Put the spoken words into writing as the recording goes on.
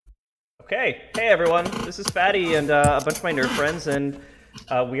Okay, hey everyone, this is Fatty and a bunch of my nerd friends, and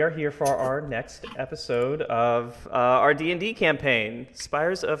we are here for our next episode of our D&D campaign,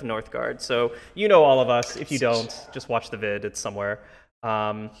 Spires of Northgard. So you know all of us. If you don't, just watch the vid, it's somewhere.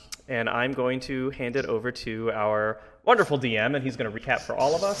 And I'm going to hand it over to our wonderful DM, and he's going to recap for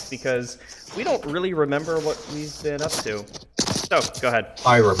all of us, because we don't really remember what we've been up to. So, go ahead.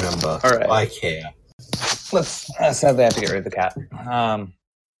 I remember. All right. I care. Let's sadly have to get rid of the cat.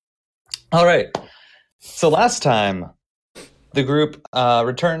 All right. So last time, the group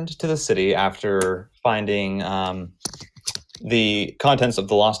returned to the city after finding the contents of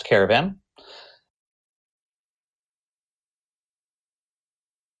the lost caravan.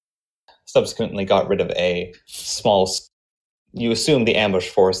 Subsequently got rid of a small, you assume the ambush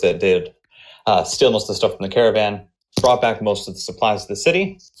force that did steal most of the stuff from the caravan, brought back most of the supplies to the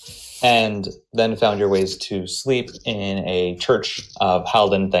city, and then found your ways to sleep in a church of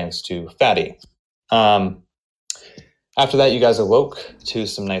Halden thanks to Fatty. After that, you guys awoke to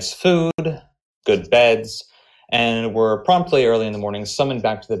some nice food, good beds, and were promptly early in the morning summoned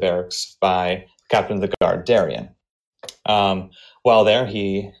back to the barracks by Captain of the Guard, Darian. While there,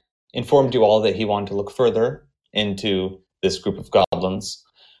 he informed you all that he wanted to look further into this group of goblins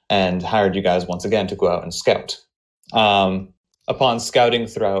and hired you guys once again to go out and scout. Upon scouting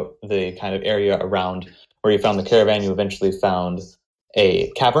throughout the kind of area around where you found the caravan, you eventually found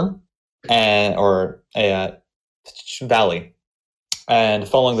a cavern or a valley. And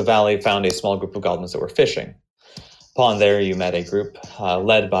following the valley, found a small group of goblins that were fishing. Upon there, you met a group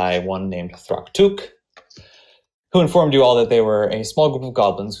led by one named Thraktuk, who informed you all that they were a small group of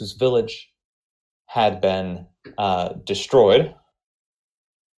goblins whose village had been destroyed.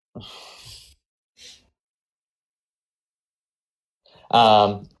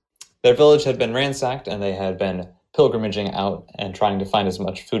 Their village had been ransacked, and they had been pilgrimaging out and trying to find as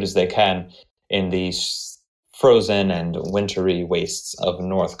much food as they can in the frozen and wintry wastes of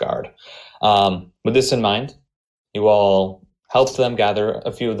Northgard. With this in mind, you all helped them gather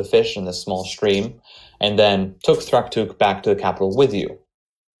a few of the fish in this small stream, and then took Thraktuk back to the capital with you.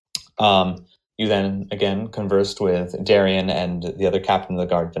 You then, again, conversed with Darian and the other captain of the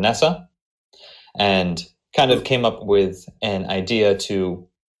guard, Vanessa, and kind of came up with an idea to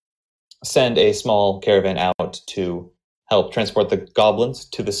send a small caravan out to help transport the goblins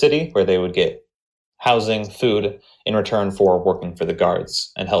to the city, where they would get housing, food, in return for working for the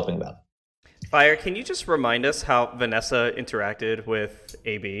guards and helping them. Fire, can you just remind us how Vanessa interacted with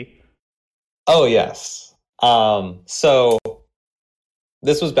AB? Oh, yes. So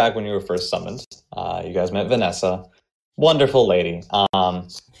this was back when you were first summoned. You guys met Vanessa. Wonderful lady.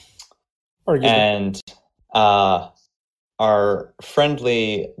 And our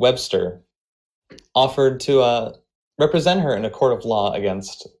friendly Webster offered to represent her in a court of law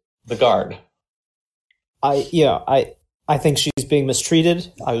against the guard. I think she's being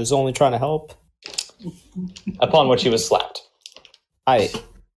mistreated. I was only trying to help. Upon which he was slapped.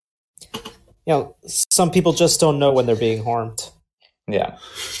 Some people just don't know when they're being harmed. Yeah.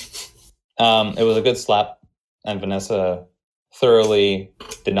 It was a good slap, and Vanessa thoroughly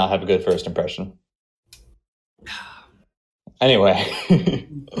did not have a good first impression. Anyway.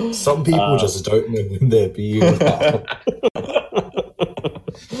 Some people just don't know when they're being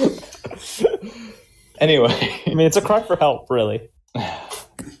Anyway. I mean, it's a cry for help, really.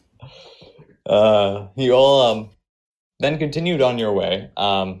 You all then continued on your way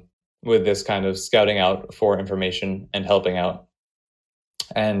with this kind of scouting out for information and helping out,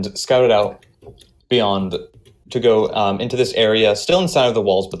 and scouted out beyond to go into this area, still inside of the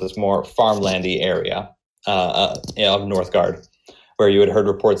walls, but this more farmlandy area of Northgard, where you had heard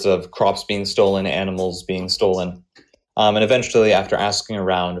reports of crops being stolen, animals being stolen, and eventually, after asking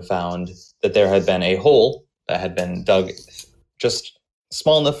around, found that there had been a hole that had been dug just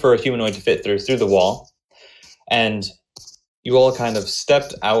small enough for a humanoid to fit through the wall, and you all kind of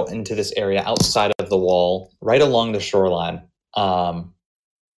stepped out into this area outside of the wall, right along the shoreline, and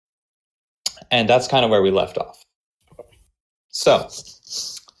that's kind of where we left off. So,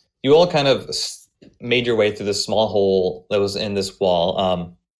 you all kind of made your way through this small hole that was in this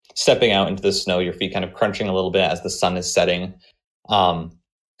wall, stepping out into the snow, your feet kind of crunching a little bit as the sun is setting,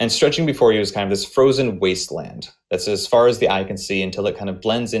 and stretching before you is kind of this frozen wasteland that's as far as the eye can see until it kind of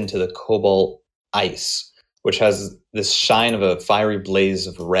blends into the cobalt ice, which has this shine of a fiery blaze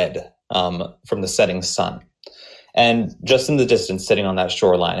of red from the setting sun. And just in the distance, sitting on that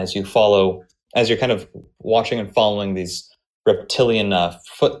shoreline, as you're kind of watching and following these reptilian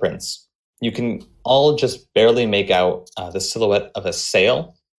footprints, you can all just barely make out the silhouette of a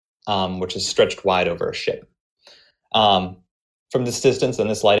sail, which is stretched wide over a ship. from this distance and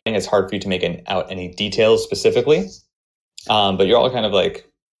this lighting, it's hard for you to make out any details specifically. But you're all kind of like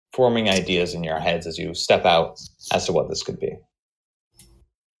forming ideas in your heads as you step out as to what this could be.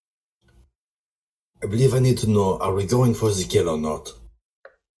 I believe I need to know, are we going for the kill or not?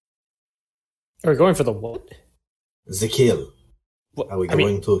 Are we going for the what? The kill. What- Are we I mean-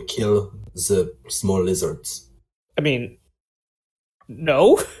 going to kill the small lizards? I mean,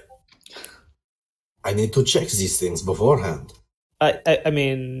 no. I need to check these things beforehand. I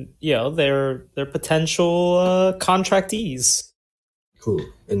mean, they're potential contractees. Cool.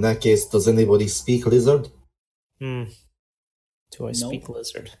 In that case, does anybody speak lizard? Do I speak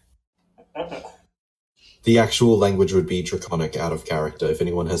lizard? The actual language would be Draconic out of character. If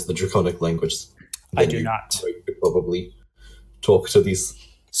anyone has the Draconic language, I then do you not. could probably talk to these.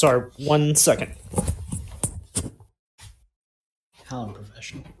 Sorry, 1 second. How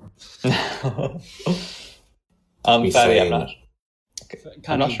unprofessional. We Fatty, saying-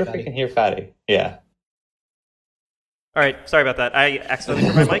 I'm not sure if we can hear Fatty. Yeah. All right, sorry about that. I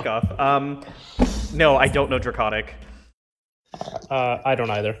accidentally turned my mic off. No, I don't know Draconic. I don't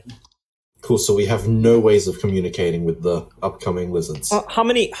either. Cool, so we have no ways of communicating with the upcoming lizards. How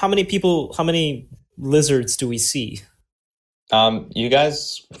many lizards do we see? You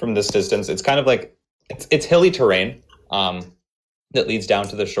guys, from this distance, it's kind of like it's hilly terrain that leads down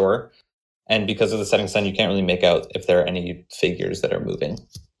to the shore, and because of the setting sun, you can't really make out if there are any figures that are moving.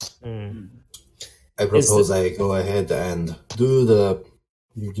 I propose I go ahead and do the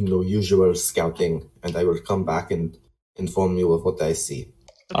usual scouting, and I will come back and inform you of what I see.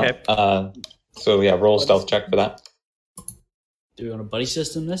 Okay. So yeah, roll a stealth check for that. Do we want a buddy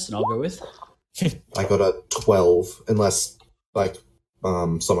system this, and I'll go with? I got a 12, unless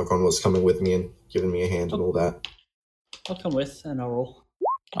Somicron was coming with me and giving me a hand and all that. I'll come with, and I'll roll.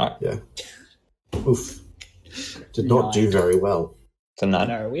 Yeah. Oof. Did not do very well. It's a 9.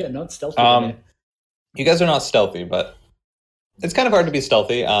 No, we are not stealthy. today. You guys are not stealthy, but it's kind of hard to be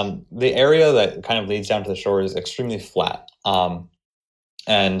stealthy. The area that kind of leads down to the shore is extremely flat.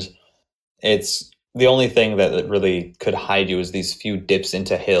 And it's the only thing that really could hide you is these few dips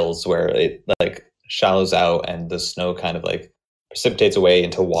into hills where it like shallows out and the snow kind of like precipitates away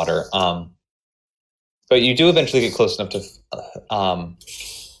into water. But you do eventually get close enough to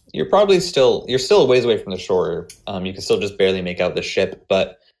you're still a ways away from the shore. You can still just barely make out the ship,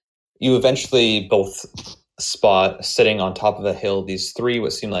 but you eventually both spot sitting on top of a hill these 3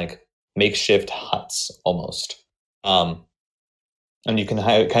 what seem like makeshift huts almost. And you can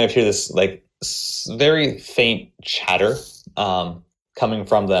kind of hear this like very faint chatter coming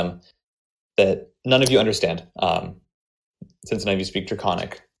from them that none of you understand, since none of you speak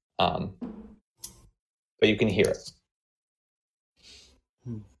Draconic. But you can hear it.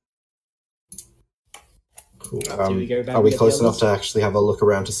 Cool. Do we go back Are and we get close the enough others? to actually have a look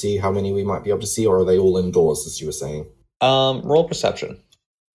around to see how many we might be able to see, or are they all indoors, as you were saying? Roll perception.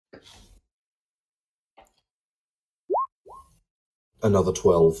 Another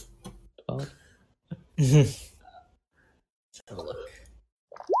 12. 12. Let's have a look.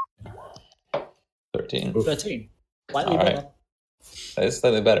 13. 13. Slightly All right. better. That is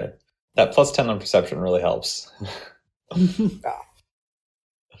slightly better. That plus 10 on perception really helps.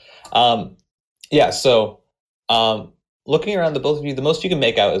 Yeah, so looking around the both of you, the most you can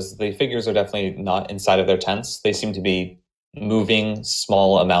make out is the figures are definitely not inside of their tents. They seem to be moving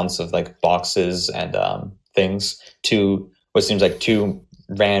small amounts of like boxes and things to what seems like 2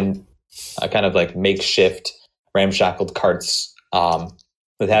 kind of like makeshift ramshackled carts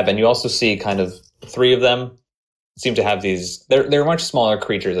that have, and you also see kind of 3 of them seem to have these. They're much smaller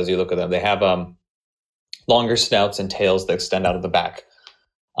creatures as you look at them. They have longer snouts and tails that extend out of the back.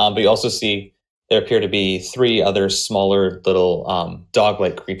 But you also see there appear to be 3 other smaller little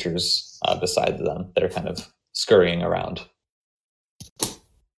dog-like creatures beside them that are kind of scurrying around.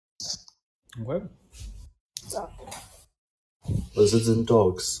 Okay. Lizards and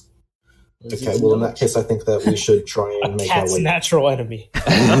dogs. Lizards Okay, and well, in that dogs. case, I think that we should try and make our Cat's way. natural enemy.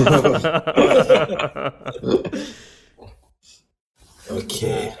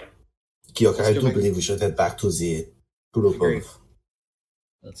 Okay. Kyoka, I go do back. believe we should head back to the group Agree. of.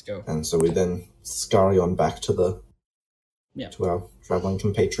 Let's go. And so we then scurry on back to to our traveling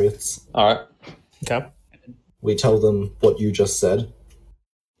compatriots. All right. Okay. We tell them what you just said.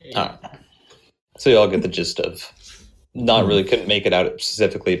 All right. So you all get the gist of. Not really couldn't make it out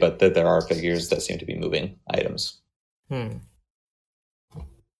specifically, but that there are figures that seem to be moving items. I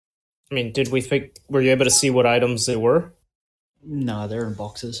mean, did we think? Were you able to see what items they were? No, they're in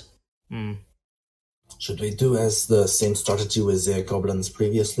boxes. Should we do as the same strategy with the goblins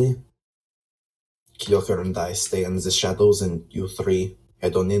previously? Kyoker and I stay in the shadows, and you three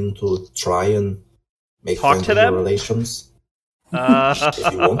head on in to try and make Talk to friendly them? relations.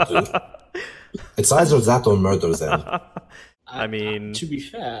 If you want to. It's either that or murder them. I mean, to be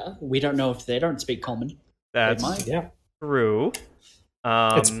fair, we don't know if they don't speak common. that's They might. Yeah, true.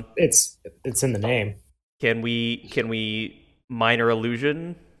 it's in the name. Can we minor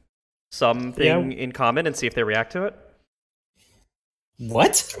illusion something in common and see if they react to it?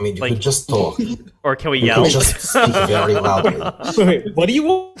 What? I mean, you Like- could just talk. Or can we You yell? could just speak very loudly. Wait, what do you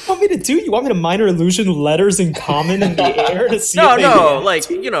want me to do? You want me to minor illusion letters in common in the air to see? No, if they no, react? like,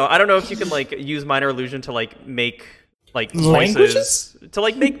 you know, I don't know if you can like use minor illusion to like make like Languages? voices to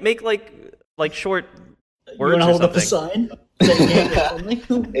like make like short You words want to or hold up a something. sign? Something?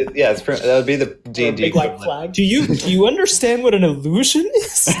 That would be the Or a D&D big white equivalent. flag? Do you understand what an illusion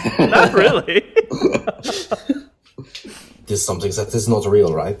is? Not really. This is something that is not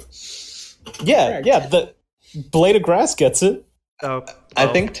real, right? Yeah, yeah. The blade of grass gets it. Oh, I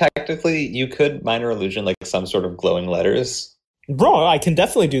well. think technically you could minor illusion like some sort of glowing letters. Bro, I can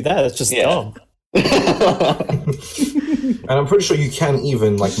definitely do that. It's just Yeah. dumb. And I'm pretty sure you can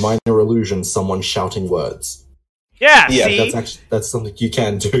even like minor illusion someone shouting words. Yeah, Yeah, see? That's something you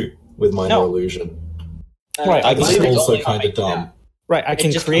can do with minor No. illusion. Right, I It's believe it's also only kind of like dumb. Right, I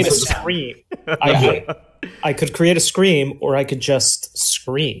can just create a comes down. scream. Yeah. I could create a scream, or I could just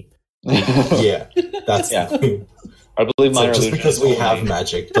scream. Yeah, that's Yeah. the thing. I believe So minor just illusion because is we only- have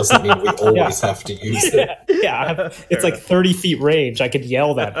magic doesn't mean we always have to use it. Yeah, it's like 30 feet range. I could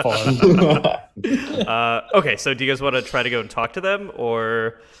yell that far. Okay, so do you guys want to try to go and talk to them,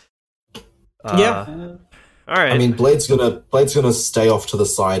 or? Yeah. All right. I mean, Blade's gonna stay off to the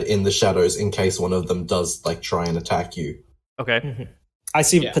side in the shadows in case one of them does like try and attack you. okay. I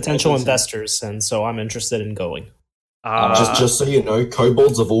see Yeah, potential that makes sense. investors, and so I'm interested in going. Just so you know,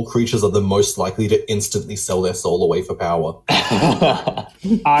 kobolds of all creatures are the most likely to instantly sell their soul away for power.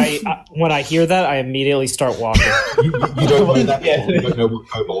 I when I hear that, I immediately start walking. You don't know that. Yeah. You don't know what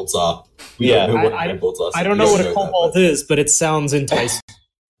kobolds are. We Yeah. don't know what I- kobolds are. so I don't you know what a that, kobold is, but it sounds enticing.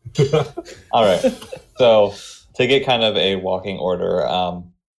 All right. So to get kind of a walking order,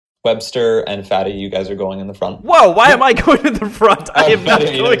 Webster and Fatty, you guys are going in the front. Whoa! Why am I going to the front? I am not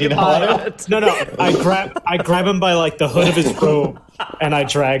Fatty, going do you to know how the to- front. No, I grab him by like the hood of his robe, and I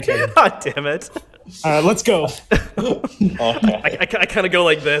drag him. God damn it! All right, let's go. Okay. I kind of go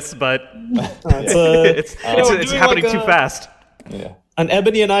like this, but It's, it's doing happening like too fast. Yeah. an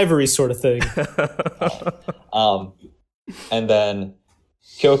ebony and ivory sort of thing. And then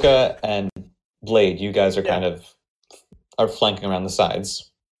Kyoka and Blade, you guys are kind of are flanking around the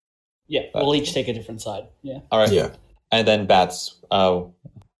sides. Yeah, we'll each take a different side. Yeah. All right. Yeah. And then Bats, which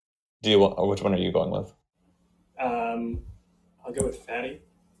one are you going with? I'll go with Fatty.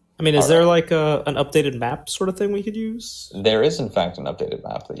 I mean, is All there like an updated map sort of thing we could use? There is, in fact, an updated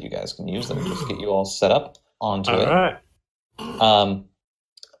map that you guys can use. Let me just get you all set up onto it. right.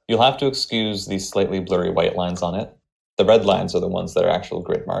 You'll have to excuse the slightly blurry white lines on it. The red lines are the ones that are actual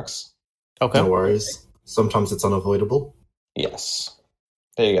grid marks. Okay. No worries. Sometimes it's unavoidable. Yes.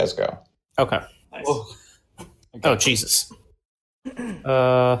 There you guys go. Okay. Nice. Oh Jesus.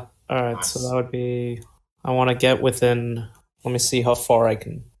 All right. So that would be. I want to get within. Let me see how far I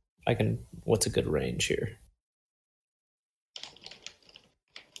can. What's a good range here?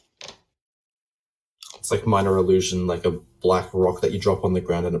 It's like minor illusion, like a black rock that you drop on the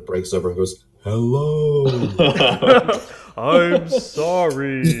ground and it breaks over and goes, "Hello." I'm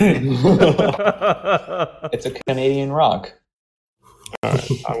sorry. It's a Canadian rock.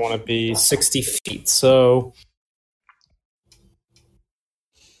 I want to be 60 feet. So.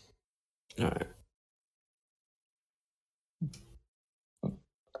 All right.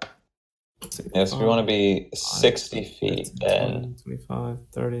 Yes, if you want to be 60 feet, then 25,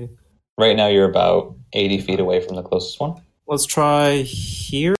 30. right now you're about 80 feet away from the closest one. Let's try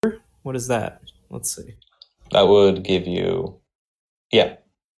here. What is that? Let's see. That would give you, yeah,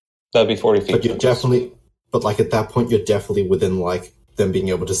 that'd be 40 feet. But you're definitely, but like at that point, you're definitely within like them being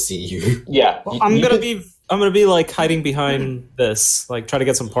able to see you. Yeah, Well, you- I'm you gonna could- be like hiding behind this, like try to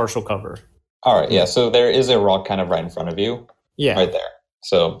get some partial cover. All right, yeah. So there is a rock kind of right in front of you, Yeah. right there.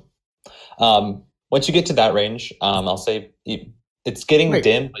 So once you get to that range, I'll say it's getting Wait,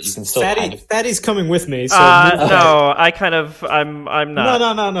 dim, but you can still kind of. Fatty's coming with me. So No, I'm not.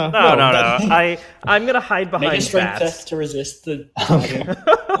 no. No. I'm gonna hide Make a behind strength bats. test to resist the.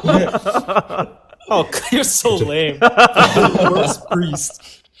 Oh, you're so lame. The worst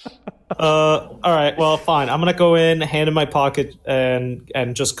priest. All right. Well, fine. I'm gonna go in, hand in my pocket, and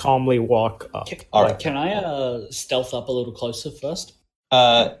just calmly walk up. All right. Can I stealth up a little closer first?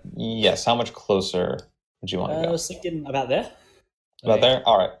 Yes. How much closer would you want to I go? was thinking about there. About there?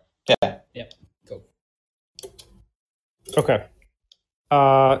 All right. Yeah. Yep. Cool. Okay.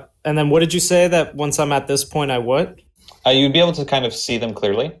 And then what did you say that once I'm at this point, I what? You'd be able to kind of see them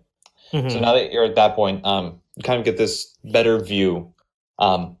clearly. Mhm. So now that you're at that point, you kind of get this better view.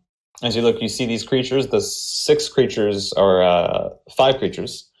 As you look, you see these creatures. The 6 creatures, or 5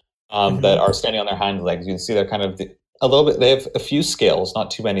 creatures, that are standing on their hind legs. You can see they're kind of a little bit. They have a few scales, not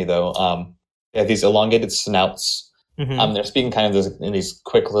too many though. They have these elongated snouts. Mhm. They're speaking kind of in these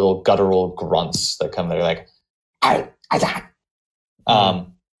quick little guttural grunts that come. They're like,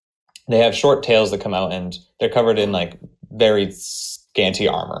 they have short tails that come out, and they're covered in like very scanty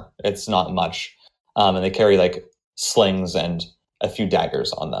armor. It's not much, and they carry like slings and a few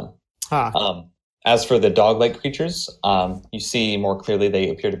daggers on them. Huh. As for the dog-like creatures, you see more clearly they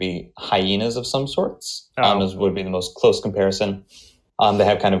appear to be hyenas of some sorts, as would be the most close comparison. They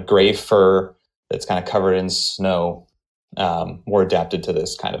have kind of gray fur that's kind of covered in snow, more adapted to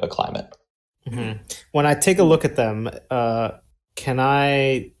this kind of a climate. Mhm. When I take a look at them, can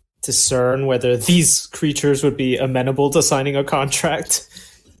I discern whether these creatures would be amenable to signing a contract?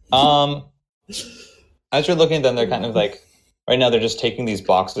 As you're looking at them, they're kind of like, right now they're just taking these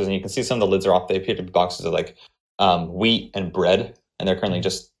boxes, and you can see some of the lids are off. They appear to be boxes of like wheat and bread, and they're currently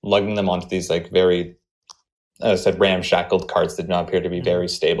just lugging them onto these like very, as I said, ramshackled carts that do not appear to be very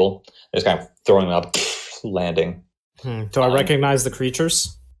stable. They're just kind of throwing them up, landing. Do I recognize the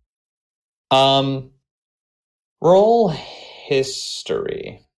creatures? Roll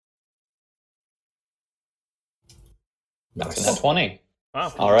history. That's a Nice. net 20.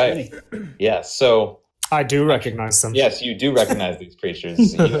 Wow. All right. Yeah, so I do recognize them. yes, you do recognize these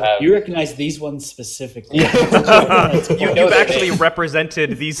creatures. You have You recognize these ones specifically. Yeah. You've their actually names.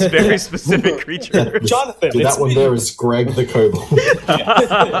 represented these very specific creatures. Jonathan, Dude, it's that one me. there is Greg the Kobold.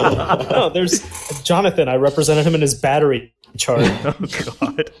 No, there's Jonathan. I represented him in his battery chart. Oh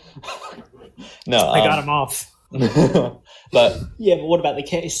God. No, I got him off. but Yeah, but what about the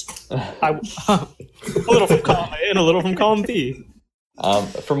case? A little from column A and a little from column B.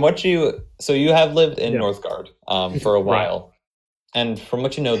 from what you have lived in Yeah. Northgard for a while, and from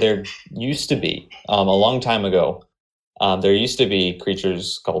what you know, there used to be a long time ago. There used to be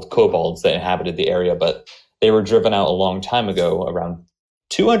creatures called kobolds that inhabited the area, but they were driven out a long time ago. Around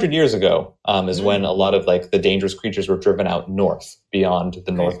 200 years ago is when a lot of like the dangerous creatures were driven out north beyond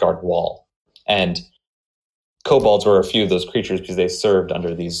the Northgard wall, and kobolds were a few of those creatures because they served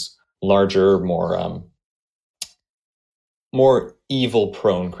under these larger, more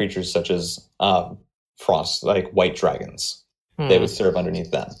evil-prone creatures such as frost, like white dragons. They would serve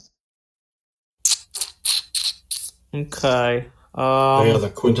underneath them. Okay. They are the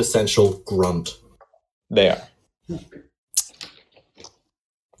quintessential grunt. They are.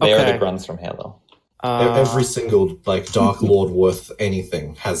 They are Okay. the grunts from Halo. Every single like Dark Lord worth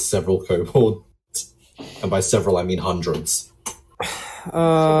anything has several kobolds, and by several I mean hundreds.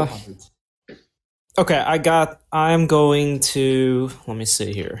 Okay, I'm going to, let me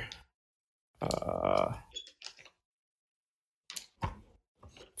see here.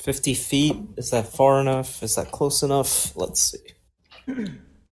 50 feet, is that far enough? Is that close enough? Let's see.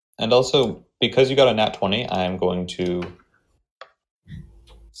 And also, because you got a nat 20, I am going to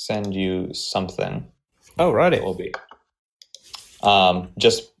send you something. Oh, righty. It will be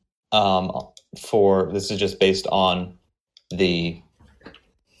this is just based on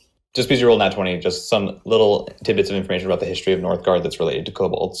just because you rolled nat 20, just some little tidbits of information about the history of Northgard that's related to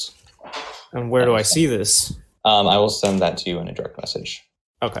kobolds. And where do I see this? I will send that to you in a direct message.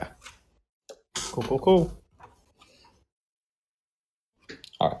 Okay. Cool.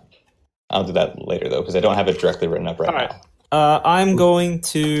 All right. I'll do that later, though, because I don't have it directly written up right All right. now. I'm going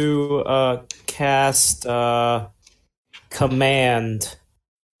to cast command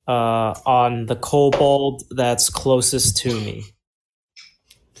on the kobold that's closest to me.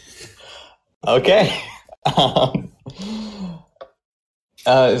 Okay.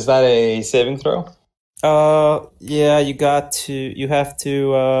 Is that a saving throw? Yeah, you have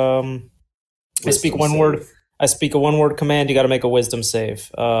to I speak one word. I speak a one-word command, you got to make a wisdom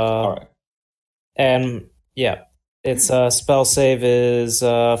save. All right. And yeah, its spell save is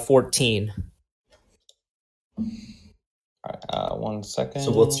 14. All right. 1 second.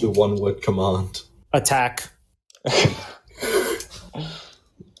 So what's your one word command? Attack.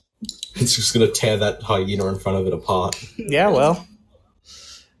 It's just gonna tear that hyena in front of it apart. Yeah, well,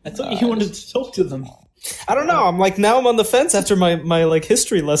 I thought you wanted to talk to them. I don't know. I'm on the fence after my like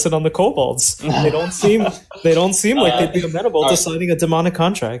history lesson on the kobolds. They don't seem like they'd be amenable to signing a demonic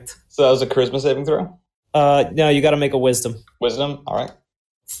contract. So that was a charisma saving throw? No, you got to make a wisdom. Wisdom? All right.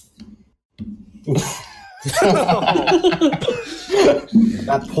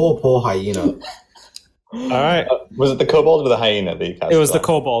 That poor hyena. All right. Was it the kobold or the hyena that you cast? It was the on?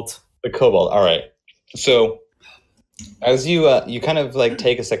 kobold. The kobold. All right. So, as you you kind of like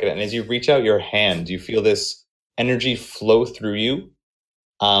take a second, and as you reach out your hand, you feel this energy flow through you.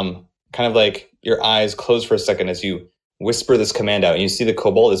 Kind of like your eyes close for a second as you whisper this command out, and you see the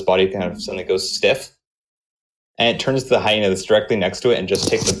kobold. His body kind of suddenly goes stiff, and it turns to the hyena that's directly next to it, and just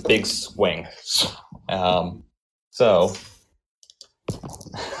takes a big swing. So,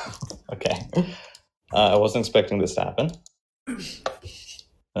 okay. I wasn't expecting this to happen.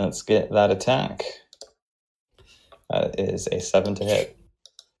 Let's get that attack. That is a 7 to hit.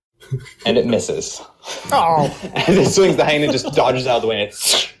 And it misses. Oh. As it swings, the hyena just dodges out of the way and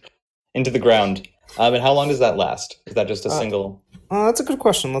it's into the ground. And how long does that last? Is that just a single? That's a good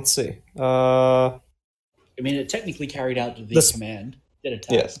question. Let's see. I mean, it technically carried out the command. Did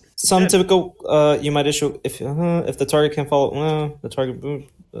attack. Yes. Some typical you might issue if the target can follow the target.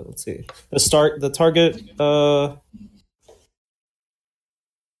 Let's see. The target.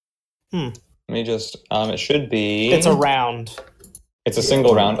 Let me just. It should be. It's a round. It's a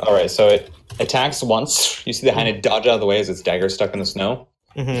single round. All right. So it attacks once. You see the hyena dodge out of the way as its dagger stuck in the snow.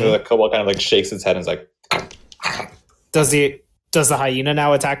 Mm-hmm. So the kobold kind of like shakes its head and is like. Does the hyena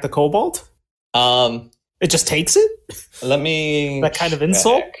now attack the kobold? It just takes it? Let me. That kind of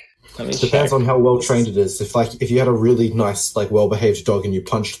insult? Let me It depends check. on how well trained it is. If you had a really nice, well behaved dog and you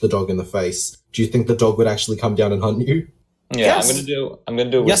punched the dog in the face, do you think the dog would actually come down and hunt you? Yeah, Yes. I'm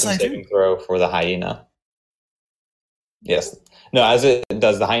gonna do a Yes, wisdom I do. saving throw for the hyena. Yes. No, as it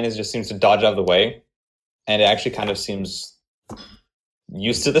does, the hyena just seems to dodge out of the way, and it actually kind of seems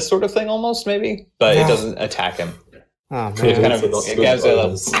used to this sort of thing almost, maybe, but it doesn't attack him. Oh It man. kind of It's it good gives it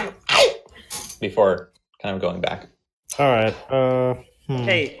bonus. a before kind of going back. Alright.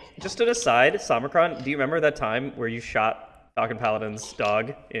 Hey, just an aside, Samacron, do you remember that time where you shot Falcon Paladin's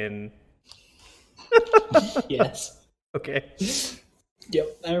dog in... Yes. Okay.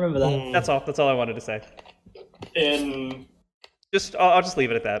 Yep, I remember that. That's all. That's all I wanted to say. I'll just leave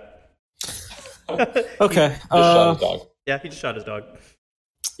it at that. Okay. Just shot his dog. Yeah, he just shot his dog.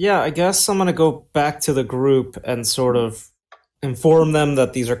 Yeah, I guess I'm gonna go back to the group and sort of inform them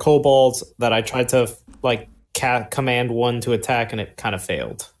that these are kobolds, that I tried to command one to attack and it kind of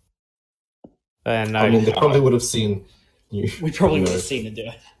failed. And I mean, they probably would have seen you. We probably you would know. have seen it do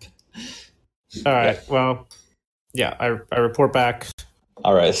it. all right. Well, yeah, I report back.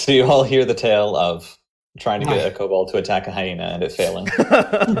 All right, so you all hear the tale of trying to get a kobold to attack a hyena and it failing.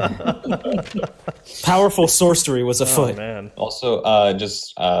 Powerful sorcery was Oh afoot. man. Also,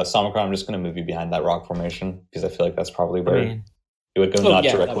 Samacron, I'm just going to move you behind that rock formation because I feel like that's probably where mean, it would go, Oh, not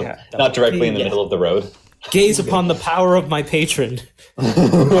yeah, directly, that would- not directly in the yeah. middle of the road. gaze upon the power of my patron. I'm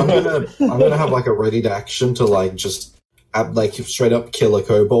gonna have a ready to action to just straight up kill a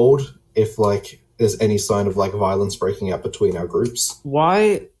kobold if there's any sign of violence breaking out between our groups.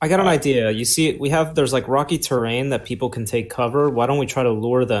 Why? I got an idea. You see, there's rocky terrain that people can take cover. Why don't we try to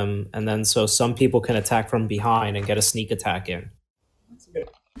lure them, and then so some people can attack from behind and get a sneak attack in?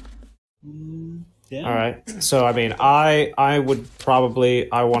 Yeah. All right. So I mean, I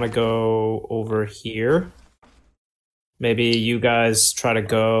want to go over here. Maybe you guys try to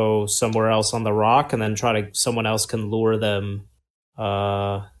go somewhere else on the rock, and then someone else can lure them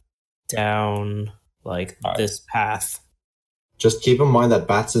down this path. Just keep in mind that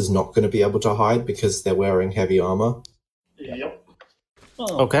Bats is not going to be able to hide because they're wearing heavy armor. Yep.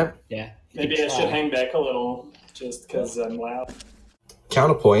 Oh, Okay. Yeah. Maybe I should hang back a little just because I'm loud.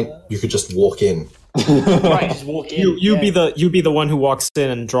 Counterpoint, you could just walk in. Right, just walk in. You be the one who walks in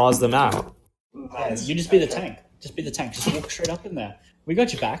and draws them out. Nice. You just be the tank. Just be the tank. Just walk straight up in there. We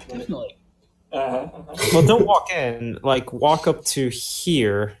got your back, definitely. Well, don't walk in. Walk up to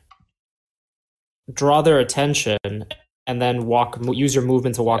here, draw their attention, and then use your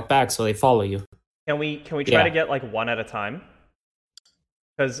movement to walk back so they follow you. Can we try Yeah. to get one at a time?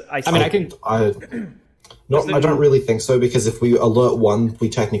 Because I can. I don't really think so because if we alert one, we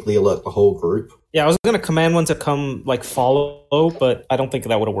technically alert the whole group. Yeah, I was gonna command one to come follow, but I don't think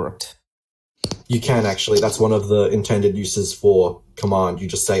that would have worked. You can actually. That's one of the intended uses for command. You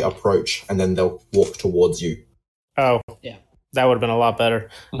just say approach, and then they'll walk towards you. Oh, Yeah. that would have been a lot better.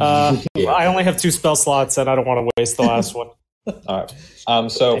 Yeah. I only have 2 spell slots, and I don't want to waste the last one. All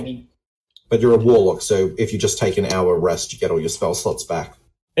right. So I mean, But you're a warlock, so if you just take an hour rest, you get all your spell slots back.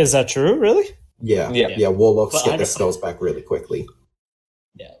 Is that true? Really? Yeah. Yeah. Warlocks But I get their don't- spells back really quickly.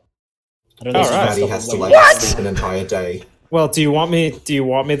 I don't know. All if right. it's Maddie has to what? sleep an entire day. Well, do you want me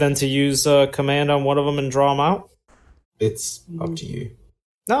then to use command on one of them and draw them out? It's up to you.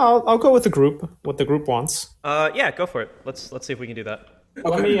 No, I'll go with the group. What the group wants. Yeah, go for it. Let's see if we can do that.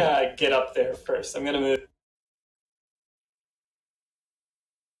 Let me get up there first. I'm gonna move.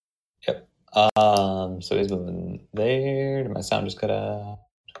 Yep. So he's moving there. Did my sound just cut out?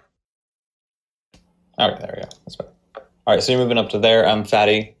 Okay, there we go. That's better. All right, so you're moving up to there.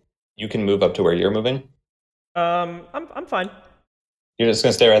 Fatty, you can move up to where you're moving. I'm fine. You're just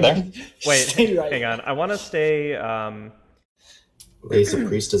gonna stay right there. Wait, Stay right hang on. I want to stay. Raise a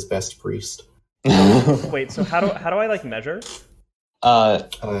priest as best priest. Wait. So how do I like measure?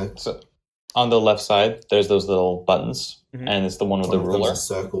 So on the left side, there's those little buttons, Mhm. and it's the one with the One of them's ruler. a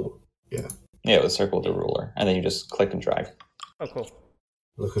circle. Yeah, with a circle with the ruler, and then you just click and drag. Oh, cool.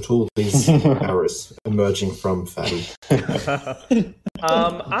 Look at all these arrows emerging from Fatty.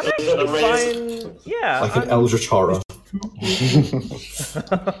 I'm actually fine. Yeah, Like an eldritch horror.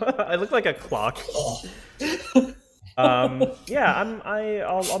 I look like a clock. Yeah,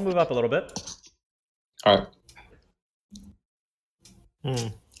 I'll move up a little bit. All right.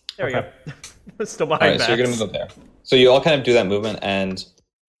 There we go. Still All behind right, so you're gonna Max. move up there. So you all kind of do that movement, and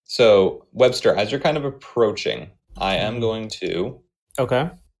so Webster, as you're kind of approaching, I am going to Okay.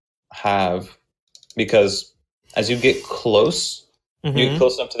 have, because as you get close, you get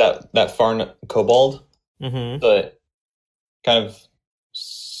close enough to that far kobold, but kind of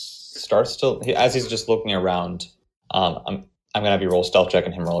starts to, as he's just looking around. I'm gonna have you roll stealth check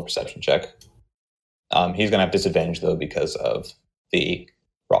and him roll a perception check. He's gonna have disadvantage though because of the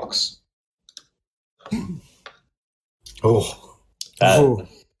rocks. Oh, Ooh.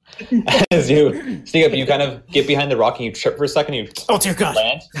 As you sneak up, you kind of get behind the rock and you trip for a second. You Oh dear God!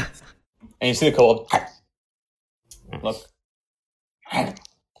 land, and you see the kobold look,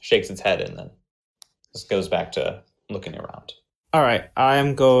 shakes its head, and then just goes back to looking around. All right,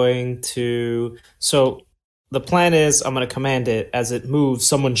 I'm going to. So the plan is, I'm going to command it as it moves.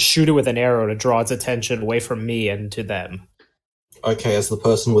 Someone shoot it with an arrow to draw its attention away from me and to them. okay. As the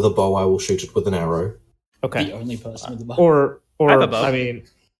person with a bow, I will shoot it with an arrow. Okay. The only person with the bow. Or I have a bow.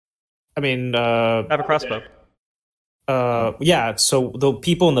 I mean, I have a crossbow. yeah. So the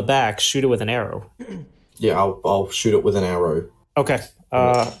people in the back shoot it with an arrow. Yeah, I'll shoot it with an arrow. Okay.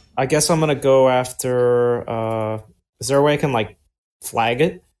 I guess I'm gonna go after. Is there a way I can like flag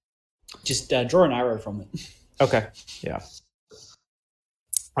it? Just draw an arrow from it. Okay. Yeah.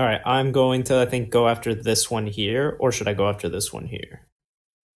 All right. I'm going to, I think, go after this one here, or should I go after this one here?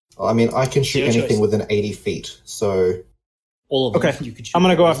 I mean, I can shoot Your anything choice. within 80 feet, so All of them. Okay. You could shoot I'm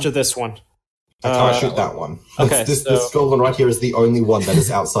gonna go all of after them. this one. I can't shoot that one. okay, this so- goblin right here is the only one that is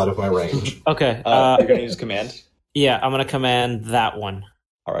outside of my range. Okay. You're gonna use command. Yeah, I'm gonna command that one,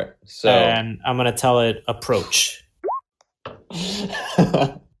 All right. So and I'm gonna tell it approach.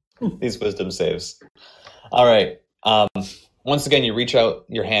 these wisdom saves. All right. Once again, you reach out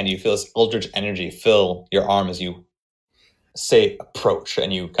your hand. You feel this eldritch energy fill your arm as you say approach,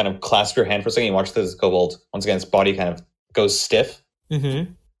 and you kind of clasp your hand for a second. You watch this kobold. Once again, its body kind of goes stiff,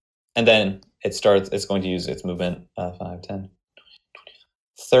 Mm-hmm. and then it's going to use its movement 5, 10,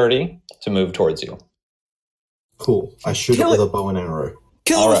 30 to move towards you. Cool. I shoot Kill it with it. a bow and arrow.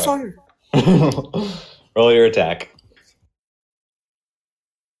 Kill All it right. with fire. Roll your attack.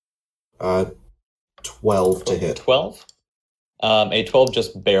 12 to hit. 12. A 12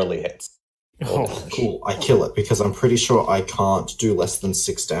 just barely hits. Oh, Cool. I kill it because I'm pretty sure I can't do less than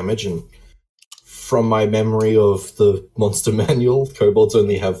 6 damage, and from my memory of the monster manual, kobolds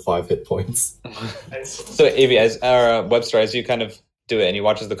only have 5 hit points. So, Avi, Webster, as you kind of do it, and you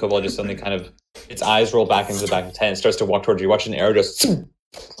watch as the kobold just suddenly kind of, its eyes roll back into the back of its head and starts to walk towards you. You watch an arrow just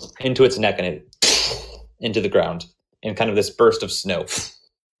into its neck and it into the ground in kind of this burst of snow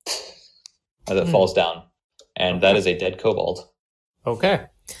as it falls down. And that is a dead kobold. okay.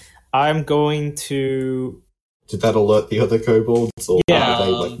 I'm going to. Did that alert the other kobolds, or Yeah. are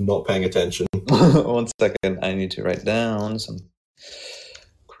they like not paying attention? 1 second, I need to write down some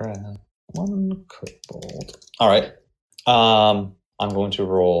crap. 1 kobold. All right. I'm going to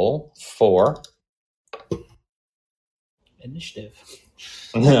roll 4. Initiative.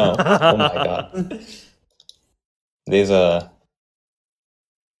 No. Oh my god. These All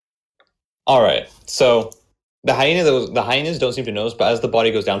right. So the hyenas don't seem to notice, but as the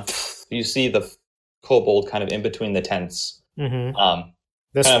body goes down, you see the kobold kind of in between the tents. Mm-hmm.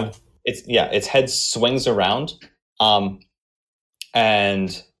 This Kind one. of, its head swings around,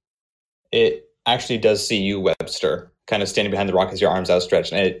 and it actually does see you, Webster, kind of standing behind the rock as your arms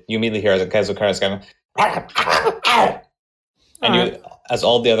outstretched, and you immediately hear as it kind of going, and you, as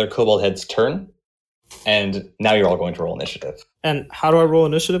all the other kobold heads turn, and now you're all going to roll initiative. And how do I roll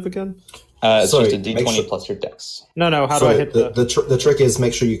initiative again? It's So, just a make d20 sure- plus your dex. No. How do So I hit the trick is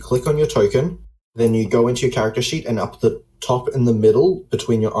make sure you click on your token, then you go into your character sheet, and up the top in the middle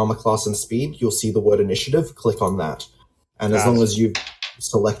between your armor class and speed, you'll see the word initiative. Click on that, and as long as you've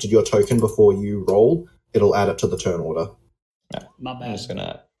selected your token before you roll, it'll add it to the turn order. My I'm bad. just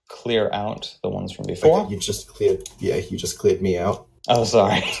gonna clear out the ones from before. Okay, you just cleared me out. Oh,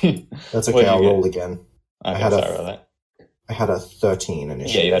 sorry. That's What'd okay. you I'll get? roll again. Okay, had a- sorry about that. I had a 13 Yeah,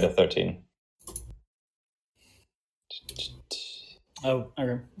 initiative. you had a 13. Oh,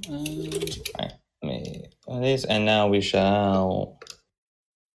 okay. Let me these, and now we shall.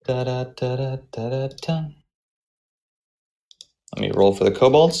 Da da da da da da da. Let me roll for the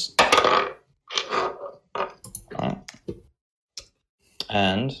kobolds. Alright.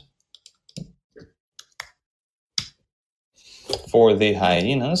 And for the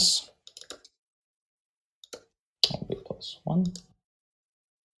hyenas, that'll be +1.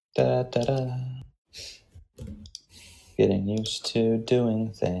 Da da da. Getting used to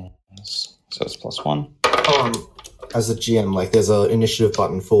doing things. So it's +1. As a GM, like there's an initiative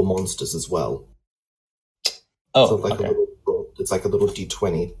button for monsters as well. Oh, So like okay. it's like a little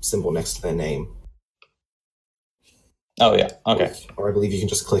D20 symbol next to their name. Oh, yeah. Okay. Or I believe you can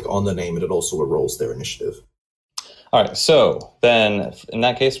just click on the name and it also rolls their initiative. All right. So then, in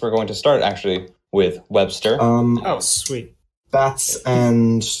that case, we're going to start actually with Webster. Oh, sweet. Bats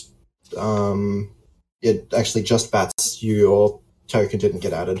and it actually just bats. Your token didn't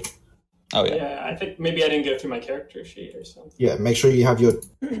get added. Oh, yeah. Yeah, I think maybe I didn't go through my character sheet or something. Yeah, make sure you have your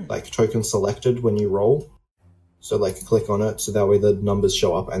like token selected when you roll. So like click on it so that way the numbers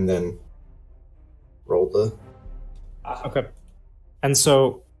show up and then roll the. Okay. And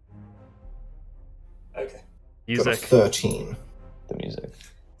so, Okay. Got a Music. 13. The music.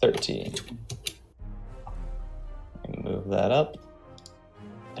 13. Let me move that up.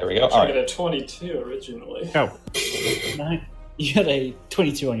 There we go. All I right. got a 22 originally. oh, Nine. You had a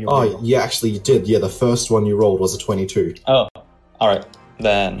 22 on your Oh, roll. yeah, actually you did. Yeah, the first one you rolled was a 22. Oh, all right.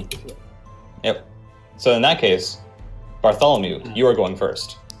 Then, yep. So in that case, Bartholomew, you are going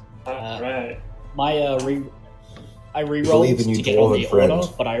first. Right. My I Believe re-rolled in you, to get on the dwarven friend. order,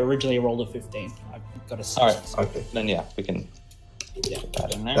 but I originally rolled a 15. I got a 6. All right. Okay. Then yeah, we can put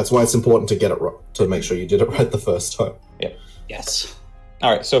that in there. That's why it's important to get it right, to make sure you did it right the first time. Yes.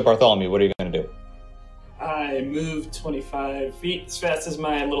 All right. So Bartholomew, what are you going to do? I moved 25 feet as fast as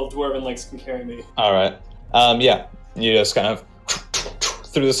my little dwarven legs can carry me. All right. Yeah, you just kind of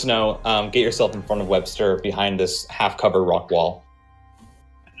through the snow, get yourself in front of Webster behind this half-covered rock wall.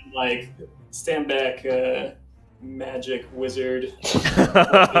 Like, stand back, magic wizard.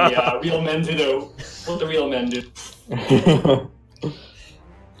 The real men do what the real men do.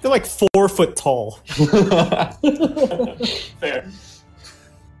 they're like 4 foot tall. Fair.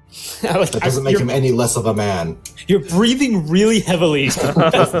 That doesn't make him any less of a man. You're breathing really heavily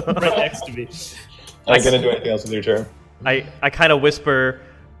right next to me. Not gonna do anything else with your turn. I kind of whisper,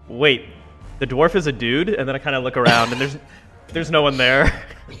 "Wait, the dwarf is a dude," and then I kind of look around, and there's no one there.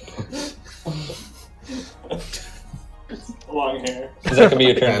 Long hair. Is that gonna be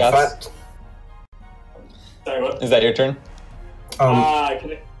your turn, Yeah, Gus? Sorry, what? Is that your turn? Can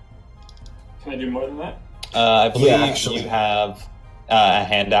I do more than that? I believe Yeah, actually. you have a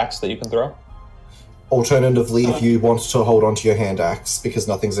hand axe that you can throw. Alternatively, if you want to hold onto your hand axe because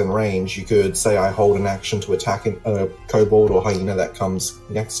nothing's in range, you could say I hold an action to attack a kobold or hyena that comes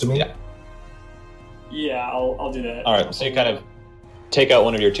next to me. Yeah. Yeah, I'll do that. All right, so you kind of take out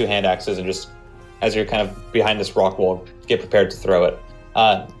one of your 2 hand axes and just, as you're kind of behind this rock wall, get prepared to throw it.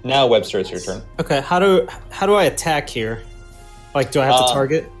 Now, Webster, it's your turn. Okay, how do I attack here? Like, do I have to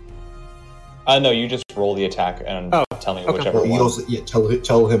target? No, you just roll the attack and tell me okay. whichever Well, you one. also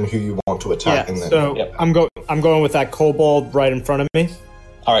tell him who you want to attack, Yeah. and then So Yep. I'm going with that kobold right in front of me.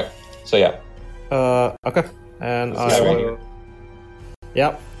 All right, so yeah. Okay, and This I guy right will. here.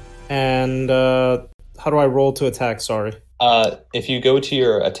 Yep. And how do I roll to attack? Sorry. If you go to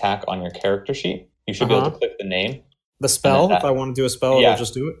your attack on your character sheet, you should be able to click the name, The spell. that- If I want to do a spell, Yeah. I'll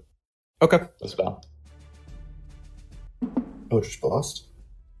just do it. Okay. the spell. Eldritch Blast.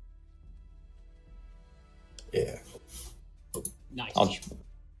 Yeah. Nice.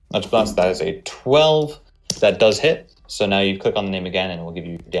 Eldritch Blast, that is a 12. That does hit. So now you click on the name again and it will give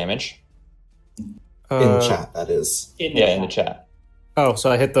you damage. In chat, that is. In the chat. Oh,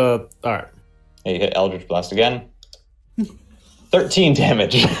 so I hit the. All right. Yeah, you hit Eldritch Blast again. 13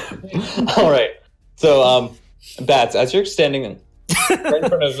 damage. All right. So, Bats, as you're standing right in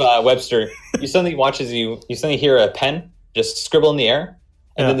front of Webster, you suddenly hear a pen just scribble in the air,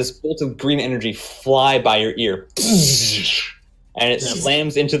 and then this bolt of green energy fly by your ear. and it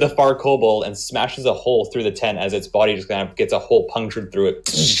slams into the far kobold and smashes a hole through the tent as its body just kind of gets a hole punctured through it.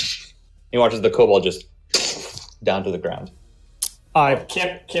 He watches the kobold just down to the ground. I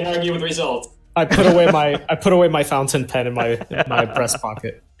can't argue with results. I put away my fountain pen in my breast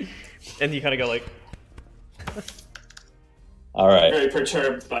pocket. And you kind of go like... All right. Very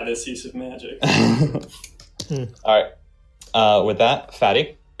perturbed by this use of magic. All right. With that,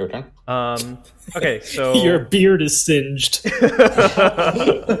 Fatty, your turn. Okay, so... Your beard is singed. So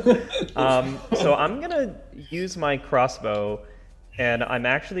I'm going to use my crossbow, and I'm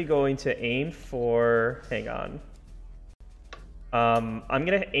actually going to aim for... Hang on. I'm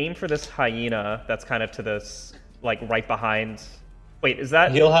going to aim for this hyena that's kind of to this, like, right behind... Wait, is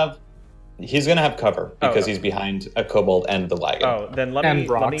that... He's going to have cover because he's behind a kobold and the wagon. Oh, then let me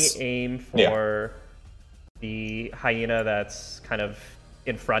aim for the hyena that's kind of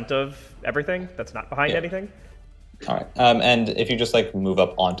in front of everything, that's not behind anything. All right. And if you just, like, move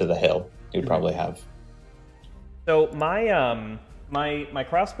up onto the hill, you'd probably have... So my my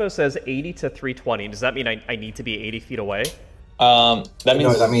crossbow says 80 to 320. Does that mean I need to be 80 feet away?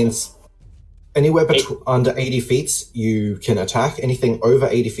 That means anywhere under 80 feet you can attack. Anything over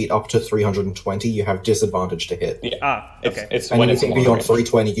 80 feet up to 320 you have disadvantage to hit. Yeah. Okay. It's and when anything it's beyond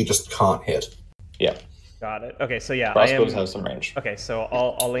 320 you just can't hit. Yeah. Got it. Okay, so yeah, Crossbows have some range. Okay, so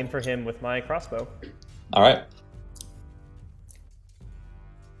I'll aim for him with my crossbow. All right.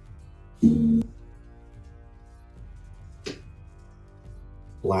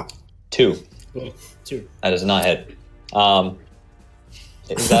 Lap. 2. 2. That does not hit.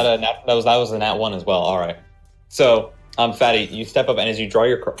 Is that a nat? That was a nat 1 as well. All right. So, Fatty, you step up, and as you draw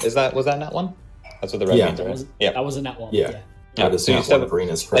your, was that nat 1? That's what the red means, right? Yeah, that was a nat 1. Yeah. So you step up, green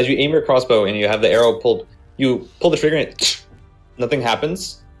is as you aim your crossbow, and you have the arrow pulled. You pull the trigger, and nothing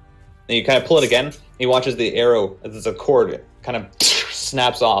happens. And you kind of pull it again. And he watches the arrow as a cord kind of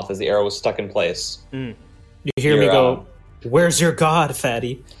snaps off as the arrow is stuck in place. You hear me go, "Where's your god,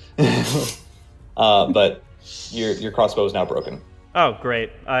 Fatty?" But your crossbow is now broken. Oh,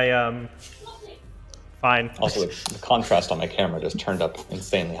 great. Fine. Also, the contrast on my camera just turned up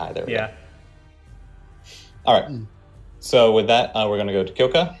insanely high there. Yeah. All right. So with that, we're going to go to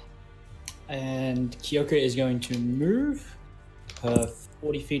Kyoka. And Kyoka is going to move her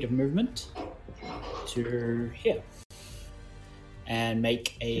 40 feet of movement to here. And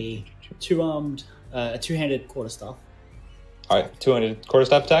make a two-handed quarterstaff. All right, 200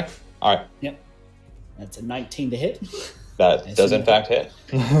 quarterstaff attack. All right. Yep. That's a 19 to hit. That does in fact hit.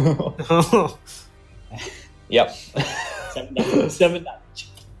 Yep. 7 damage.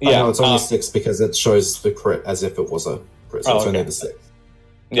 Yeah, no, it's only 6 because it shows the crit as if it was a crit, so it's only the 6.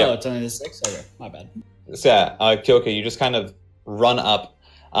 Yeah. Oh, it's only the 6? Okay, my bad. So yeah, Kyoka, you just kind of run up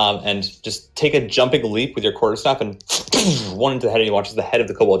and just take a jumping leap with your quarterstaff and one into the head, and you watch as the head of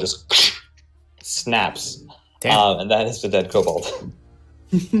the kobold just snaps. Damn. And that is the dead kobold.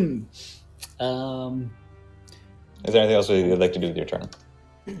 Is there anything else you'd like to do with your turn?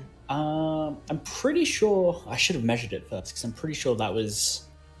 I'm pretty sure I should have measured it first because I'm pretty sure that was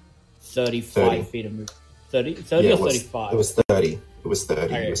 35 feet of movement. 30 or 35? It was 30. It was 30.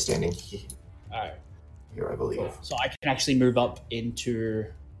 Okay. You were standing here, Alright. I believe. Cool. So I can actually move up into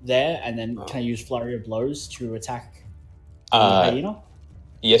there and then can I use Flurry of Blows to attack the hyena?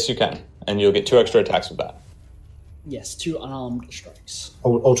 Yes, you can. And you'll get 2 extra attacks with that. Yes, 2 unarmed strikes.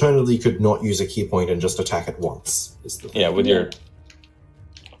 Alternatively, you could not use a key point and just attack it once. Yeah, with your...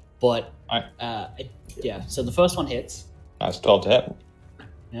 But, Alright. yeah, so the first one hits. That's 12 to hit.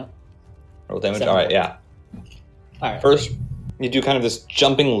 Yep. Roll damage. 7. Alright, yeah. Alright. First, you do kind of this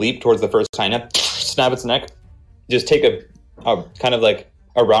jumping leap towards the first hyena, snap its neck, just take a kind of like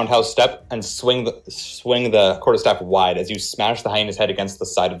a roundhouse step and swing the quarterstaff wide as you smash the hyena's head against the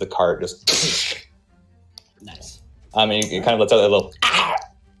side of the cart. Just Nice. It kind of lets out a little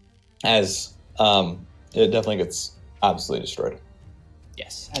as it definitely gets absolutely destroyed.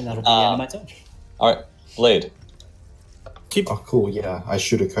 Yes, and that'll be the end of my turn. All right, Blade. Oh, cool, yeah. I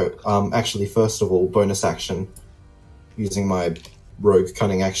shoot a coat. Actually, first of all, bonus action, using my rogue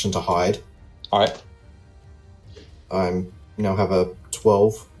cunning action to hide. All right. I now have a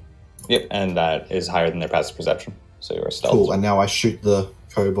 12. Yep, and that is higher than their passive perception, so you're stealth. Cool, and now I shoot the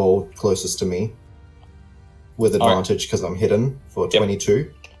kobold closest to me with advantage because I'm hidden for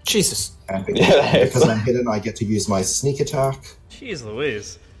 22. Jesus. And because I'm hidden, I get to use my sneak attack Jeez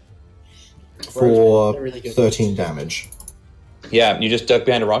Louise. for They're really good. 13 damage. Yeah, you just duck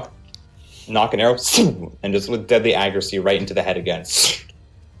behind a rock, knock an arrow, and just with deadly accuracy right into the head again.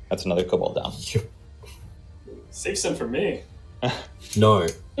 That's another kobold down. Save some for me. No,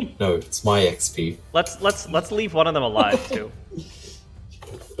 it's my XP. Let's leave one of them alive too.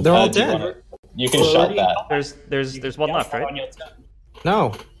 They're all do you dead. wanna- You can shout that. There's one left, right?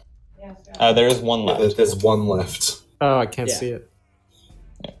 No. There is one left. There's one left. Oh, I can't Yeah. see it.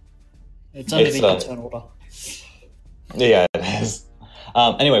 It's underneath It's, the turn order. Yeah, it is.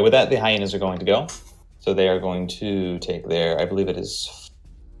 Anyway, with that, the hyenas are going to go. So they are going to take their, I believe it is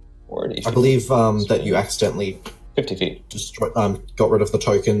 40 I believe that you accidentally 50 feet. got rid of the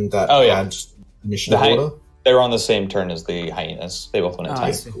token that Oh, yeah. had initiative The order. They're on the same turn as the hyenas. They both want to Oh, I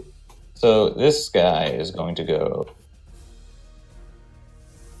attack. see. So this guy is going to go.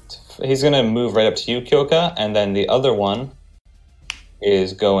 He's going to move right up to you, Kyoka, and then the other one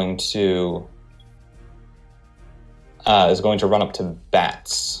is going to run up to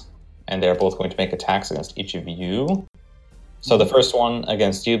Bats, and they're both going to make attacks against each of you. So the first one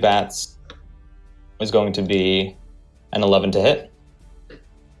against you, Bats, is going to be an 11 to hit.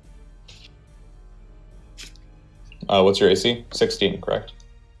 What's your AC? 16, correct?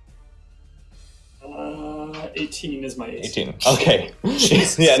 18 is my AC. 18. Okay.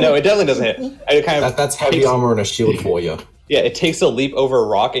 Yeah, no, it definitely doesn't hit. It kind of That's heavy armor and a shield for you. yeah, it takes a leap over a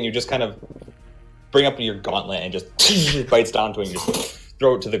rock, and you just kind of bring up your gauntlet and just bites down to it and just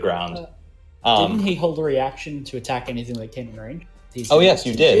throw it to the ground. Didn't he hold a reaction to attack anything that came in range? Oh yes,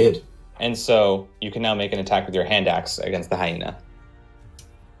 you did. Did. And so you can now make an attack with your hand axe against the hyena.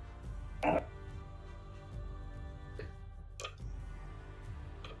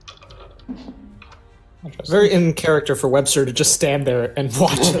 Interesting. Very in character for Webster to just stand there and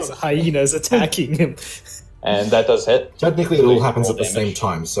watch as hyenas attacking him. And that does hit. Technically, it all happens at the Damage. same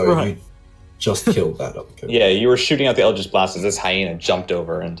time, so Right. you just killed that uppercut. Yeah, you were shooting out the Eldritch Blast as this hyena jumped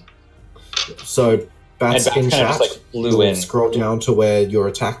over and So, Bats And Bats in kinda chat, just, like, flew you'll in. scroll down to where your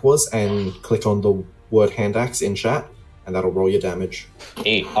attack was and click on the word hand axe in chat, and that'll roll your damage.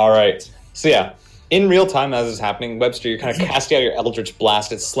 8. Alright. So yeah, in real time as this is happening, Webster, you're kind of casting out your Eldritch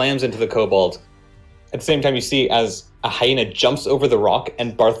Blast. It slams into the kobold. At the same time, you see as a hyena jumps over the rock,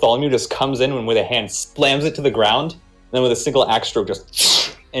 and Bartholomew just comes in and with a hand slams it to the ground, and then with a single axe stroke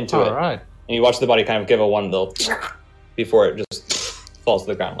just into it. All right. And you watch the body kind of give a one little before it just falls to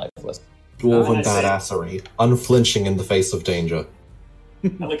the ground lifeless. Dwarven Nice. badassery, unflinching in the face of danger.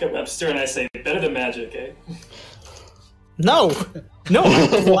 I look at Webster and I say, better than magic, eh? No,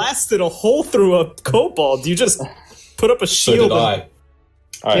 I blasted a hole through a kobold. You just put up a So shield. did I.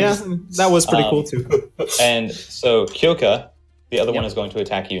 All right. Yeah, that was pretty cool Um, too. And so Kyoka, the other one Yep. is going to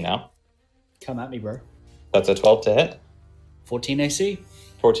attack you now. Come at me, bro. That's a 12 to hit. 14 AC.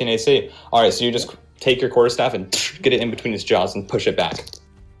 14 AC. All right, so you just take your quarterstaff and get it in between its jaws and push it back.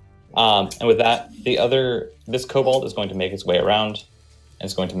 And with that, this kobold is going to make its way around and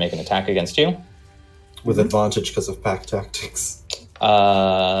it's going to make an attack against you. With advantage because of pack tactics.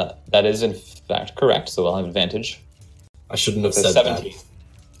 That is in fact correct, so we'll have advantage. I shouldn't have It's a said 17.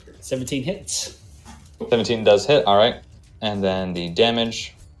 17 hits. 17 does hit, all right. And then the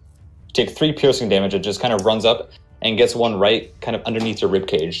damage. Take 3 piercing damage. It just kind of runs up and gets one right kind of underneath your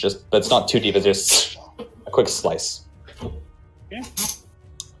ribcage. But it's not too deep. It's just a quick slice. Okay.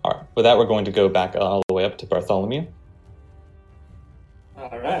 All right. With that, we're going to go back all the way up to Bartholomew.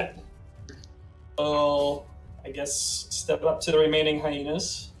 Alright. Well, I guess step up to the remaining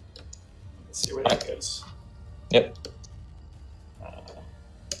hyenas. Let's see where that goes. Yep.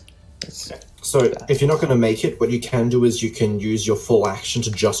 So, if you're not going to make it, what you can do is you can use your full action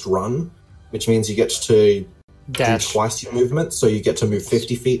to just run, which means you get to Dash. do twice your movement, so you get to move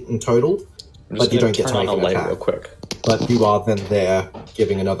 50 feet in total, I'm but you gonna don't get to turn make on an a light attack. real quick. But you are then there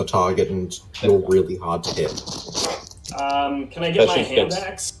giving another target, and you're really hard to hit. Can I get my That should hand fit.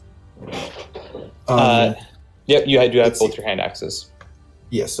 axe? Yep, you do have let's both see. your hand axes.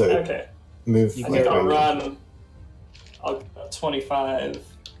 Yeah, so Okay. move. I think I'll run. I'll 25.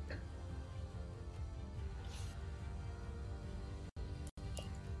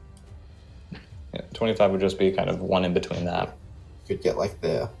 Yeah, 25 would just be kind of one in between that. Could get like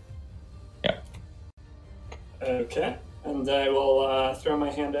there. Yeah. Okay. And I will throw my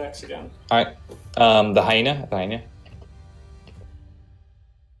hand axe again. All right. The hyena.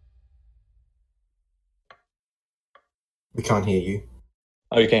 We can't hear you.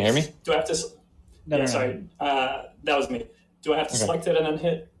 Oh, you can't hear me? Do I have to? No, yeah, no, no. sorry. That was me. Do I have to Okay. select it and then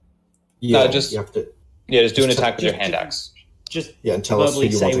hit? Yeah, just- you have to. Yeah, just do an Just- attack with your hand axe. Just Yeah, and tell us who verbally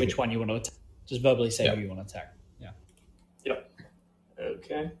you say want to which hit. one you want to attack. Just verbally say Yeah. who you want to attack. Yeah. Yep.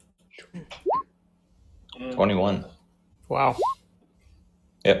 Okay. And- 21. Wow.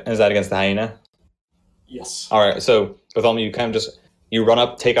 Yep. Is that against the hyena? Yes. All right. So with all you kind of just You run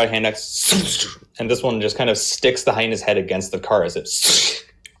up, take out hand axe, and this one just kind of sticks the hyena's head against the car as it.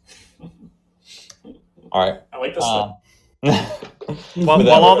 All right. I like this. While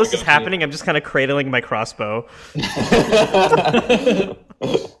all this is happening, I'm just kind of cradling my crossbow.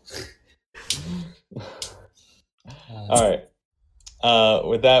 All right.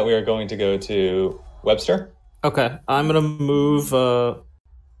 With that, we are going to go to Webster. Okay, I'm gonna move. I'm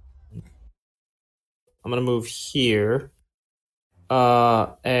gonna move here,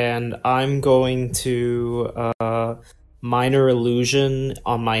 and I'm going to minor illusion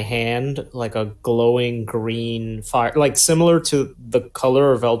on my hand, like a glowing green fire, like similar to the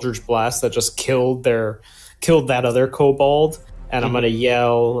color of Eldritch Blast that just killed that other kobold. And I'm gonna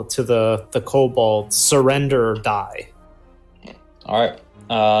yell to the kobold, "Surrender or die!" All right.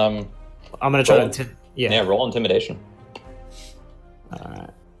 I'm gonna try roll, to. Yeah, roll intimidation. Alright.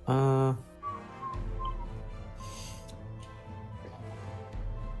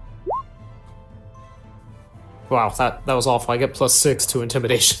 Wow, that was awful. I get +6 to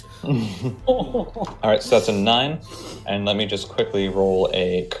intimidation. All right, so that's a 9. And let me just quickly roll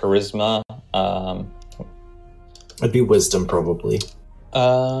a charisma. It'd be wisdom, probably.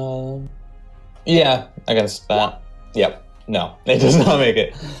 Yeah, against that. Yep. No, it does not make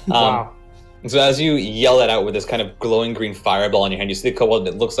it. Wow. So as you yell that out with this kind of glowing green fireball in your hand, you see the kobold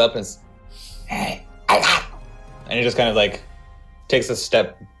that looks up and hey, and it just kind of like takes a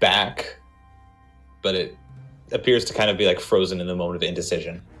step back, but it appears to kind of be like frozen in the moment of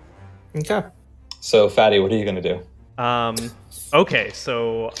indecision. Okay. So, Fatty, what are you going to do? Okay,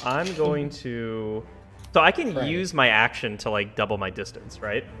 so I'm going to... So I can use my action to like double my distance,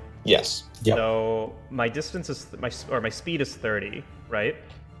 right? Yes. Yep. So my distance is my speed is 30, right?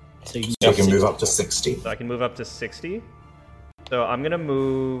 So you You can move up to 60. So I can move up to 60. So I'm gonna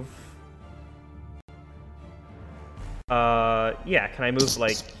move. Yeah. Can I move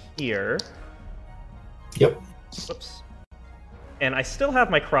like here? Yep. Whoops. And I still have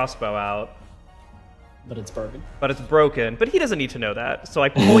my crossbow out, but it's broken. but it's broken. But he doesn't need to know that. So I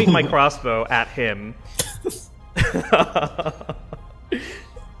point my crossbow at him.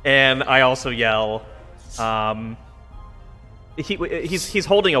 And I also yell, he's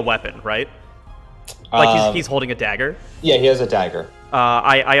holding a weapon, right? Like he's holding a dagger. Yeah, he has a dagger.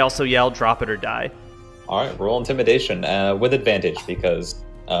 I also yell, drop it or die. All right, roll intimidation with advantage because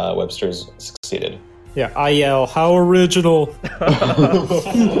Webster's succeeded. Yeah, I yell, "How original!"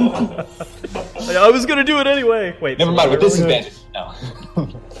 I was gonna do it anyway. Wait. Never mind, with disadvantage. No.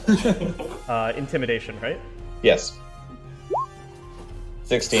 Intimidation, right? Yes.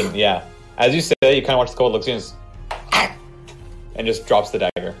 16, yeah. As you say, you kind of watch the kobold looks at you and just drops the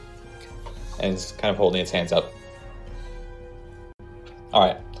dagger. And it's kind of holding its hands up.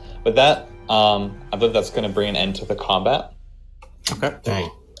 Alright. With that, I believe that's going to bring an end to the combat. Okay. Dang.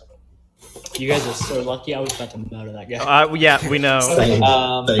 You guys are so lucky. I was about to murder that guy. Yeah, we know. Same.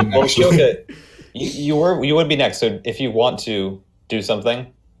 Well, actually. Kyoka, you would be next, so if you want to do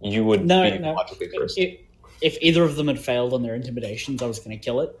something, you would be logically first. If either of them had failed on their intimidations, I was going to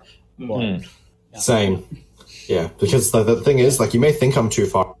kill it. But, Same. Yeah, because the thing is, like, you may think I'm too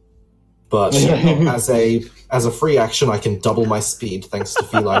far, but as a free action, I can double my speed thanks to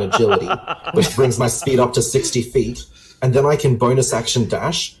feline agility, which brings my speed up to 60 feet, and then I can bonus action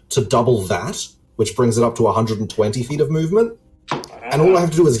dash to double that, which brings it up to 120 feet of movement. And all I have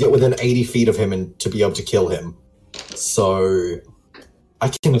to do is get within 80 feet of him and to be able to kill him. So I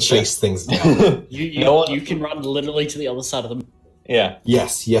can chase things down. You can run literally to the other side of them. Yeah.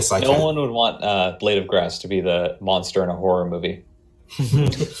 Yes, I No can. one would want Blade of Grass to be the monster in a horror movie.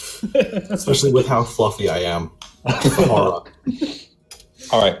 Especially with how fluffy I am. Horror.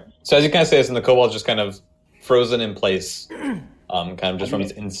 All right. So as you kind of say this, and the kobold's just kind of frozen in place, kind of just from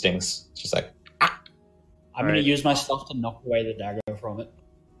its instincts. It's just like, I'm going to use my stuff to knock away the dagger from it.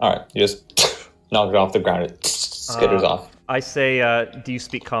 all right, you just knock it off the ground. It skitters off. I say, do you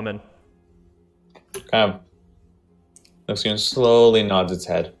speak common? Kind of looks at you and slowly nods its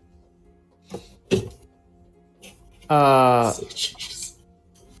head. I'll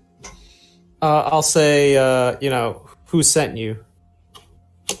say, who sent you?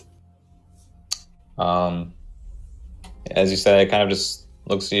 As you say, it kind of just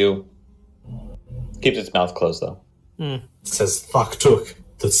looks at you. Keeps its mouth closed though. It says, fuck took.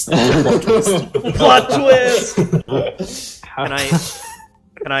 That's Plot twist! Can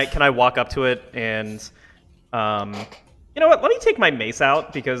I walk up to it and, you know what? Let me take my mace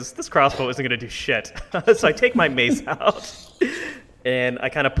out because this crossbow isn't gonna do shit. So I take my mace out and I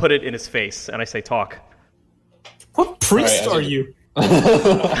kind of put it in his face and I say, "Talk." What priest All right, are you?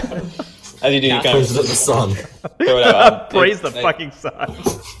 As you do, you kind Praise of the sun. throw it out. Praise the fucking sun.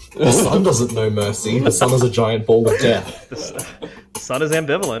 The sun doesn't know mercy. The sun is a giant ball of death. The sun is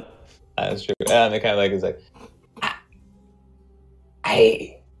ambivalent. That's true. And it kind of like is like,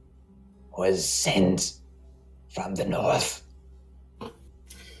 I was sent from the north.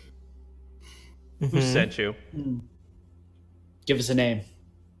 Who sent you? Give us a name.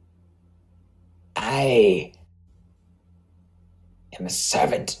 I am a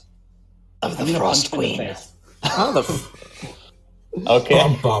servant of the I'm gonna Frost punch him in the Queen. face. How the okay,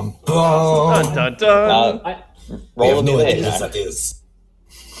 Bum bum bum. Dun dun dun. We roll a have no melee idea what attack. that is.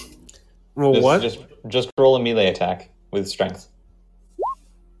 roll what? Just roll a melee attack with strength.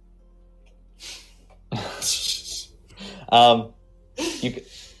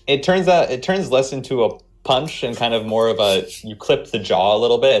 It turns less into a punch and kind of more of a you clip the jaw a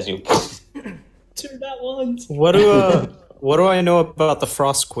little bit as you. Turn that once. What do I know about the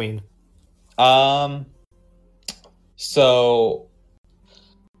Frost Queen? So,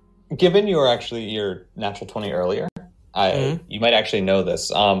 given your natural 20 earlier, you might actually know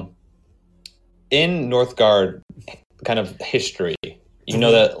this. In Northgard kind of history, you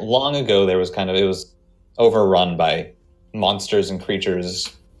know that long ago there was it was overrun by monsters and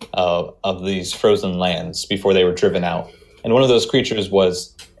creatures of these frozen lands before they were driven out. And one of those creatures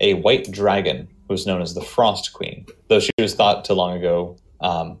was a white dragon who was known as the Frost Queen, though she was thought to long ago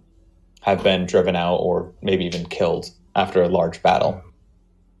have been driven out or maybe even killed after a large battle.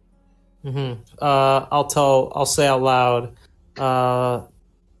 I'll say out loud.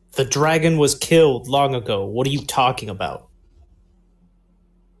 The dragon was killed long ago. What are you talking about?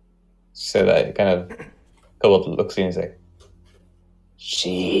 So that kind of Kobold looks at you and say,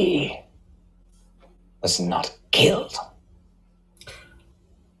 She was not killed.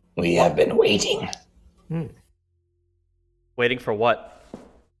 We have been waiting. Waiting for what?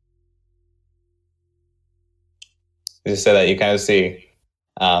 you just say that you kind of see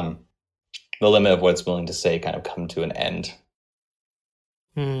the limit of what it's willing to say kind of come to an end.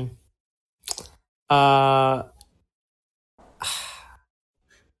 I'm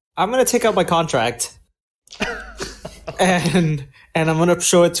gonna take out my contract and I'm gonna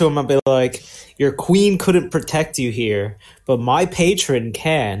show it to him and be like, your queen couldn't protect you here, but my patron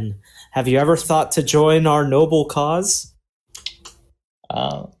can. Have you ever thought to join our noble cause?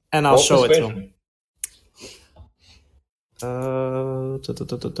 And I'll show it to him.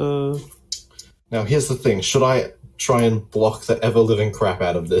 Now, here's the thing. Should I try and block the ever-living crap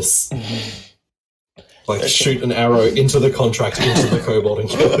out of this? Like, shoot an arrow into the contract, into the kobold, and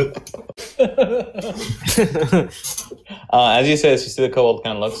kill it? As you say this, you see the kobold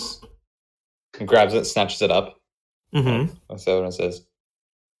kind of looks and grabs it, snatches it up. Mm-hmm. Looks over and says,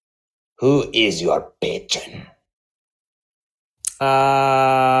 Who is your patron?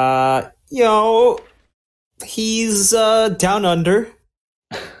 He's down under.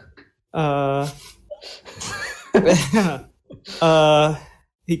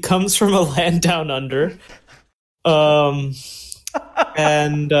 He comes from a land down under. And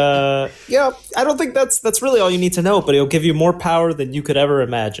I don't think that's really all you need to know, but he'll give you more power than you could ever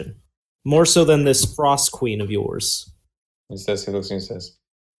imagine. More so than this Frost Queen of yours. he looks and he says,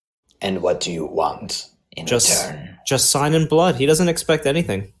 And what do you want in return? Just sign in blood. He doesn't expect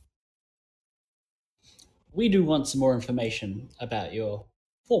anything. We do want some more information about your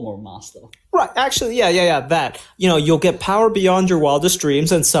former master. Right, actually, yeah, that. You'll get power beyond your wildest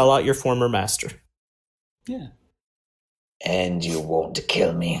dreams and sell out your former master. Yeah. And you won't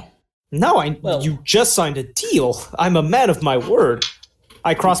kill me. No, you just signed a deal. I'm a man of my word.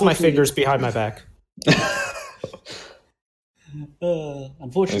 I cross my fingers behind my back.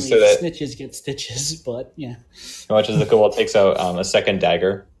 Unfortunately, So that- snitches get stitches, but yeah. you watch as the kobold takes out a second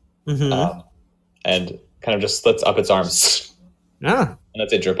dagger Mm-hmm. and kind of just slits up its arms Yeah. and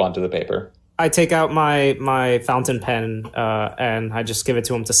lets it drip onto the paper. I take out my fountain pen and I just give it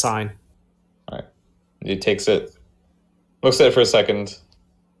to him to sign. All right. He takes it, looks at it for a second,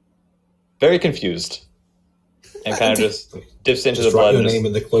 very confused, and kind of just dips into Just the write blood. your and name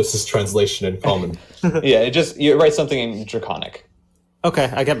in the closest translation in common. yeah, you write something in Draconic. Okay,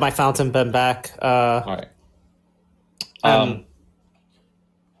 I get my fountain pen back. All right.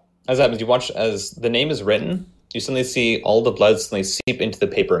 As that happens, you watch as the name is written. You suddenly see all the blood suddenly seep into the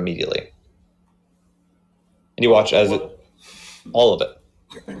paper immediately, and you watch as all of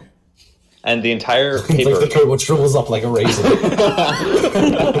it, and the entire paper. Like the kobold shrivels up like a raisin.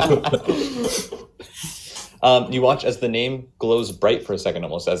 You watch as the name glows bright for a second,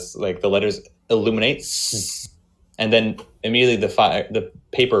 almost as like the letters illuminate, and then immediately the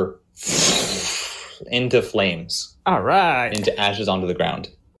paper into flames, All right. into ashes onto the ground.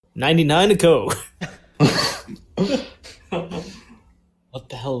 99 to go. What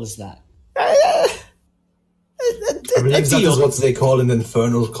the hell is that? I believe that is what they call an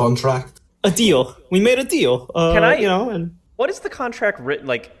infernal contract. A deal. We made a deal. Can I? And What is the contract written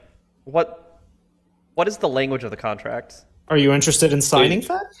like? What is the language of the contract? are you interested in signing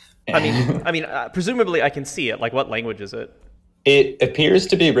that? I mean, presumably I can see it. Like, what language is it? It appears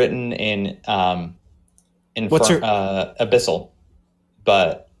to be written in Abyssal,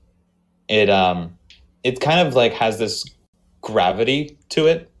 but it kind of like has this gravity to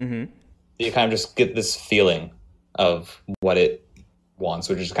it. Mm-hmm. You kind of just get this feeling of what it wants,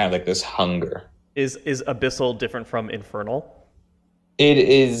 which is kind of like this hunger. Is abyssal different from infernal? It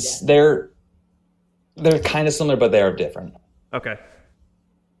is. They're kind of similar, but they are different. Okay.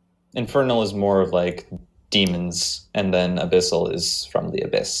 Infernal is more of like demons, and then abyssal is from the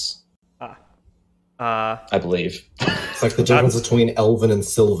abyss. I believe. It's like the difference between Elven and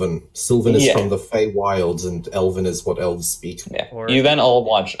Sylvan. Sylvan is from the Feywilds, and Elven is what elves speak. Yeah. You then all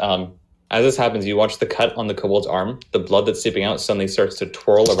watch. As this happens, you watch the cut on the kobold's arm. The blood that's seeping out suddenly starts to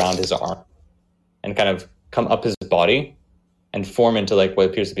twirl around his arm, and kind of come up his body, and form into like what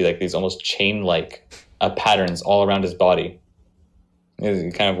appears to be like these almost chain-like patterns all around his body.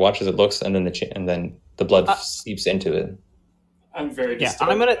 You kind of watch as it looks, and then the blood seeps into it. I'm very Yeah,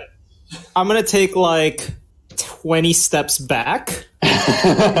 disturbed. I'm gonna take like 20 steps back.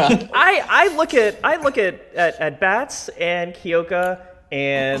 I look at Bats and Kyoka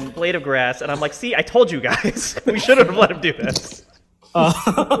and Blade of Grass, and I'm like, see, I told you guys, we shouldn't have let him do this.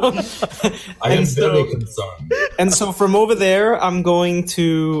 I am very concerned. And so from over there, I'm going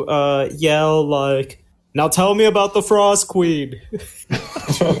to yell like, "Now tell me about the Frost Queen." I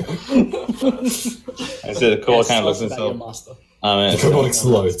said the kobold kind of looks Your himself. master. The kobold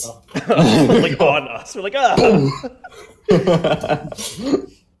explodes. Like on us, we're like, ah.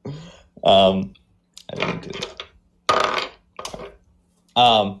 I didn't do that.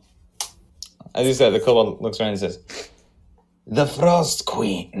 As you said, the kobold looks around and says, The Frost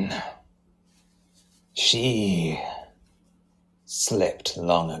Queen. She slept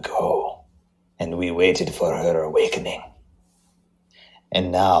long ago, and we waited for her awakening.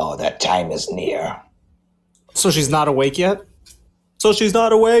 And now that time is near. So she's not awake yet? kind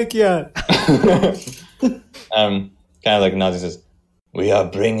of like nods and says, We are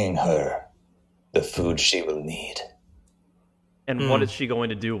bringing her the food she will need. And what is she going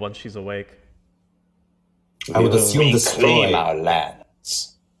to do once she's awake? I would We will assume reclaim destroy. our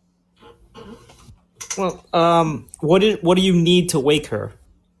lands. Well, what do you need to wake her?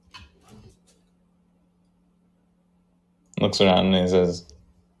 looks around and he says,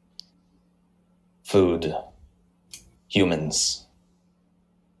 Food. Humans.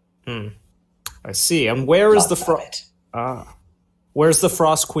 I see. And where is the Lots of Frost? it. Where's the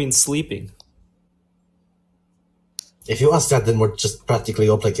Frost Queen sleeping? If you ask that, then we're just practically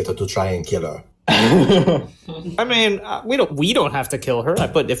obligated to try and kill her. I mean, we don't have to kill her,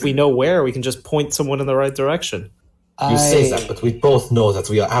 but if we know where, we can just point someone in the right direction. You say that, but we both know that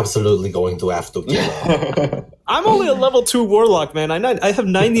we are absolutely going to have to kill her. I'm only a level 2 warlock, man. I have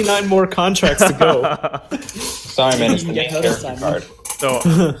 99 more contracts to go. sorry, man, it's the main Yeah, that's character fine. card. So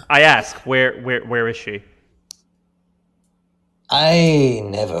I ask, where is she? I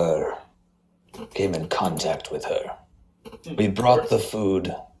never came in contact with her. We brought the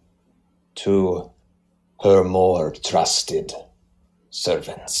food to her more trusted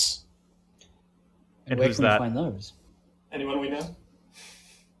servants. And where who's can we that? find those? Anyone we know?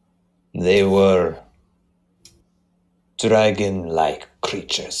 They were dragon-like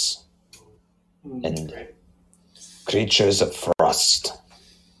creatures and Great. creatures of frost.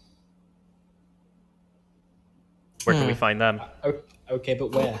 Where can we find them? Okay,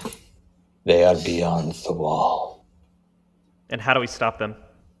 but where? They are beyond the wall. And how do we stop them?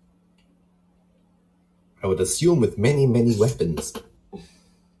 I would assume with many, many weapons.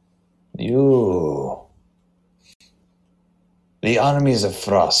 The armies of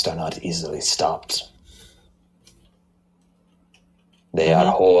frost are not easily stopped. They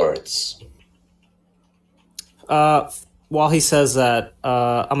are hordes. While he says that,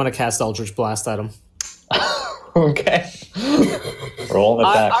 I'm going to cast Eldritch Blast at him. Okay. Rolling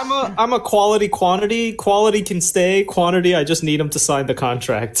it back. I'm a quality quantity. Quality can stay. Quantity, I just need him to sign the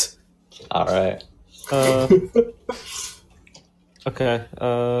contract. All right. Okay.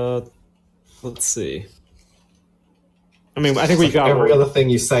 Let's see. I mean, I think we got Every other thing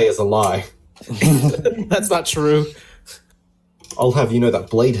you say is a lie. That's not true. I'll have you know that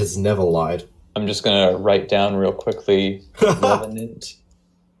Blade has never lied. I'm just going to write down real quickly. Revenant.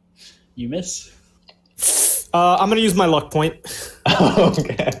 You miss? I'm gonna use my luck point.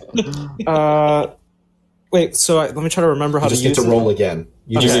 Okay. Wait. So let me try to remember how You just to get use to it. roll again.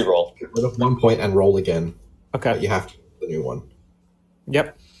 You You just re-roll. get rid of 1 point and roll again. Okay. But you have to use the new one.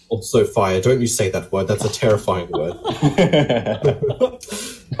 Yep. Also, fire. Don't you say that word. That's a terrifying word.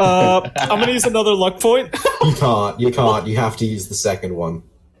 I'm gonna use another luck point. You can't. You can't. You have to use the second one.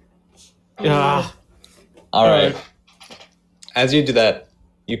 Ah. All right. As you do that,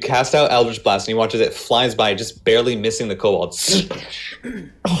 you cast out Eldritch Blast, and you watch as it flies by, just barely missing the kobold. It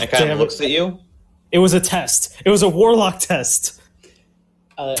kind damn of it. looks at you. It was a test. It was a warlock test.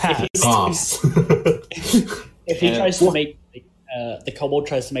 If he, Pass. if he And- tries to make the kobold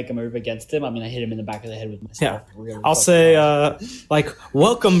tries to make a move against him, I mean, I hit him in the back of the head with my staff. Really I'll fucking say,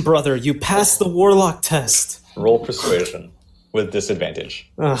 welcome, brother. You passed the warlock test. Roll Persuasion with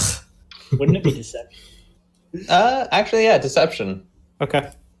disadvantage. Ugh. hard. Wouldn't it be deception? Actually, yeah, Deception. Okay.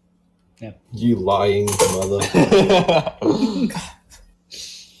 You lying mother.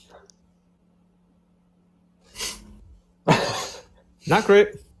 Not great.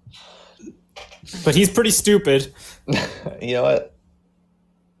 But he's pretty stupid. You know what?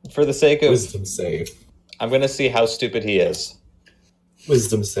 For the sake of, Wisdom save. I'm gonna see how stupid he is.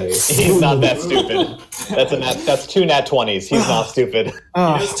 Wisdom save. He's not that stupid. That's 2 nat 20s. He's not stupid. He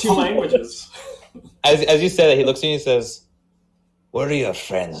Ah. has 2 languages. As you say that, he looks at you and says, Were your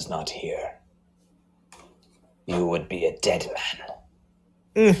friends not here, you would be a dead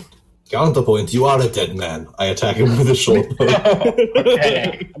man. Counterpoint, you are a dead man. I attack him with a short bow.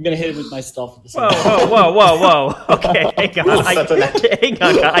 I'm gonna hit him with my staff at the same time. Whoa. Okay, hang on. Hang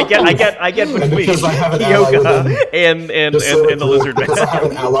on. I get And between because I have an ally yoga within, and just so the lizard because I have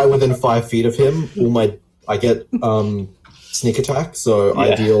man. an ally within 5 feet of him, I get sneak attack, so I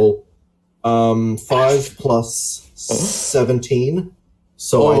Yeah. deal 5 plus 17,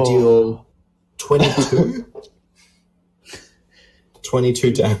 so I deal 22.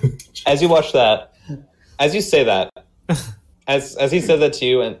 22 damage. as you watch that, as you say that, as he says that to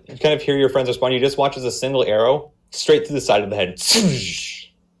you, and you kind of hear your friends respond, you just watch as a single arrow straight through the side of the head,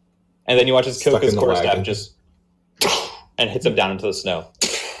 and then you watch as Stuck Kyoka's in the quarterstaff wagon. just and hits him down into the snow.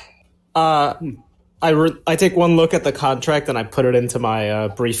 I take one look at the contract and I put it into my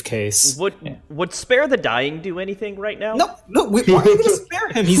briefcase. Would spare the dying do anything right now? No, why are you going to spare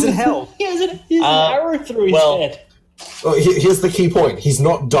him? He's in hell. He has an arrow through his well- head. Oh, here's the key point. He's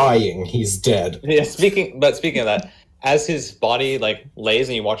not dying, he's dead. Yeah, speaking of that, as his body lays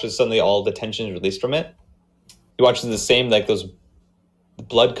and you watch as suddenly all the tension is released from it, you watch as the same those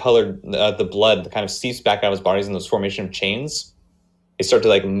blood colored the blood kind of seeps back out of his body in those formation of chains. They start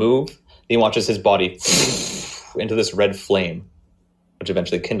to move. Then you watch as his body into this red flame, which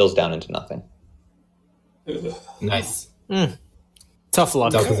eventually kindles down into nothing. Nice. Tough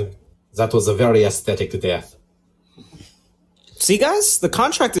luck. That was a very aesthetic death. See, guys, the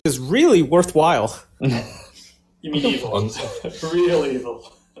contract is really worthwhile. You mean evil. Real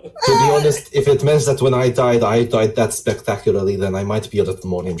evil. To be honest, if it meant that when I died that spectacularly, then I might be a little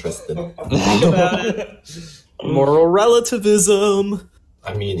more interested. Think about it. Moral relativism.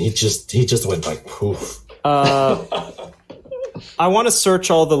 I mean, he just went poof. I want to search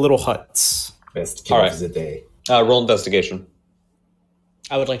all the little huts. Best kill Alright. of the day. Roll investigation.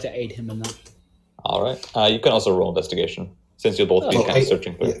 I would like to aid him in that. All right. You can also roll investigation since you'll both be Oh, kind of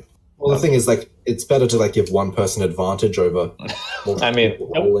searching through. yeah. Well, the thing is, it's better to give one person advantage over. I mean,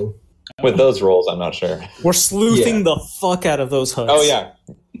 people rolling. with those rolls, I'm not sure. We're sleuthing Yeah. the fuck out of those huts. Oh yeah,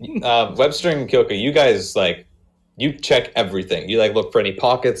 Webster and Kyoka, you guys you check everything. You look for any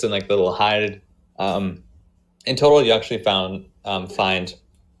pockets and the little hide. In total, you actually find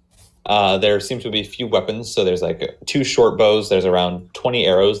there seems to be a few weapons. So there's 2 short bows. There's around 20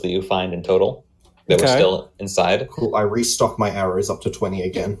 arrows that you find in total that were Okay. still inside. Cool. I restock my arrows up to 20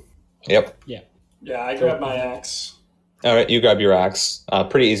 again. Yep. Yeah, I grabbed my axe. All right, you grab your axe.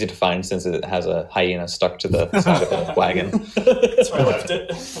 Pretty easy to find since it has a hyena stuck to the side of the wagon. That's where I left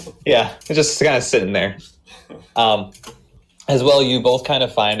it. Yeah, it's just kind of sitting there. As well, you both kind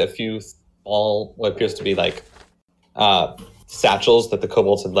of find a few small, what appears to be satchels that the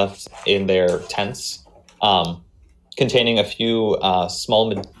kobolds had left in their tents, containing a few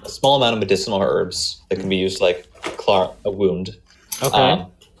small amount of medicinal herbs that can be used to clear a wound. Okay.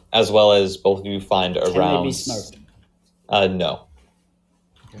 As well as both of you find Can around. they be smoked? No.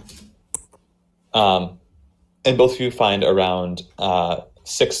 And both of you find around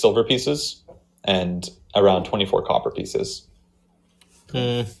 6 silver pieces and around 24 copper pieces.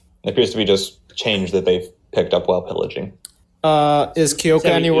 It appears to be just change that they've picked up while pillaging. Is Kyoka So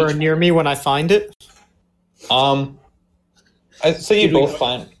we anywhere each- near me when I find it? I'd say you Did we both go-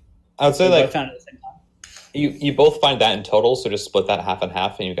 find. I would say We both found it at the same time. You both find that in total, so just split that half and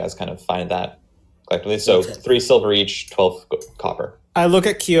half, and you guys kind of find that collectively. So 3 silver each, 12 copper. I look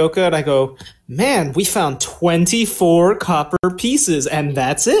at Kyoka and I go, man, we found 24 copper pieces, and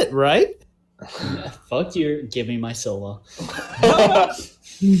that's it, right? Fuck you, give me my silver.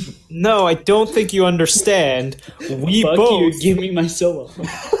 No, I don't think you understand. We Fuck both. you, give me my silver.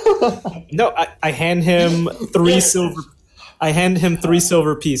 No, I hand him 3 silver. I hand him 3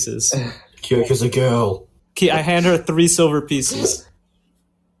 silver pieces. Kyoka's a girl. I hand her 3 silver pieces.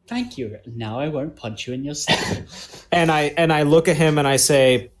 Thank you. Now I won't punch you in your stomach. And I look at him and I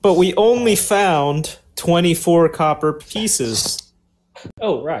say, but we only found 24 copper pieces.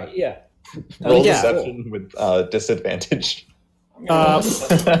 Oh, right, yeah. Roll yeah. deception with disadvantage. Well,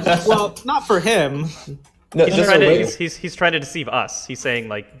 not for him. No, He's just trying, a to, regular- he's trying to deceive us. He's saying,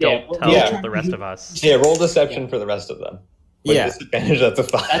 like, Yeah, don't tell yeah. the rest of us. Yeah, roll deception for the rest of them. With Yeah. disadvantage, that's a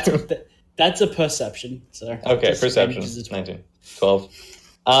 5. That's a perception. So Okay, perception. disadvantage is a 12. 19.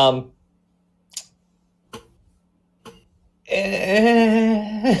 12.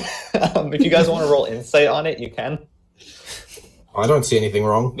 If you guys want to roll insight on it, you can. I don't see anything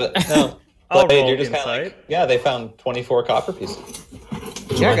wrong. But no. I'll Blade, roll you're just kind of insight. like, yeah, they found 24 copper pieces.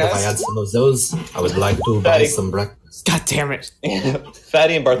 Would you mind if I had some of those? I would like to buy Fatty. some breakfast. God damn it.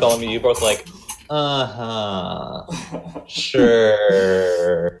 Fatty and Bartholomew, you both like, uh-huh,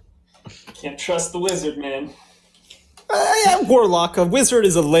 sure. Can't trust the wizard, man. Yeah, Warlock. A wizard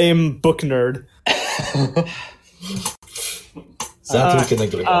is a lame book nerd. That we can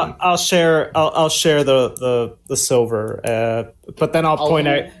agree on. I'll share the silver, but then I'll point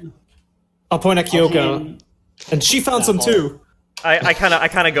at Kyoka, and she found some too. I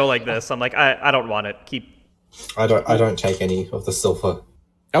kind of go like this. I'm like, I don't want it. Keep. I don't take any of the silver.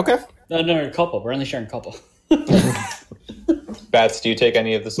 Okay. No, copper. We're only sharing copper. Bats, do you take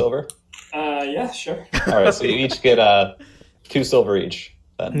any of the silver? Yeah, sure. All right, so you each get 2 silver each.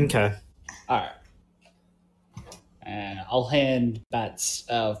 Then. Okay. All right. And I'll hand Bats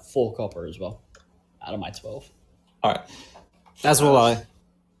 4 copper as well, out of my 12. All right, As will I.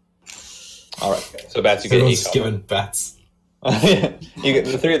 all right. So Bats, you get Everyone's 8 copper. given bats. You get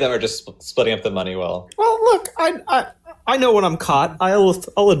the 3 of them are just splitting up the money well. Well, look, I know when I'm caught.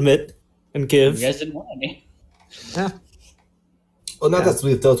 I'll admit and You give. guys didn't want any. Yeah. Well, now that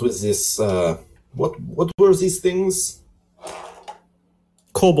we've dealt with this, what were these things?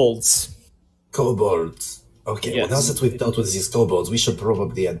 Kobolds. Kobolds. Okay, well, now Yes. that we've dealt with these kobolds, we should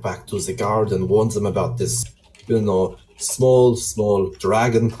probably head back to the guard and warn them about this, small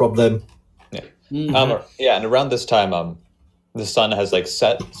dragon problem. Yeah, and around this time, the sun has like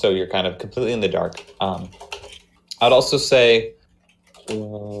set, so you're kind of completely in the dark. I'd also say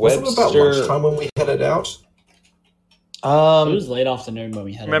Was it about Webster. lunchtime when we headed out? It was late afternoon when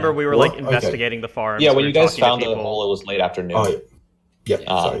we had. Remember, we were What? like investigating the farms. Yeah, we when were you guys talking to found the people. hole, it was late afternoon. Oh, yeah. Yep,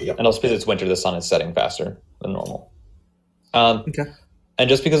 sorry, yep. And also because it's winter, the sun is setting faster than normal. Okay. And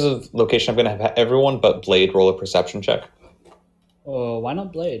just because of location, I'm going to have everyone but Blade roll a perception check. Oh, why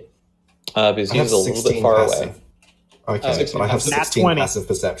not Blade? Because I have he's a little 16 bit far passive. away. Okay, 16 but I have passive. Nat 16 20. passive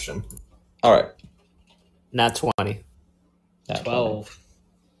perception. All right. Nat 20. Yeah, 12.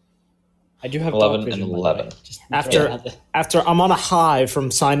 I do have 11 dark vision, and by the way. 11. Just After- throw it out there. After I'm on a high from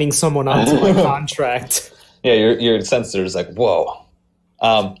signing someone onto my contract. Yeah, your sensor is like, whoa.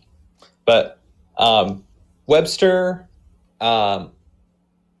 But Webster and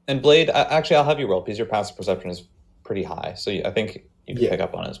Blade, actually, I'll have you roll because your passive perception is pretty high. So I think you can Yeah. pick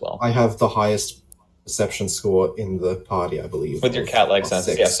up on it as well. I have the highest perception score in the party, I believe. With your cat-like of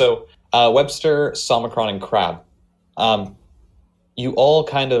senses. 6. Yeah, so Webster, Somicron, and Crab, you all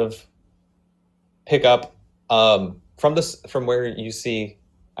kind of pick up from where you see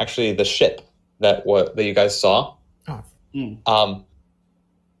actually the ship that you guys saw.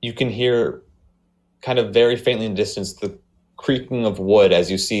 You can hear kind of very faintly in the distance the creaking of wood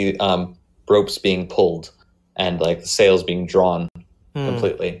as you see ropes being pulled and like the sails being drawn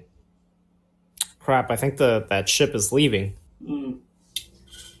completely. Crap, I think that ship is leaving.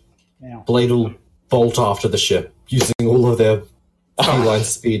 Blade will bolt after the ship, using all of their feline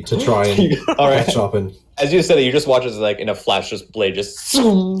speed to try and All right. catch up. And As you said it, you just watch as like in a flash, just Blade just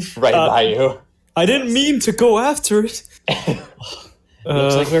right by you. I didn't mean to go after it.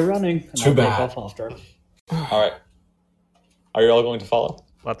 Looks like we're running. And too I'll take bad. off after. All right. Are you all going to follow?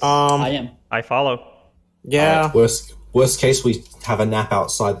 Let's. I am. I follow. Yeah. worst case, we have a nap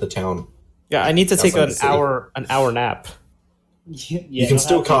outside the town. Yeah, I need to take Outside an the city. hour nap. You can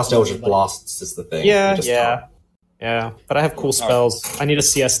still cast Eldritch Blasts, is the thing. Yeah, You just yeah. can't. Yeah, but I have cool spells. I need a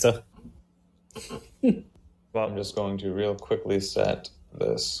siesta. I'm just going to real quickly set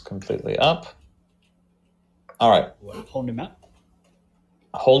this completely up. All right. Whole new map.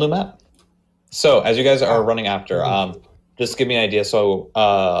 A whole new map. So as you guys are running after, just give me an idea. So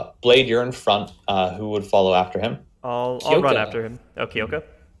Blade, you're in front. Who would follow after him? I'll Kyoka. run after him. Oh, Kyoka?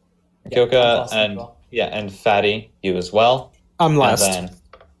 Kyoka I'll pass and Fatty, you as well. I'm last.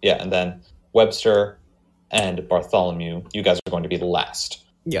 And then Webster and Bartholomew, you guys are going to be last.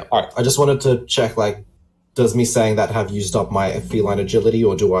 Yeah. All right. I just wanted to check, like, does me saying that have used up my feline agility,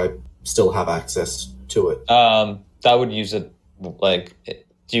 or do I still have access to it? That would use it, like,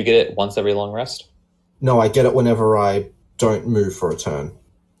 do you get it once every long rest? No, I get it whenever I don't move for a turn.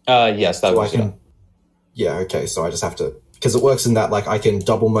 Yes, that So would I can. Yeah, okay, so I just have to. Because it works in that, like, I can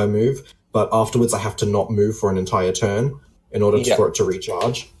double my move, but afterwards I have to not move for an entire turn in order Yeah. for it to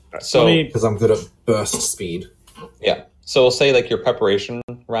recharge. So, Because I'm good at burst speed. yeah. So we'll say, like, your preparation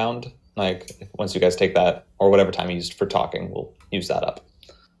round, like, once you guys take that, or whatever time you used for talking, we'll use that up.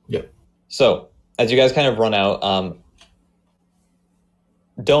 Yep. So, as you guys kind of run out,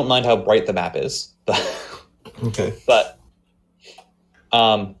 don't mind how bright the map is. Okay. But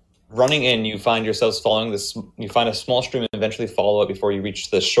running in, you find yourselves following this. You find a small stream and eventually follow it before you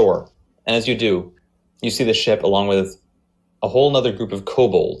reach the shore. And as you do, you see the ship along with a whole other group of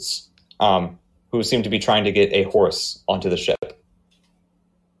kobolds who seem to be trying to get a horse onto the ship.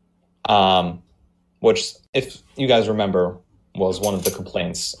 Which, if you guys remember, was one of the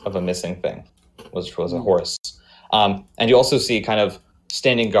complaints of a missing thing, which was a horse. And you also see kind of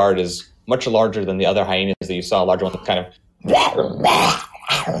standing guard is much larger than the other hyenas that you saw. A larger one kind of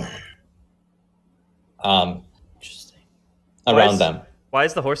Interesting. around them Why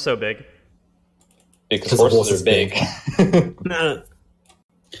is the horse so big? because 'Cause the horses horse are big. No.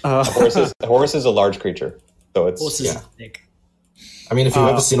 a horse is a large creature, so it's Horses yeah. are thick. I mean, if you've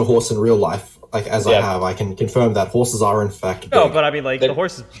ever seen a horse in real life, like as I Yeah. have, I can confirm that horses are in fact big. No, but I mean, like, They're- the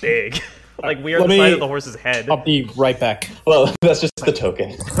horse is big. Like, we are Let the size me- of the horse's head. I'll be right back. well, that's just the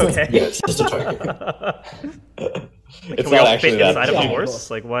token. Okay. Yeah, it's just a token. It's Can we not all actually fit that. inside of a Yeah. horse?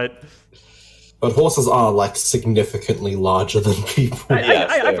 Like, what? But horses are, like, significantly larger than people.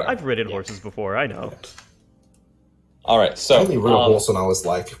 Yes, they are. I've ridden horses before, I know. All right, I so only rode a horse when I was,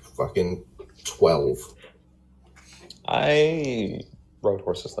 like, fucking 12. I rode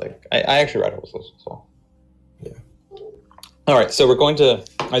horses. Like I actually ride horses. So Yeah. All right, so we're going to,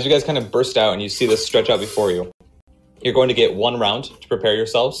 as you guys kind of burst out and you see this stretch out before you, you're going to get one round to prepare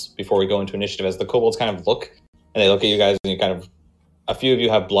yourselves before we go into initiative. As the kobolds kind of look, and they look at you guys, and you kind of, a few of you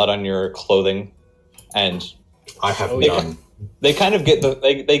have blood on your clothing, and I have yeah. none. they kind of get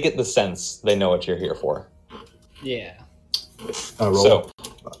they get the sense they know what you're here for. Yeah. Roll. So,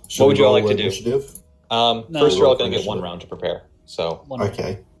 Should what would we you all roll like to do? initiative? No. First, you're all going to Initiative. get one round to prepare. So, One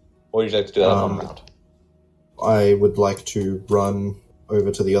Okay. what would you like to do that in one Um, round? I would like to run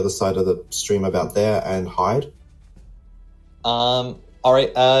over to the other side of the stream about there and hide. All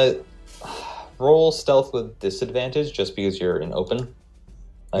right. Roll stealth with disadvantage, just because you're in open.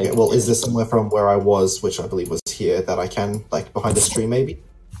 Like, Okay, well, is this somewhere from where I was, which I believe was here, that I can, like, behind this tree maybe?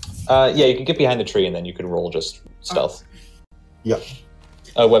 yeah, you can get behind the tree and then you can roll just stealth. Yep.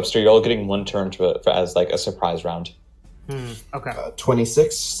 Webster, you're all getting one turn as like a surprise round. Okay.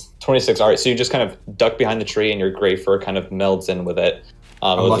 26. 26. All right, so you just kind of duck behind the tree and your gray fur kind of melds in with it.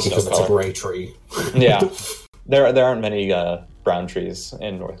 I'm with the lucky snow because it's a color. grey tree. Yeah, there aren't many brown trees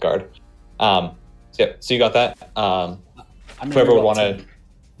in Northgard. So you got that. I'm gonna Whoever move up want to- to.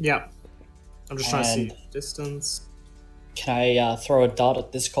 Yeah. I'm just trying to see And- distance. Can I throw a dart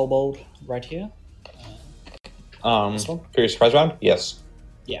at this kobold right here? This one? For your surprise round, yes.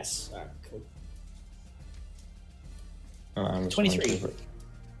 Yes. Alright, cool. 23.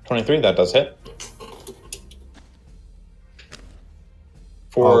 23, that does hit.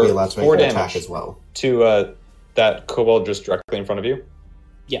 I'll be allowed to make 4 an attack damage as well. to that kobold just directly in front of you.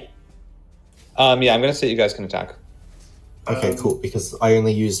 Yeah. Yeah, I'm going to say you guys can attack. Okay, cool, because I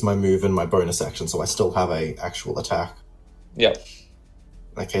only used my move and my bonus action, so I still have a actual attack. Yeah.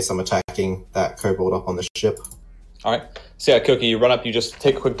 In case I'm attacking that kobold up on the ship. All right. So yeah, Koki, you run up, you just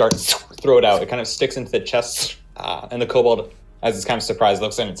take a quick dart, throw it out. It kind of sticks into the chest, and the kobold, as it's kind of surprised,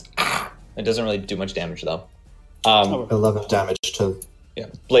 looks in. It doesn't really do much damage though. 11 damage to... Yeah,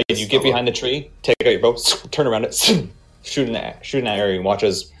 Blade, you get behind the tree, take out your bow, turn around it, shoot an arrow, and watch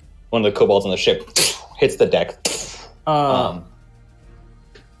as one of the kobolds on the ship hits the deck. I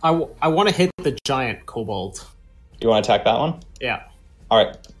want to hit the giant kobold. You want to attack that one? Yeah. All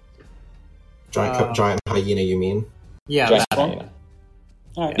right. Giant hyena, you mean? Yeah. Giant that- one? hyena.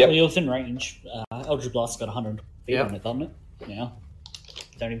 Alright, Yep. well, you're within range. Eldritch Blast got 100 feet Yep. on it, doesn't it? Yeah.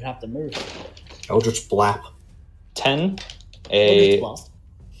 Don't even have to move. Eldritch Blap. 10. Eldritch Blast.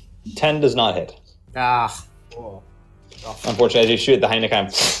 10 does not hit. Ah. Oh. Unfortunately, as you shoot, the hyena kind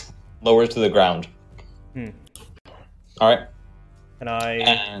of lowers to the ground. All right. Can I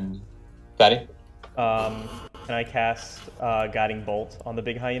And Fatty? can I cast Guiding Bolt on the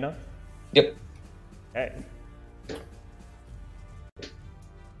big hyena? Yep. Okay.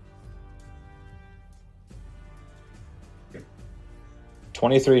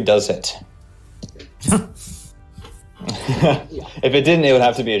 $23 does hit. If it didn't, it would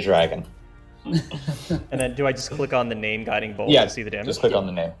have to be a dragon. And then do I just click on the name Guiding Bolt Yeah, to see the damage? just click on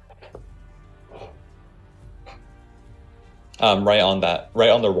the name. Right on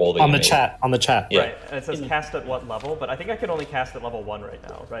the roll that On you the made. chat. On the chat. Yeah. Right, and it says cast at what level, but I think I can only cast at level 1 right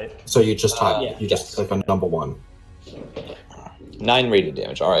now, right? So you just type. Yeah. You just click on number 1, 9 radiant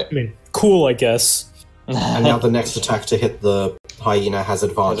damage. All right. I mean, cool, I guess. and now the next attack to hit the hyena has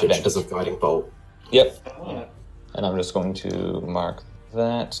advantage advantage. because of guiding bolt. Yep. And I'm just going to mark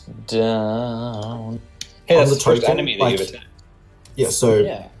that down. Hey, On that's the the first token, enemy that like- you've attacked. Yeah. So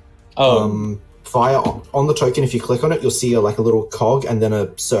Yeah. fire on the token. If you click on it, you'll see a little cog and then a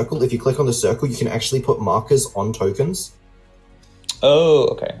circle. If you click on the circle, you can actually put markers on tokens. Oh,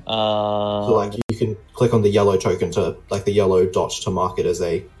 okay. So like you can click on the yellow token to the yellow dot to mark it as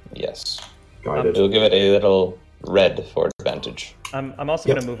a Yes. guided. It'll give it a little red for advantage. I'm also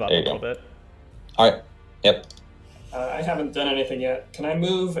Yep. going to move up a There you little go. bit. All right. Yep. I haven't done anything yet. Can I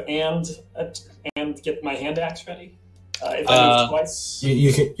move and get my hand axe ready? If I move twice,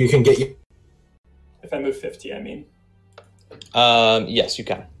 You can get your if I move 50, I mean. Yes, you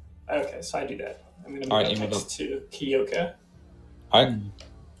can. Okay, so I do that. I'm going to move Alright, up you move next to Kiyoka. All right.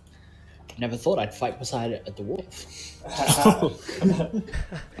 Never thought I'd fight beside a dwarf. All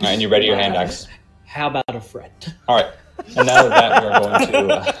right, and you ready your hand axe. How about a friend? All right. And now with that, we are going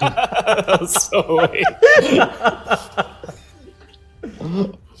to. So wait.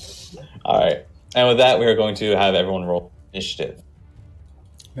 All right. And with that, we are going to have everyone roll initiative.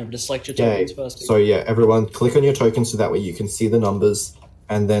 Remember to select your Okay, tokens first. so yeah, everyone click on your token so that way you can see the numbers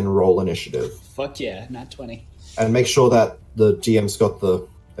and then roll initiative. Fuck yeah, nat 20. And make sure that the GM's got the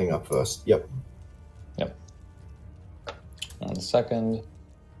thing up first. Yep. 1 second.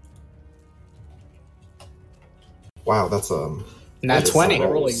 Wow, that's Nat 20.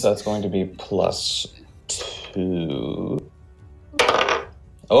 Rolling. So that's going to be +2.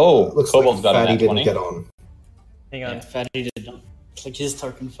 Oh, looks Kobold's like got a Fatty nat didn't 20. get on. Hang on. Yeah, Fatty did not click his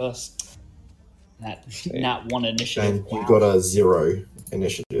token first. Nat 1 initiative. And you Wow. got a 0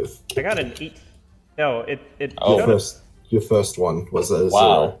 initiative. I got an 8. No, it Oh. showed up- Your first one was a 0.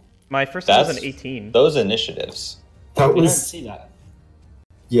 Wow. my first one was That's an 18. those initiatives. That We don't was see that.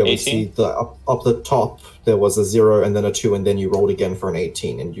 yeah. We 18? see the up the top there was a 0 and then a 2 and then you rolled again for an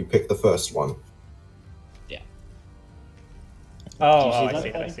 18 and you picked the first one. Oh, Do you see I that, see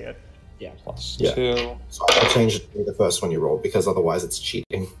it, I Fatty? see it. Yeah. +2. So I changed it to be the first one you rolled because otherwise it's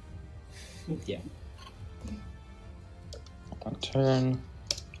cheating. Yeah. One turn.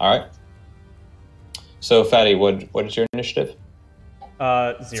 All right. So, Fatty, what is your initiative?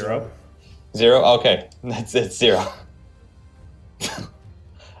 0. 0? Okay. That's it, 0.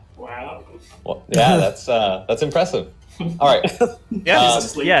 Wow. Well, yeah, that's impressive. All right. Yeah,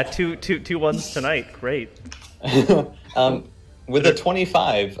 asleep. yeah, two ones tonight. Great. With a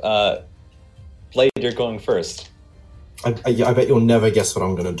 25, Blade, you're going first. I bet you'll never guess what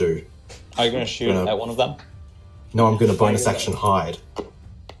I'm gonna do. Are you going to shoot No. at one of them? No, I'm gonna bonus action hide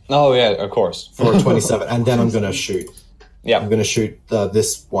Oh, yeah, of course. for a 27, and then I'm gonna shoot. Yeah. I'm gonna shoot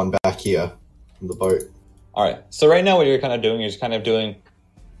this one back here from the boat. All right. So right now what you're kind of doing is kind of doing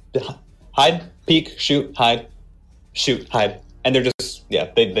hide, peek, shoot, hide, hide. And they're just,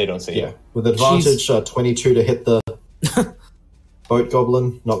 they don't see Yeah, you. with advantage, 22 to hit the boat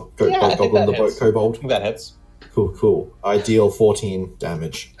goblin, not Yeah, I boat think goblin, that the boat hits. I kobold. think that hits. Cool. I deal 14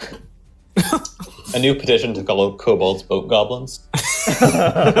 damage. A new petition to call kobolds boat goblins.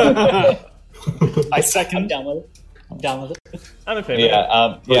 I I'm second. down with it. I'm in favor.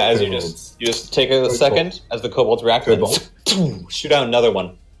 Yeah, as you kobolds. just take a second as the kobolds react, and then shoot out another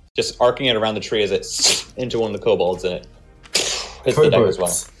one, just arcing it around the tree as it into one of the kobolds, and it hits the deck as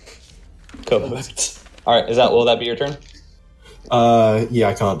well. Kobolds. All right, will that be your turn? Yeah,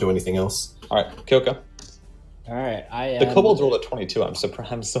 I can't do anything else. All right, Kyoka. All right, The kobolds rolled at 22. I'm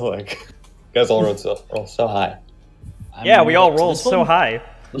surprised. I'm still like, you guys all rolled so high. Yeah, we all rolled so high.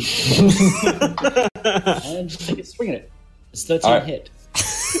 And just take a swing at it. It's 13 All right. hit.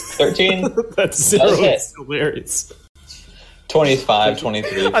 13, That's 0. That's it. It's hilarious. 25,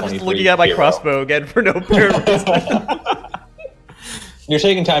 23, I'm 23. just looking at my 0. crossbow again for no apparent reason. You're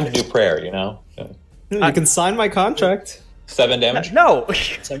taking time to do prayer, you know? You can sign my contract. 7 damage. No.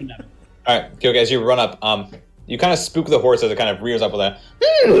 7 damage. All right, Kyoka, as you run up, you kind of spook the horse as it kind of rears up with a.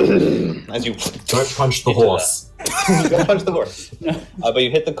 As you Don't punch the horse. don't punch the horse, but you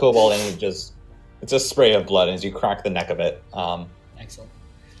hit the kobold and it's a spray of blood as you crack the neck of it. Excellent.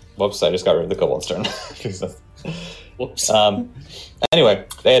 Whoops! I just got rid of the kobold's turn. Whoops. Anyway,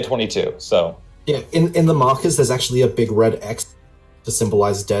 they had 22, so Yeah, in the markers, there's actually a big red X to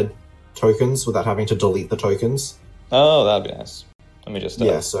symbolize dead tokens without having to delete the tokens. oh, that'd be nice. Let me just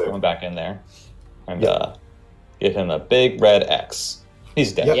so go back in there and give him a big red X.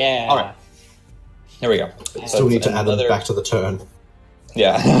 He's dead. Yep. Yeah. All right. Here we go. Still need to That's add them back to the turn.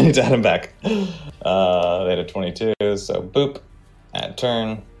 Yeah, I need to add him back. They had a 22, so boop, add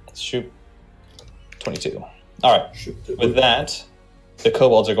turn, shoot, 22. All right. With that, the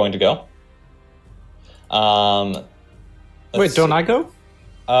kobolds are going to go. Wait, don't I go?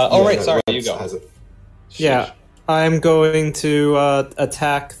 Sorry, you go. Has it. Yeah, I'm going to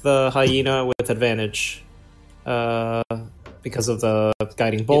attack the hyena with advantage because of the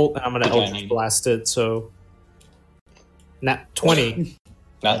guiding bolt, and I'm going to Eldritch Blast it, so... Nat 20.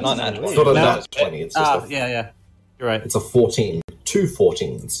 Not natural. It's not a No. nat 20, it's just yeah. You're right. it's a 14. 2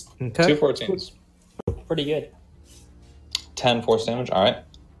 14s. Okay. 2 14s. Pretty good. 10 force damage, alright.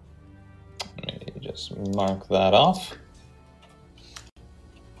 Let me just mark that off.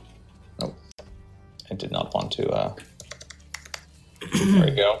 Nope. I did not want to, There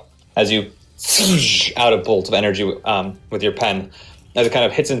we go. As you out a bolt of energy with your pen, as it kind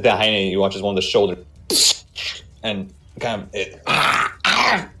of hits into the hyena, you watch as one of the shoulders and kind of it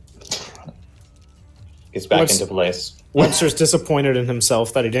gets back into place. Webster's disappointed in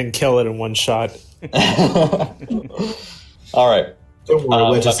himself that he didn't kill it in one shot. All right. Don't worry, we're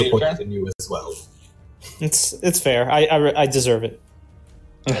will that be your disappointed turn? in you as well. It's fair. I deserve it.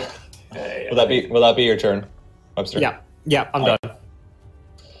 Will that be your turn, Webster? Yeah, I'm done.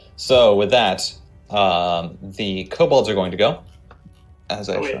 So with that, the kobolds are going to go. As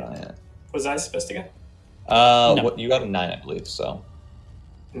I wait. try it. Was I supposed to go? What, you got a 9, I believe. So,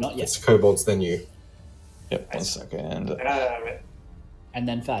 Not yet. It's kobolds, then you. yep. 1 second, Right. And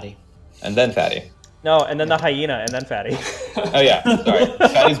then Fatty. and then Fatty. No, and then the hyena, and then Fatty. Oh yeah, sorry.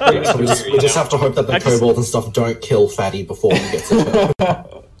 Fatty's pretty So we just have to hope that the kobolds and stuff don't kill Fatty before he gets it.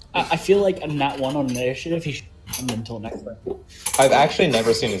 I feel like a nat 1 on initiative, he should come until next time. I've actually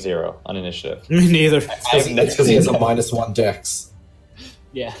never seen a 0 on initiative. Me neither. I've never It's because he has a seen that. -1 dex.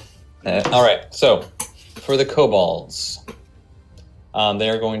 Yeah. All right, so for the kobolds, they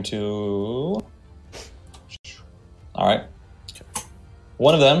are going to. All right.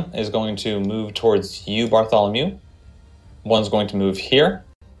 One of them is going to move towards you, Bartholomew. One's going to move here.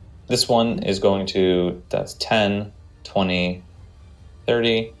 This one is going to. That's 10, 20,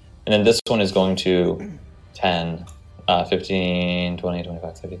 30. And then this one is going to 10, 15, 20,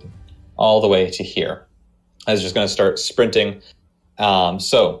 25, 30. All the way to here. I was just going to start sprinting.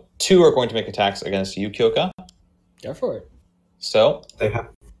 So 2 are going to make attacks against you, Kyoka. Go for it. So, They have,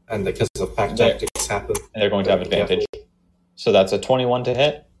 and because of pack There. tactics happen. and they're going to have advantage. So that's a 21 to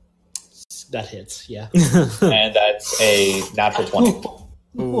hit, That hits, yeah. and that's a natural 20. So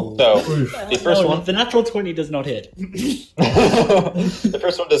the first No, one, The natural 20 does not hit. the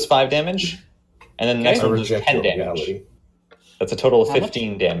first one does 5 damage, and then the next I one does reject 10 your damage. reality. That's a total of How much?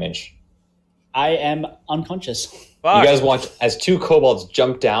 15 damage. I am unconscious. Fuck. You guys watch as 2 kobolds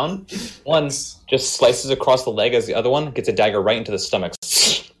jump down. One just slices across the leg as the other one gets a dagger right into the stomach.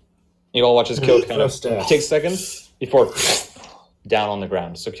 You all watch as Kyoka kind of First death. takes seconds before down on the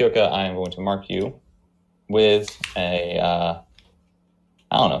ground. So Kyoka, I am going to mark you with a.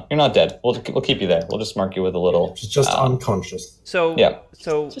 I don't know. You're not dead. We'll keep you there. We'll just mark you with a little. She's just unconscious. So Yeah.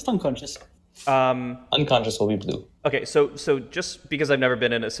 So Just unconscious. Unconscious will be blue. okay. So just because I've never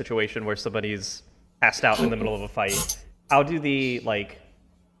been in a situation where somebody's passed out in the middle of a fight, how do the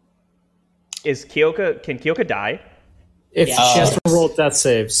Is Kyoka? Can Kyoka die? If Yeah. she has to roll death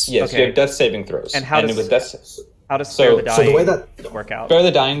saves. Yes, Okay. you have death saving throws. And how does- with death, How does So- Spare the Dying So the way that work out? Spare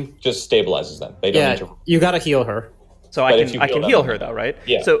the Dying just stabilizes them. They don't Yeah, need to. you gotta heal her. So I but if can you I can heal heal them- her though, right?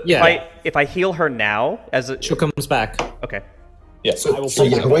 Yeah. So Yeah. if I heal her now as a She comes back. okay. Yes. So,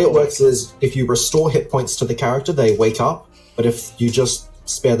 the way it works is if you restore hit points to the character, they wake up. But if you just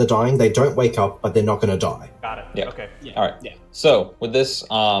spare the dying, they don't wake up, but they're not going to die. Got it. Yeah. Okay. Yeah. All right. Yeah. So with this,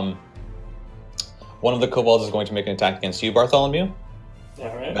 one of the kobolds is going to make an attack against you, Bartholomew.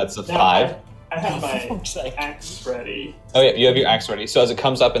 All right. That's a Now, 5. I have my fuck's sake. axe ready. Oh yeah, you have your axe ready. So as it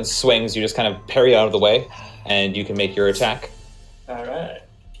comes up and swings, you just kind of parry out of the way, and you can make your attack. All right.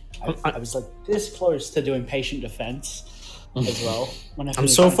 I was like this close to doing patient defense as well. When I I'm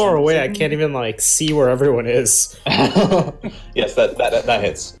finished so my far turn. away, I can't even see where everyone is. Yes, that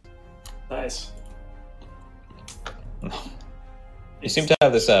hits. Nice. You seem to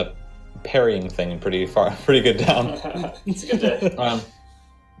have this parrying thing pretty good down. It's a good day.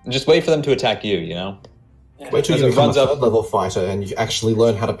 Just wait for them to attack you, you know? Wait till As you it become a runs up- third level fighter and you actually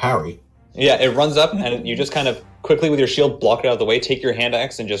learn how to parry. Yeah, it runs up, and you just kind of quickly with your shield block it out of the way, take your hand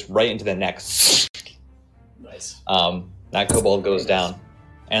axe, and just right into the neck. Nice. That kobold goes down.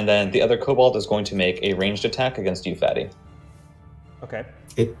 And then the other kobold is going to make a ranged attack against you, Fatty. Okay.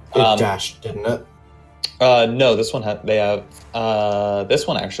 It dashed, didn't it? No, this one they have. This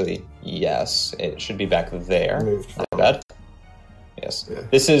one actually, yes, it should be back there. Moved. My bad. Yes, Yeah.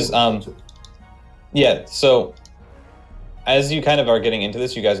 this is yeah. So as you kind of are getting into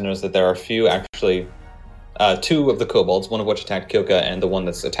this, you guys notice that there are a few actually. Two of the kobolds, one of which attacked Kyoka, and the one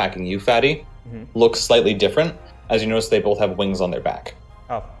that's attacking you, Fatty, look slightly different. As you notice, they both have wings on their back,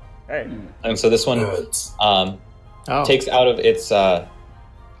 Oh, hey. and so this one Good. takes out of its a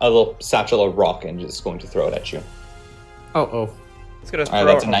little satchel of rock and is going to throw it at you. Oh. It's gonna All right,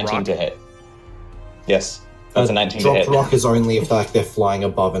 throw that's a 19 rock. to hit. Yes, that's a 19 to Drop hit. rock is only if they're flying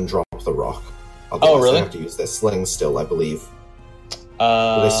above and drop the rock. Otherwise, really? They have to use their sling still, I believe. Do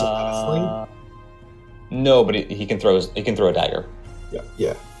they still have a sling? No, but he can throw a dagger.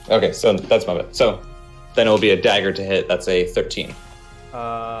 Yeah. Okay, so that's my bad. So then it will be a dagger to hit. That's a 13.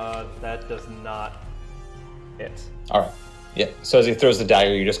 That does not hit. All right. Yeah. So as he throws the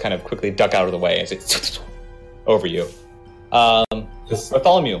dagger, you just kind of quickly duck out of the way as it over you. Just-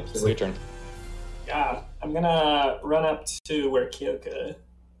 Bartholomew, it's your turn. Yeah, I'm gonna run up to where Kyoka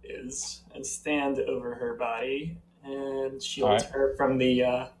is and stand over her body and shield Alright. her from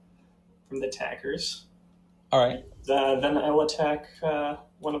the attackers. All right. Then I will attack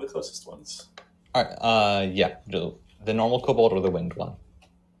one of the closest ones. All right. Yeah. Do the normal kobold or the winged one?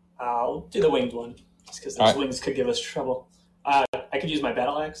 I'll do the winged one, just because those Alright. wings could give us trouble. I could use my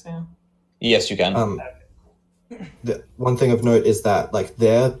battle axe now. Yes, you can. The one thing of note is that, like,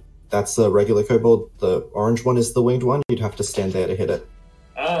 that's the regular kobold. The orange one is the winged one. You'd have to stand there to hit it.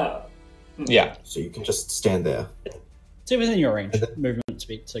 Oh, Yeah. So you can just stand there. It's within your range, movement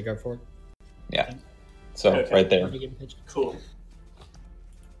speed, so go for it. Yeah. So Okay. right there, cool.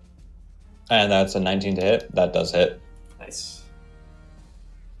 and that's a 19 to hit. That does hit. Nice.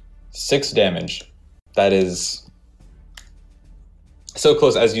 6 damage. That is so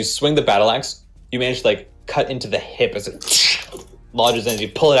close. As you swing the battle axe, you manage to like cut into the hip as it lodges in. As you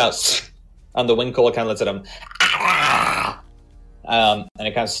pull it out, the wing kobold kind of lets it and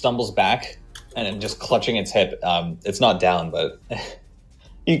it kind of stumbles back, and it just clutching its hip. It's not down, but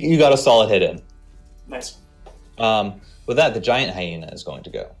you got a solid hit in. Nice. With that, the giant hyena is going to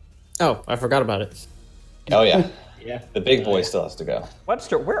go. Oh, I forgot about it. Oh yeah, Yeah. the big boy still has to go.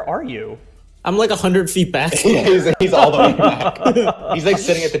 Webster, where are you? I'm like 100 feet back. he's all the way back. He's like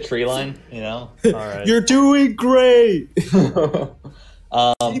sitting at the tree line, you know. All right. You're doing great. Keep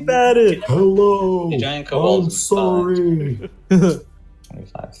at it. Hello. The giant kobold. I'm sorry. 25,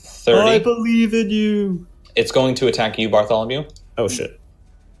 I 30. believe in you. It's going to attack you, Bartholomew. Oh shit.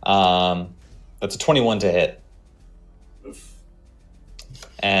 That's a 21 to hit. Oof.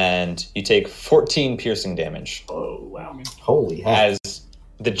 And you take 14 piercing damage Oh, wow. Holy heck. as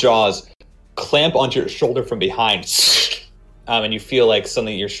the jaws clamp onto your shoulder from behind. And you feel like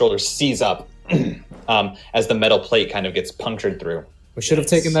suddenly your shoulder seize up as the metal plate kind of gets punctured through. We should have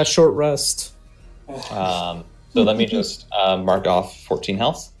taken that short rest. So let me just mark off 14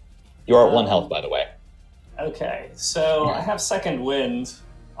 health. You are at 1 health, by the way. Okay, so I have second wind.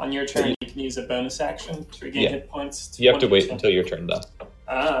 On your turn, you can use a bonus action to regain Yeah. hit points. You have to wait 1%. until your turn, though.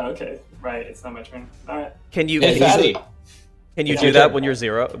 Ah, okay. Right, it's not my turn. Alright. Can you Hey, Fatty. can you It's do your that turn. when you're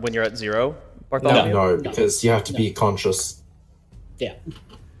zero? When you're at zero, Bartholomew? No, because you have to be conscious. Yeah.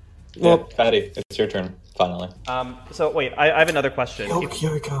 Well, Fatty, it's your turn, finally. So wait, I have another question.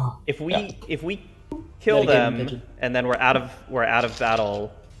 Kyoka. If we Yeah. kill Metagame them pigeon. and then we're out of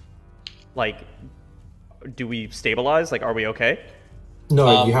battle, like, do we stabilize? Like, are we okay?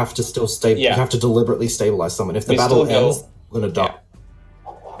 No, you have to still stay. yeah. You have to deliberately stabilize someone. If the We battle still go- ends, we're gonna die.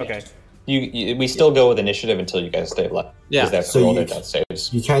 Okay. We still go with initiative until you guys stabilize. Yeah. Because they have to So roll you- their death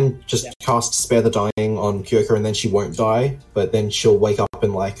saves. You can just cast Spare the Dying on Kyoka, and then she won't die. But then she'll wake up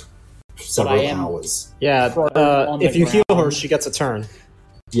in like several I am- hours. Yeah. On If the you heal her, ground. she gets a turn.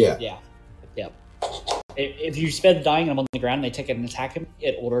 Yeah. Yeah. Yeah. If you spare the dying and I'm on the ground and they take it and attack him,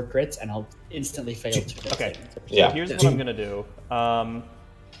 it auto crits and I'll instantly fail to Okay. Yeah. So here's what I'm gonna do. I'm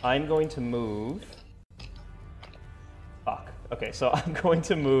going to move. Fuck. Okay, so I'm going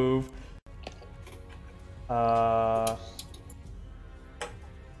to move.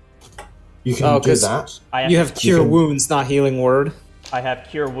 You can Oh, do 'cause that. I You have cure can- wounds, not healing word. I have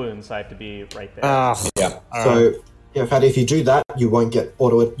cure wounds. So I have to be right there. Yeah. So, yeah, Fatty, if you do that, you won't get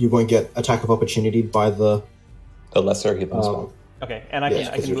attack of opportunity by the lesser healing spell. Okay, and I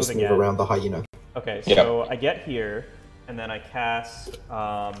can you move just again. move around the hyena. Okay, so I get here, and then I cast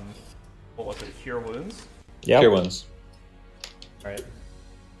what was it? Cure wounds. Yeah. Cure wounds. All right.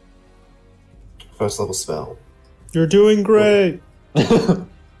 First level spell. You're doing great.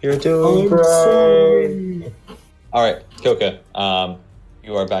 You're doing great. All right, Kyoka.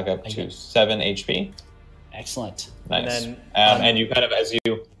 You are back up to 7 HP. Excellent. Nice. And And you kind of, as you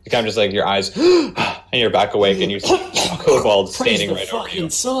kind of just like your eyes, and you're back awake, and you see a kobold standing right over you.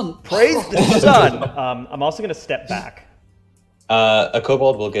 sun. Praise the sun. I'm also gonna step back. A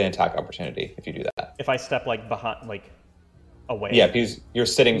kobold will get an attack opportunity if you do that. If I step like behind, like away. Yeah, because you're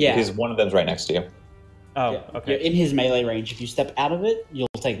sitting. Yeah. Because one of them's right next to you. Oh, You're okay. in his melee range. If you step out of it, you'll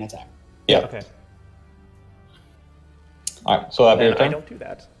take an attack. Yeah. Okay. All right. So that'll be your Then I turn. don't do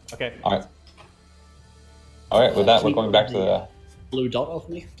that. Okay. All right. All right. With that, we're going back to the. Blue dot off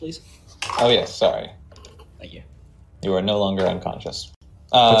me, please. Oh yes. Sorry. Thank you. You are no longer unconscious.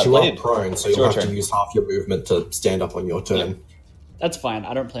 But you are Blade, prone, so it's you'll your have to turn. use half your movement to stand up on your turn. That's fine.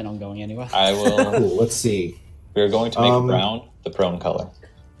 I don't plan on going anywhere. I will. Cool, let's see. We're going to make Um, brown the prone color.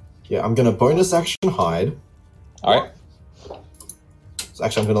 Yeah, I'm gonna bonus action hide. All right. So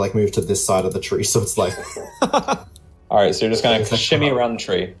actually, I'm gonna like move to this side of the tree, so it's like All right. So you're just gonna Exactly. shimmy around the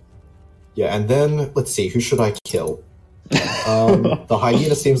tree. yeah. And then let's see, who should I kill? The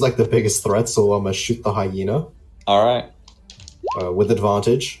hyena seems like the biggest threat, so I'm gonna shoot the hyena All right. with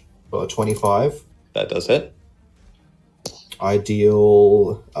advantage for 25. That does hit. I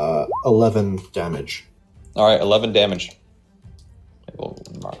deal 11 damage. All right. 11 damage. We'll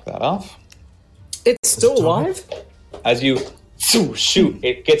mark that off. It's still alive? As you shoot,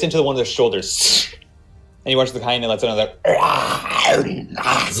 it gets into one of their shoulders, and you watch the hyena lets another.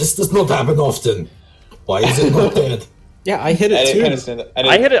 This does not happen often. Why is it not dead? Yeah, I hit And it it kind too. of stands up, and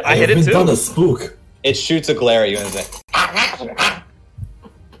I hit it. I hit have it been done too. a spook. It shoots a glare at you, and it's like,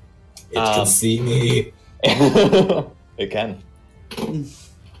 It can see me. it can.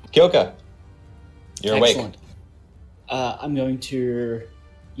 Kyoka, you're awake. Excellent. I'm going to,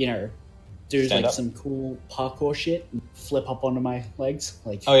 do Stand like up. some cool parkour shit and flip up onto my legs.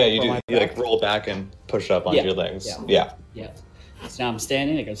 Like Oh yeah, you from do. my You like back. roll back and push up onto Yeah, your legs. yeah. Yeah. Yeah. So now I'm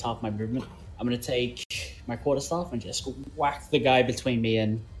standing. It goes half my movement. I'm going to take my quarterstaff and just whack the guy between me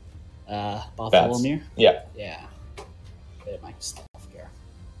and Bartholomew. Yeah. Yeah. Bit my stuff here.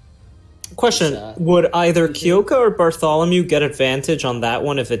 Question: It's, would either Kyoka or Bartholomew get advantage on that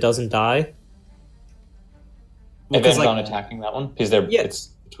one if it doesn't die? Advantage like- on attacking that one because they're Yeah, it's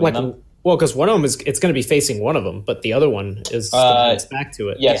between them. because one of them it's going to be facing one of them, but the other one is it's back to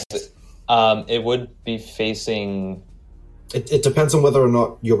it. Yes. It would be facing. It depends on whether or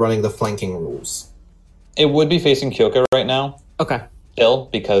not you're running the flanking rules. It would be facing Kyoka right now, Okay. still,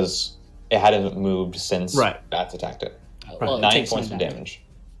 because it hadn't moved since Right. Bats attacked it. Well, it 9 takes points no of damage.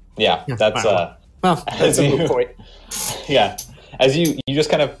 Yeah, Yeah, that's wow. Well, that's a moot point. yeah. As you just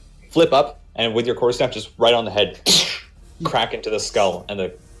kind of flip up and with your quarterstaff just right on the head, crack into the skull, and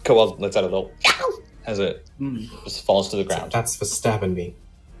the kobold lets out a little as it just falls to the ground. That's for stabbing me.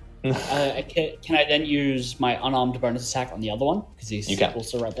 Can I then use my unarmed bonus attack on the other one? Because he's You can.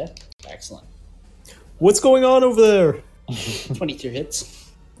 also right there. Excellent. What's going on over there? 22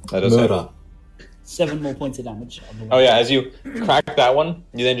 hits. That does hit. Murder. 7 more points of damage. On the Oh yeah, as you crack that one,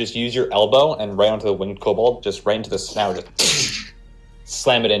 you then just use your elbow and right onto the winged kobold, just right into the snout, just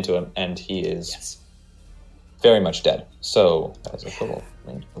slam it into him, and he is Yes. very much dead. So that's a kobold.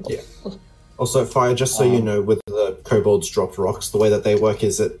 Winged kobold. Yeah. Also, Fire, just so you know, with the kobolds dropped rocks, the way that they work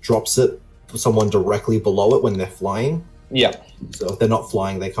is it drops it for someone directly below it when they're flying. Yeah. So if they're not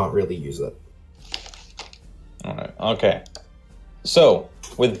flying, they can't really use it. All right. Okay. So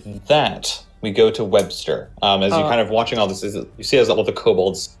with that, we go to Webster. As you're kind of watching all this, you see as all the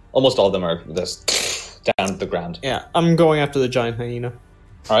kobolds, almost all of them are just down to the ground. Yeah, I'm going after the giant hyena.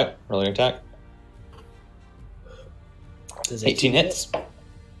 All right. Rolling attack. Does 18 hits.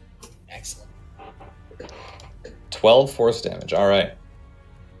 Excellent. 12 force damage. All right.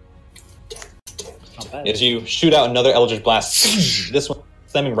 Not bad. As you shoot out another Eldritch Blast, this one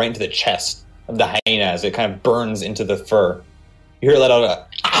slamming right into the chest of the hyena as it kind of burns into the fur. You hear it let out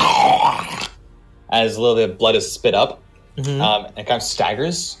a as a little bit of blood is spit up, and it kind of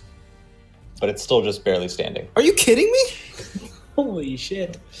staggers, but it's still just barely standing. Are you kidding me? Holy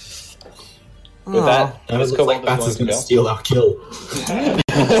shit. With that, And it this looks like kobold Bats is is going going to to go. steal our kill.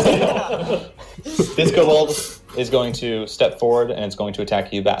 This kobold is going to step forward and it's going to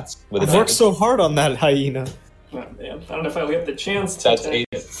attack you, Bats. With I've advantage. worked so hard on that hyena. Oh, man. I don't know if I'll get the chance to That's attack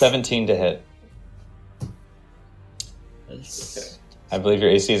a it. 17 to hit. That's- I believe your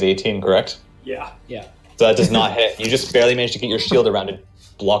AC is 18, correct? Yeah. Yeah. So that does not hit. You just barely managed to get your shield around and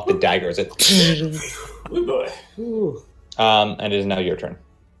block the daggers. Oh boy. Ooh. And it is now your turn.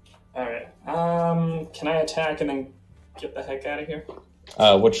 Alright. Can I attack and then get the heck out of here?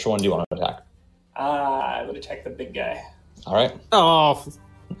 Which one do you want to attack? I would attack the big guy. All right. Oh,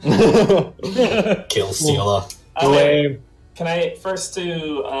 Kill Stealer. lame. Can I first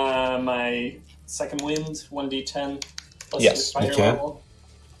do my second wind, 1d10 plus Yes, your fire you can. level?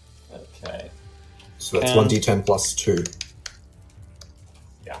 Okay. So that's Can- 1d10 plus 2.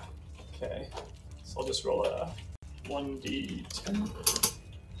 Yeah. Okay. So I'll just roll a 1d10.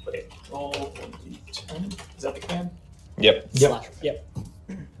 Wait, roll 1d10. Is that the command? Yep. Yep. Slash. Yep.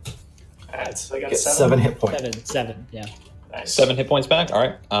 Alright, so I got Get 7. 7 hit points. 7. Yeah. Nice. 7 hit points back. All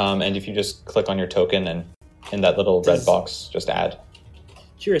right. And if you just click on your token and in that little red box, just add.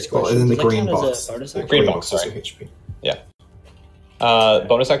 Curious Well, question. in the Does that green count box. as a bonus The action? Green box, is sorry. your HP.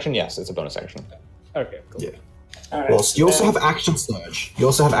 Bonus action? Yes, it's a bonus action. Okay, cool. Yeah. Alright. Well, you also then- have action surge. You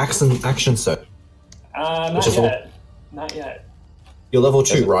also have action surge. Not which is yet. Not yet. You're level Is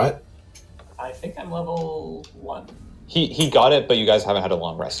 2, it? right? I think I'm level 1. He got it, but you guys haven't had a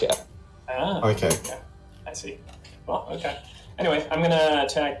long rest yet. Ah, Okay. yeah, I see. Well, okay. Anyway, I'm gonna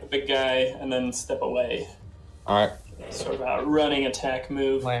attack the big guy and then step away. All right. Sort of a running attack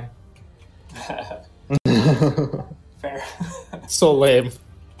move. Lame. Fair. So lame.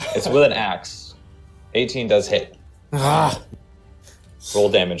 It's with an axe. 18 does hit. Ah, Roll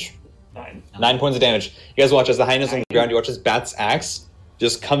damage. 9. 9 points of damage. You guys watch as the hyena's on the ground. You watch as Bat's axe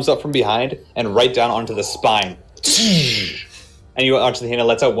just comes up from behind and right down onto the spine. And you watch the hyena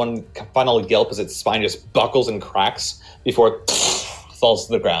lets out one final yelp as its spine just buckles and cracks before it falls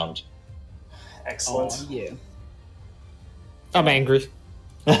to the ground. Excellent. Oh, yeah. I'm angry.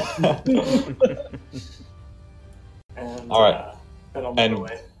 And, All right. Then I'll And- move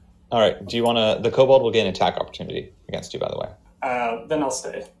away. All right. Do you want to? The kobold will get an attack opportunity against you, by the way. Then I'll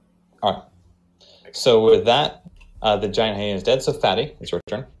stay. All right. So with that, the giant hyena is dead. So Fatty, it's your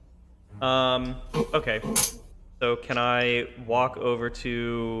turn. Okay. So can I walk over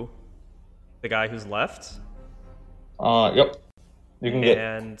to the guy who's left? Yep. You can get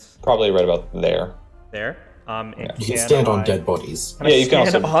And probably right about there. there. And Yeah. You can stand on I- dead bodies. Can I Yeah, you can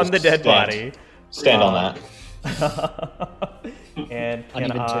stand also on the just dead stand. body. Stand on that. And can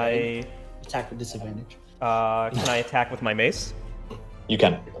Uneven I terrain. Attack with disadvantage. can I attack with my mace? You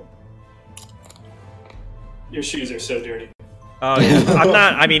can. Your shoes are so dirty. Oh yeah. I'm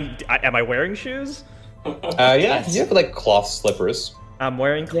not. I mean, am I wearing shoes? Yeah. You have like cloth slippers. I'm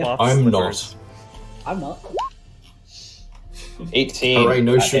wearing Yeah. cloth I'm slippers. I'm not. 18. Hooray,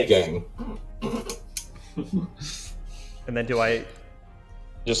 no That shoot hits. gang. And then do I?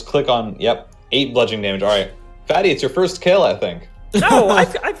 Just click on. Yep. 8 bludgeoning damage. All right. Fatty, it's your first kill, I think. No,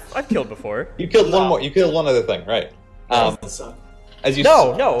 I've killed before. You killed one more. You killed one other thing, right? So, As you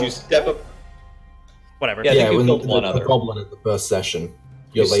No. you step up. Whatever. Yeah, I think you when killed one the other. goblin in the first session,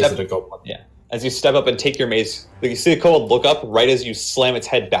 you're You lasered step- a goblin. Yeah. As you step up and take your mace, you see the kobold look up right as you slam its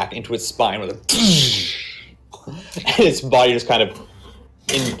head back into its spine with a, and its body just kind of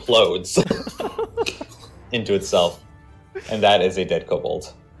implodes into itself, and that is a dead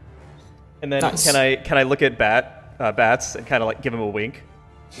kobold. And then Nice. can I look at bats and kind of like give him a wink?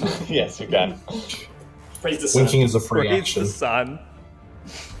 Yes, you can. praise the sun. Winking is a free Praise action. the sun.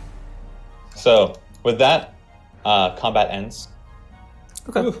 So with that, combat ends,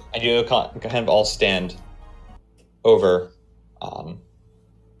 okay. and you kind of all stand over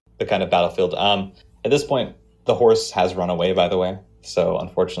the kind of battlefield. At this point, the horse has run away. By the way, so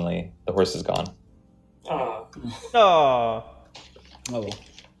unfortunately, the horse is gone. Ah, Oh. Oh well.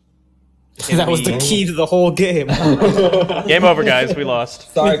 That was the key to the whole game. Game over, guys. We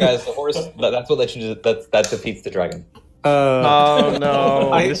lost. Sorry, guys. The horse. That's what let you do. That defeats the dragon. Oh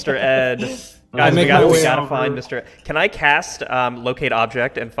no, I- Mr. Ed. I Guys, we make my gotta way gotta over. find Mr. Can I cast locate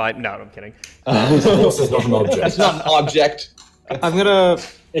object and find? No, I'm kidding. Horse is not an object. That's not an object. I'm gonna.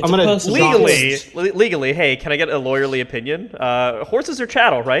 It's I'm gonna a person. Legally, hey, can I get a lawyerly opinion? Horses are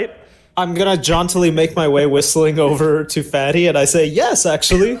chattel, right? I'm gonna jauntily make my way whistling over to Fatty, and I say, "Yes,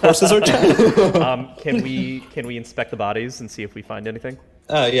 actually, horses are chattel." Can we inspect the bodies and see if we find anything?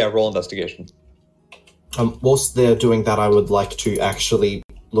 Yeah. Roll investigation. Whilst they're doing that, I would like to actually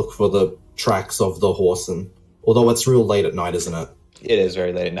look for the tracks of the horse, and although it's real late at night, isn't it? It is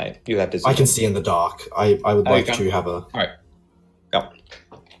very late at night. You have to. I can see in the dark. I would Oh, you like can? to have a All right. Go.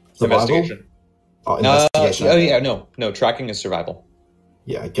 survival. Investigation. Oh, investigation. Oh yeah. No. Tracking is survival.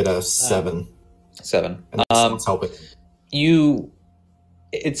 Yeah, I get a 7. 7. And that's helping.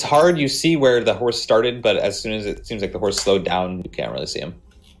 It's hard. You see where the horse started, but as soon as it seems like the horse slowed down, you can't really see him.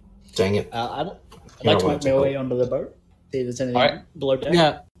 Dang it. I'd like to make my way onto the boat. See if there's anything below deck.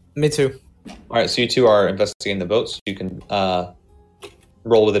 Yeah, me too. All right, so you two are investigating the boat, so you can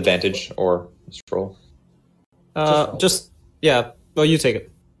roll with advantage or just roll. roll. Well, you take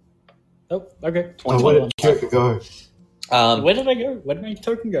it. Oh, okay. Oh, where did Kyoka go? Where did I go? Where did my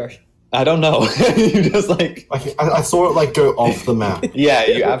token go? I don't know. You just like I saw it like go off the map. yeah,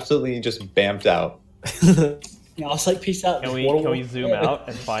 you absolutely just bamped out. I was like, peace out. Can we zoom out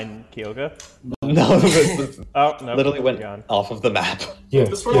and find Kyoga? No, this Oh no! literally went gone. off of the map. Yeah,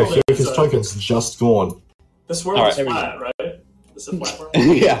 This world is, Kyoka's token's just gone. This world All is right. flat, right? This is a flat world.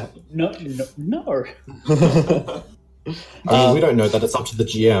 Yeah. No. I mean, we don't know that. It's up to the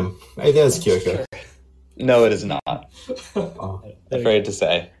GM. Hey, there's Kyoka. No, it is not. Oh. Afraid to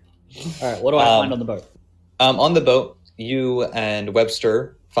say. All right, what do I find on the boat? On the boat, you and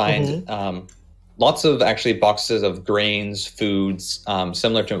Webster find lots of actually boxes of grains, foods,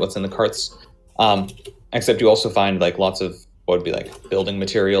 similar to what's in the carts. Except you also find like lots of what would be like building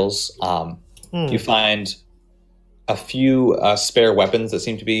materials. You find a few spare weapons that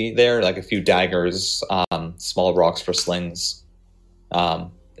seem to be there, like a few daggers, small rocks for slings.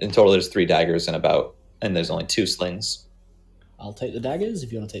 In total, there's 3 daggers and there's only 2 slings. I'll take the daggers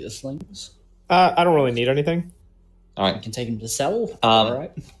if you want to take the slings. I don't really need anything. All You right. can take them to sell. All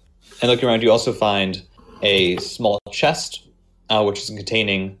right. And looking around, you also find a small chest, which is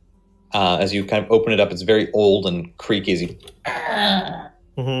containing, as you kind of open it up, it's very old and creaky. As you,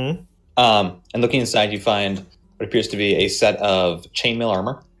 Mm-hmm. and looking inside, you find what appears to be a set of chainmail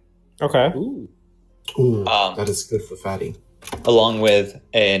armor, Okay. Ooh. Ooh, that is good for Fatty. along with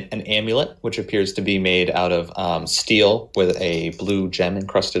an amulet, which appears to be made out of steel with a blue gem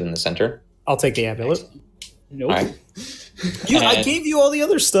encrusted in the center. I'll take the amulet. Nope. All right. I And- gave you all the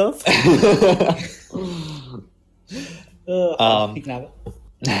other stuff. You can have it.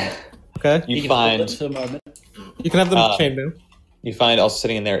 Okay. You You can hold it find for a moment. You can have the chainmail. you find also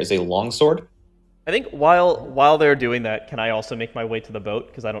sitting in there is a longsword. I think while they're doing that, can I also make my way to the boat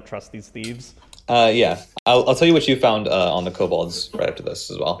because I don't trust these thieves? Yeah, I'll tell you what you found on the kobolds right after this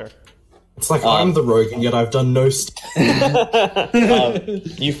as well. Sure. It's like I'm the rogue, and yet I've done no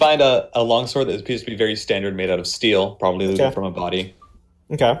You find a longsword that appears to be very standard, made out of steel, probably looted Okay. from a body.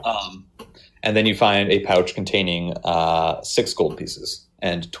 Okay. And then you find a pouch containing 6 gold pieces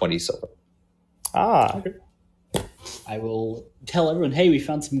and 20 silver. Ah. I will tell everyone, hey, we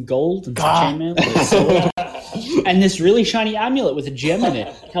found some gold and some chainmail and a sword and this really shiny amulet with a gem in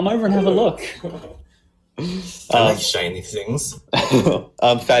it. Come over and have a look. I like shiny things.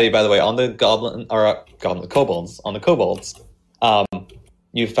 Fatty, by the way, on the kobolds,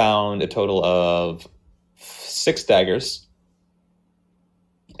 you found a total of 6 daggers,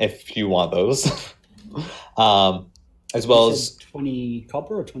 if you want those, as well You as said 20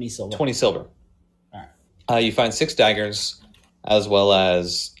 copper or 20 silver? 20 silver. Alright. You find 6 daggers, as well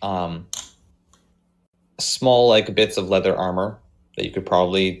as small like bits of leather armor that you could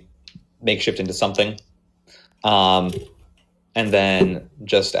probably makeshift into something. And then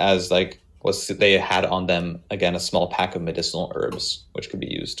just as like they had on them again a small pack of medicinal herbs which could be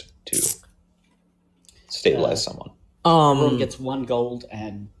used to stabilize someone. Everyone gets 1 gold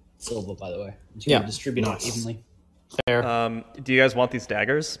and silver, by the way. So you Yeah. can distribute it evenly. Fair. Do you guys want these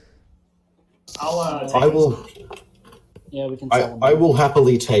daggers? I'll take I will. Yeah, we can sell them. I will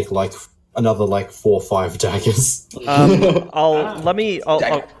happily take like another like 4 or 5 daggers. I'll Dagger. all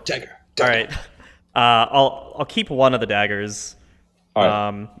right. I'll keep one of the daggers. All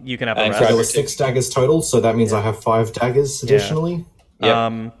right. You can have the And rest. There were 6 daggers total, so that means I have 5 daggers additionally.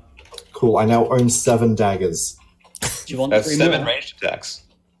 Yep. Cool. I now own 7 daggers. Do you want That's 3 7 more? ranged attacks.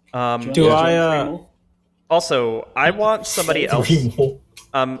 Do you I, want 3 more? Also, I want somebody else. 3 more.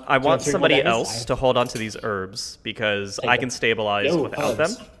 I want 3 more somebody daggers? else to hold on to these herbs because I can them. stabilize Yo, without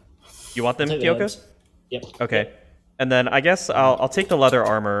herbs. them. You want them, Take the Kyoka? herbs. Yep. Okay. And then I guess I'll take the leather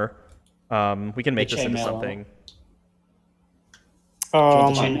armor. We can make The this into chainmail something. Do you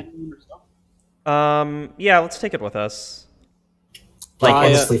want the chainmail yourself? Yeah, let's take it with us. Like I,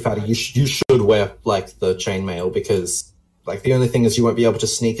 honestly, Fatty, you should wear like the chainmail because like the only thing is you won't be able to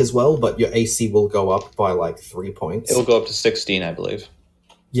sneak as well, but your AC will go up by like 3 points. It'll go up to 16, I believe.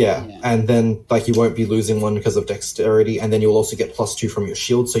 Yeah, Yeah. and then like you won't be losing one because of dexterity, and then you'll also get +2 from your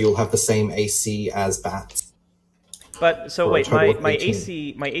shield, so you'll have the same AC as bats. But so For a wait, total of my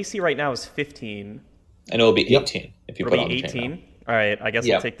 18. AC right now is 15. And it'll be Yep. 18 if you It'll put on be the 18. chainmail. All right, I guess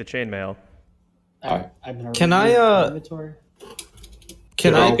Yeah. I'll take the chainmail. Alright. I'm gonna Can remove I, my inventory.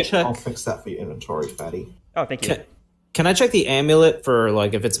 Can Yeah, I I'll, check? I'll fix that for your inventory, Fatty. Oh, thank you. Can I check the amulet for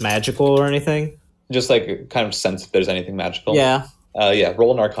like if it's magical or anything? Just like kind of sense if there's anything magical. Yeah. Yeah.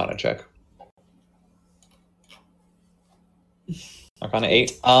 Roll an Arcana check. Arcana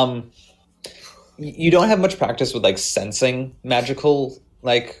 8. You don't have much practice with like sensing magical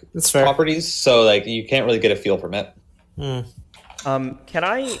like That's fair. properties, so like you can't really get a feel from it. Can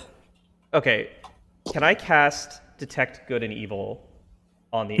I? Okay. Can I cast Detect Good and Evil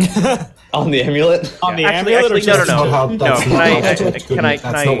on the? On the amulet. On the Actually, amulet, or no, just- no, Not how, no. that's Can not I? how Detect Can Good- I? That's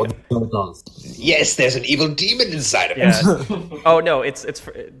Can not I? what the spell does. Yes, there's an evil demon inside of it. Yeah. Oh no, it's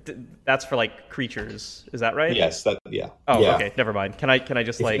for, that's for like creatures. Is that right? Yes. Yeah. Oh, Yeah. okay. Never mind. Can I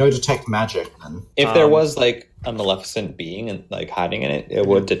just If like? you know detect magic, then If there was like a maleficent being and like hiding in it, it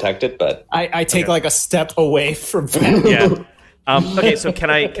would detect it. But I take like a step away from that. Yeah. Okay. So can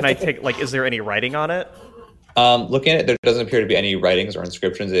I take like? Is there any writing on it? looking at it, there doesn't appear to be any writings or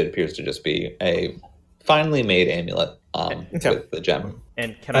inscriptions. It appears to just be a finely made amulet with the gem.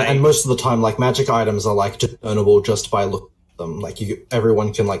 And can I? and most of the time, like magic items are like discernible just by looking at them. Like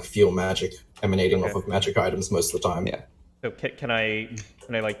everyone can like feel magic emanating off of magic items most of the time. Yeah. So can I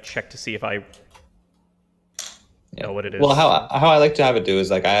like check to see if I know what it is? Well, how I like to have it do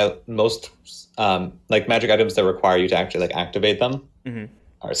is like most like magic items that require you to actually like activate them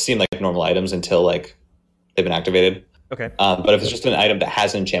or seem like normal items until like they've been activated. Okay. But if it's just an item that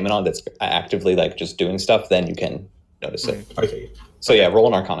has an enchantment on that's actively like just doing stuff, then you can notice it. Okay. So yeah, roll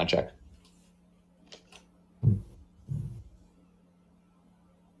an Arcana check.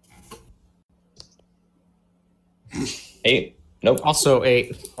 Eight. Nope. Also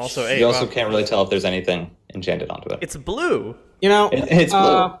 8. Also, eight. You also Wow. can't really tell if there's anything enchanted onto it. It's blue. You know, It's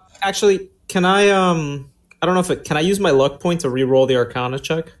blue. actually, can I don't know if can I use my luck point to re-roll the Arcana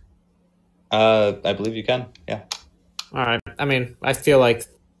check? I believe you can. Yeah. All right. I mean, I feel like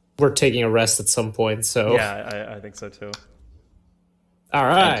we're taking a rest at some point, so Yeah, I think so too. all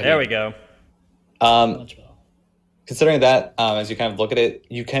right. There we go. Much better. Considering that, as you kind of look at it,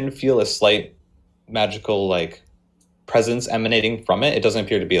 you can feel a slight magical like presence emanating from it. It doesn't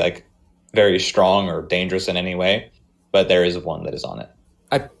appear to be like very strong or dangerous in any way, but there is one that is on it.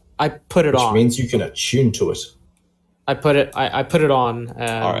 I put it Which on. means you can attune to it. I put it on.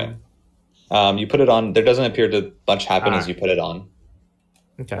 All right. You put it on. There doesn't appear to much happen as you put it on.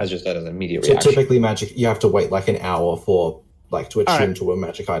 Okay. As just an immediate So reaction. typically, magic you have to wait like an hour for like to attune Alright. to a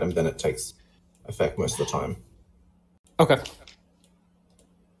magic item. Then it takes effect most of the time. Okay.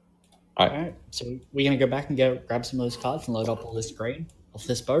 All right, so we're gonna go back and grab some of those cards and load up all this grain off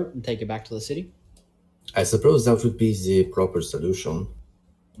this boat and take it back to the city. I suppose that would be the proper solution.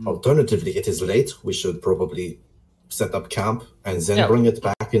 Alternatively, it is late. We should probably set up camp and then Yeah. bring it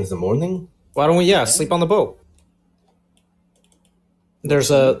back in the morning. Why don't we sleep on the boat?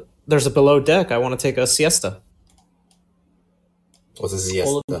 There's a below deck. I want to take a siesta. What is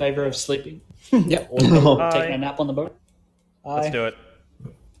All in yes? favor of sleeping? Yep. All in favor of Aye. taking a nap on the boat? Let's Aye. do it.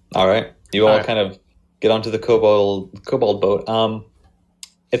 All right. You all Alright. kind of get onto the kobold boat.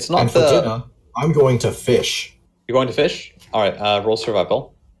 It's not And for the. dinner, I'm going to fish. You're going to fish. All right. Roll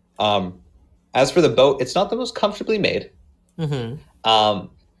survival. As for the boat, it's not the most comfortably made. Mm-hmm.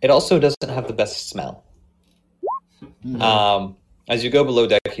 It also doesn't have the best smell. As you go below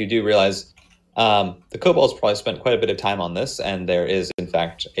deck, you do realize the kobolds probably spent quite a bit of time on this, and there is, in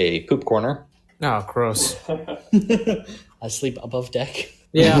fact, a poop corner. Oh, gross. I sleep above deck.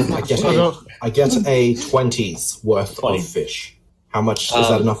 Yeah. I get I'll a, go- I get a 20's worth 20. of fish. How much is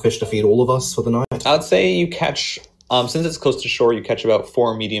that enough fish to feed all of us for the night? I'd say you catch, since it's close to shore, you catch about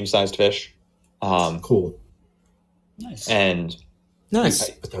 4 medium-sized fish. Cool. Nice. And Nice.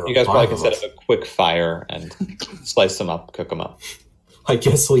 But there are you guys probably can five of set us. up a quick fire and slice them up, cook them up. I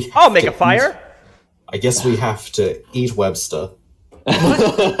guess we. I'll have make to a fire. I guess we have to eat Webster.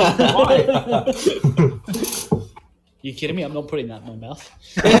 You kidding me? I'm not putting that in my mouth.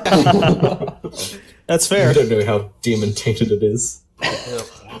 That's I fair. don't know how demon tainted it is.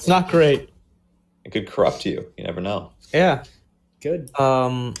 It's not great. It could corrupt you. You never know. Yeah. Good.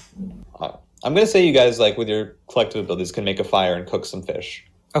 I'm going to say you guys, like, with your collective abilities, can make a fire and cook some fish.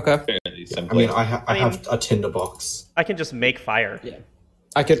 Okay. Fairly I simply. mean, I have a tinderbox. I can just make fire. Yeah.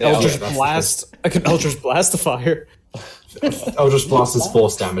 I could Yeah, Eldritch that's- blast. I could Eldritch blast the fire. Eldritch Blast is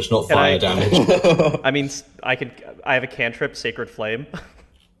force damage, not Can fire I- damage. I mean, I have a cantrip, Sacred Flame.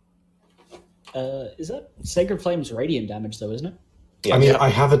 Is that Sacred Flame's radiant damage though, isn't it? Yeah, I mean, yeah. I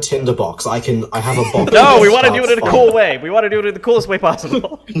have a tinderbox. I have a box. No, we that want to do it in a starts cool fire. way. We want to do it in the coolest way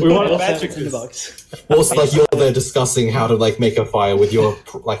possible. We want Also, magic it's in the this. box. Well, it's like you're there discussing how to like make a fire with your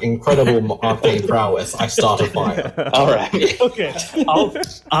like incredible arcane prowess. I start a fire. All right. Okay,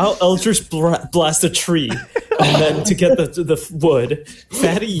 I'll Eldritch blast a tree, and then to get the wood,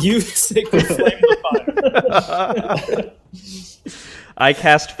 Fatty, you sacred flame the fire. I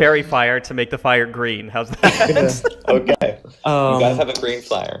cast Fairy Fire to make the fire green. How's that? Okay. You guys have a green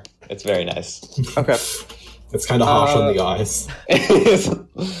fire. It's very nice. Okay. It's kind of harsh on the eyes. It's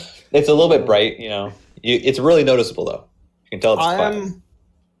a little bit bright, you know. It's really noticeable, though. You can tell it's fire.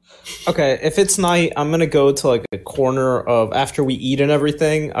 Okay, if it's night, I'm gonna go to like a corner of after we eat and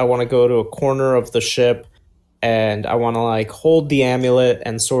everything. I want to go to a corner of the ship, and I want to like hold the amulet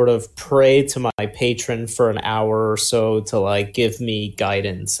and sort of pray to my patron for an hour or so to like give me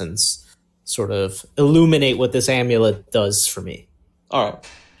guidance and sort of illuminate what this amulet does for me. All right.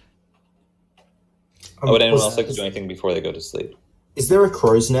 Would anyone Was- else like to do anything before they go to sleep? Is there a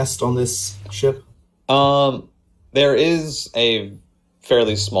crow's nest on this ship? There is a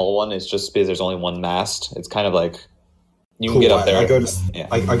fairly small one. It's just because there's only one mast. It's kind of like you can Cool, get up there. I go to, Yeah.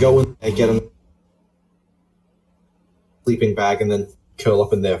 I go in, I get a sleeping bag, and then curl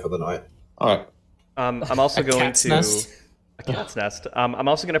up in there for the night. All right. I'm also going cat's to nest? a cat's nest. I'm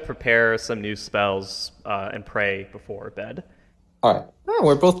also going to prepare some new spells and pray before bed. All right. Oh,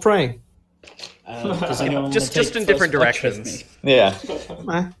 we're both praying. Does anyone wanna Just take in first different watch with directions. me? Yeah.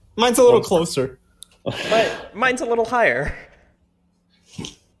 Mine's a little closer. Mine's a little higher.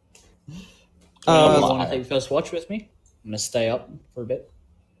 Anyone want to take first watch with me? I'm gonna stay up for a bit.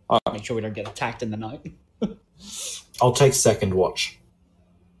 Alright. Make sure we don't get attacked in the night. I'll take second watch.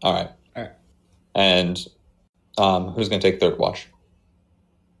 All right. All right. And who's going to take third watch?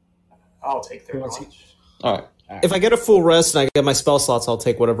 I'll take their wants watch. All right. If I get a full rest and I get my spell slots, I'll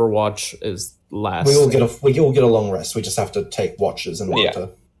take whatever watch is last. We all get a long rest. We just have to take watches and Yeah. to.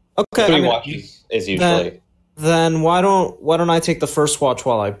 Okay, Three I mean, watches is usually. then why don't I take the first watch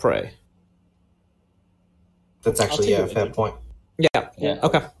while I pray? That's actually take it a with fair you. point. Yeah. Yeah.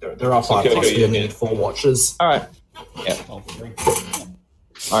 Okay. There are 5 Okay, plus. okay, We yeah. need 4 watches. All right. Oh, three.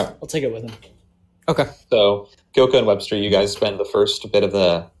 All right. I'll take it with him. Okay. So, Kyoka and Webster, you guys spend the first bit of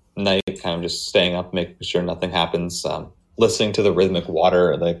the night kind of just staying up, making sure nothing happens, listening to the rhythmic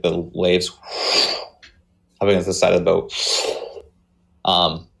water, like the waves up against the side of the boat.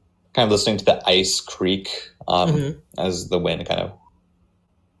 Kind of listening to the ice creak as the wind kind of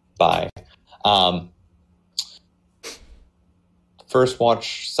by. First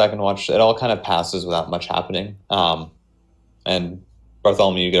watch, second watch, it all kind of passes without much happening. And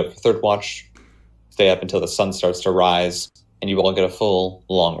Bartholomew, you get up for third watch, stay up until the sun starts to rise, and you all get a full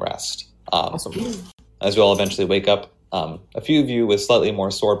long rest. Awesome. As you all eventually wake up, a few of you with slightly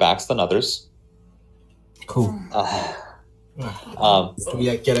more sore backs than others. Cool. Do we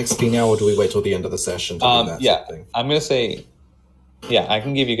get XP now, or do we wait till the end of the session to do that? Yeah, sort of thing? I'm going to say, yeah, I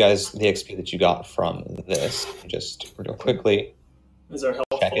can give you guys the XP that you got from this. Just real quickly. Is our health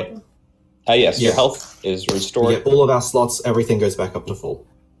Check it. full? Yes, your Yeah. health is We restored. get all of our slots. Everything goes back up to full.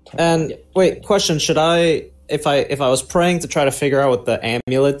 And wait, question: should I, if I was praying to try to figure out what the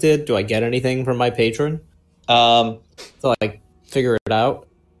amulet did, do I get anything from my patron to like figure it out?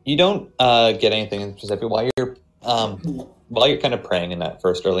 You don't get anything in specific while you're kind of praying in that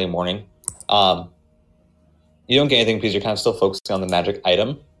first early morning. You don't get anything because you're kind of still focusing on the magic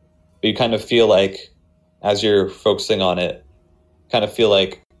item, but you kind of feel like as you're focusing on it, kind of feel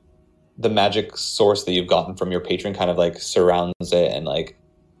like the magic source that you've gotten from your patron kind of like surrounds it and like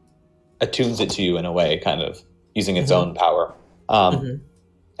attunes it to you in a way, kind of using its own power. And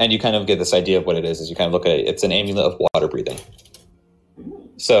you kind of get this idea of what it is as you kind of look at it. It's an amulet of water breathing.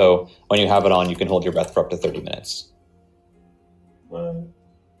 So when you have it on, you can hold your breath for up to 30 minutes. Well,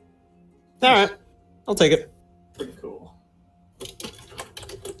 All right, I'll take it. pretty cool.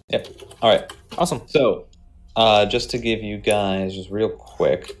 Yep. All right. Awesome. So just to give you guys just real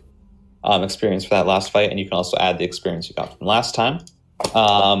quick experience for that last fight, and you can also add the experience you got from last time.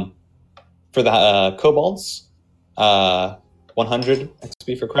 For the kobolds, 100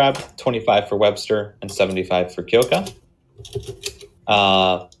 XP for Crab, 25 for Webster, and 75 for Kyoka.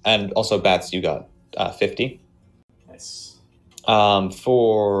 And also bats, you got 50. Nice.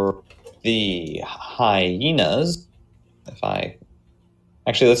 For the hyenas,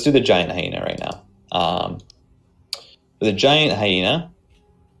 actually, let's do the giant hyena right now. For the giant hyena,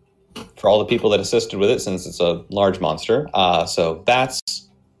 for all the people that assisted with it, since it's a large monster, so bats,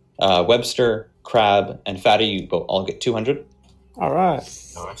 Webster, Crab, and Fatty, you all get 200. All right.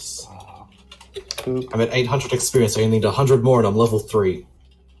 Nice. Poop. I'm at 800 experience. I need 100 more, and I'm level 3.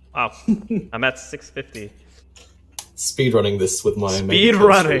 Wow. I'm at 650. Speedrunning this with my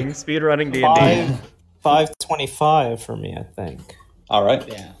Speedrunning D&D. 525 for me, I think. All right.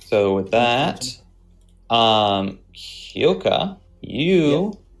 Yeah. So with that, Kyoka,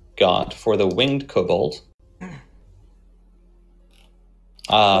 you got for the winged kobold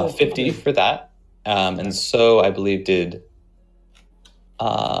 50 for that, and so I believe did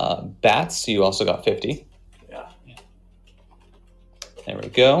Bats. You also got 50. Yeah. There we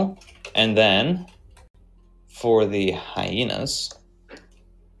go. And then for the hyenas,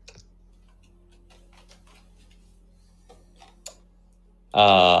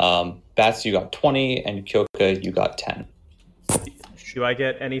 Bats, you got 20, and Kyoka, you got 10. Do I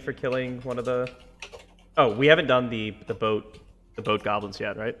get any for killing one of the... Oh, we haven't done the boat goblins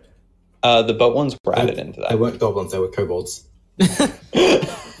yet, right? The boat ones were added into They that. weren't goblins, they were kobolds.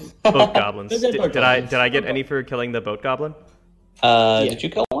 Boat goblins. They're boat goblins. Did I get any for killing the boat goblin? Did you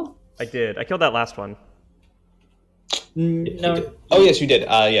kill one? I did. I killed that last one. No. Oh, yes, you did.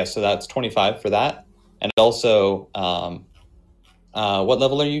 Yes, so that's 25 for that. And also, what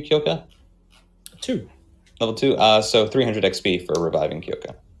level are you, Kyoka? 2. Level 2. So 300 XP for reviving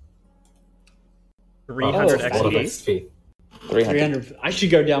Kyoka. 300 That's a lot of XP. 300. I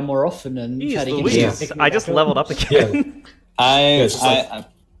should go down more often and Jeez Fatty can Louise, pick me I back just up. leveled up again. it's just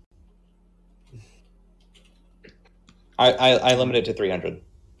I limit it to 300.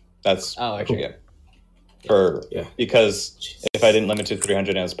 That's Oh, what you okay. get. For Yeah. Because if I didn't limit it to 300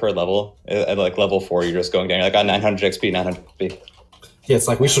 and it was per level, at like level 4, you're just going down. You're like, 900 XP, 900 XP. Yeah, it's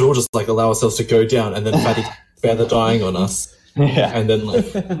like we should all just like allow ourselves to go down and then Fatty feather dying on us. Yeah. And then like,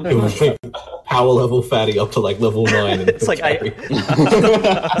 it would like power level Fatty up to like level 9. And It's like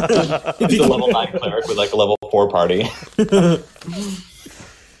He's a level 9 cleric with like a level 4 party.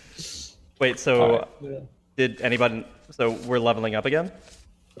 Wait, so Alright. did anybody... So we're leveling up again?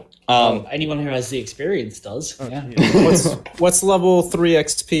 Anyone who has the experience does. Yeah. What's level 3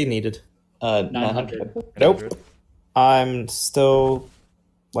 XP needed? 900. Nope. I'm still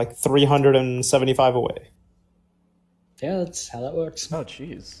like 375 away. Yeah, that's how that works. Oh,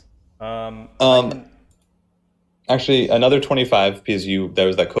 jeez. Actually, another 25 because there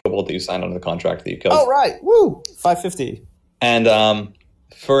was that kobold that you signed under the contract that you killed. Oh, right. Woo! 550. And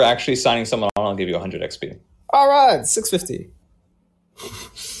for actually signing someone on, I'll give you 100 XP. All right. 650.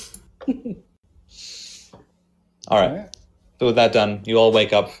 All right. So with that done, you all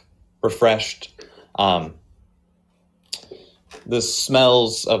wake up refreshed. The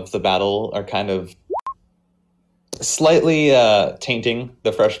smells of the battle are kind of slightly tainting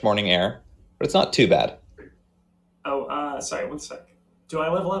the fresh morning air, but it's not too bad. Oh, sorry, 1 sec. Do I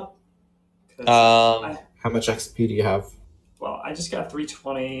level up? 'Cause How much XP do you have? well, I just got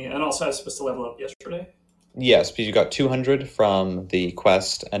 320, and also I was supposed to level up yesterday. Yes, because you got 200 from the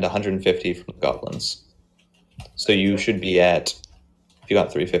quest and 150 from the goblins. So you should be at, if you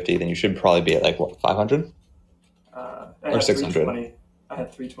got 350, then you should probably be at like, what, 500? I Or had 600. 320. I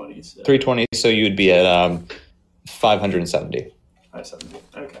had 320. So 320, so you'd be at 570. 570.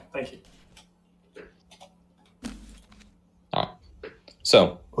 Okay, thank you. All right.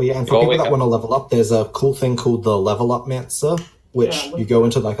 So, Oh yeah, and You all for people wake that up. want to level up, there's a cool thing called the Level Up Mancer, which Yeah, you go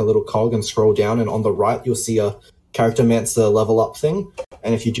into like a little cog and scroll down, and on the right you'll see a Character Mancer level up thing.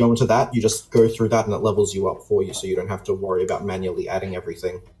 And if you go into that, you just go through that and it levels you up for you, so you don't have to worry about manually adding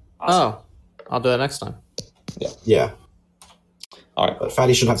everything. Awesome. Oh, I'll do that next time. Yeah, all right. but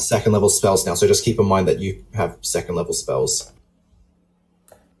Fatty should have second level spells now, so just keep in mind that you have second level spells.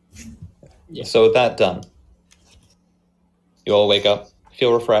 Yeah. So with that done, you all wake up,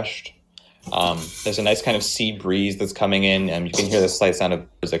 feel refreshed. There's a nice kind of sea breeze that's coming in, and you can hear the slight sound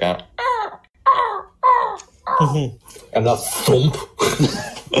of birds like, And that thump.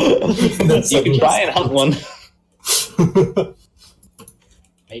 you can try and hunt one.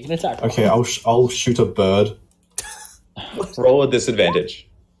 Make an attack. Okay, I'll shoot a bird. Roll with disadvantage.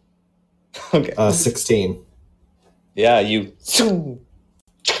 Okay. 16. Yeah, you.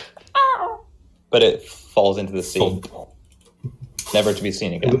 But it falls into the sea, Thump. never to be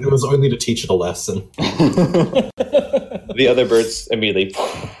seen It again. was only to teach it a lesson. The other birds immediately.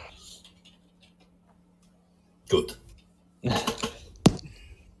 Good.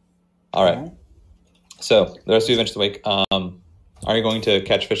 All right. So the rest of you eventually wake. Are you going to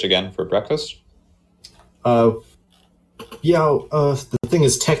catch fish again for breakfast? Yeah, the thing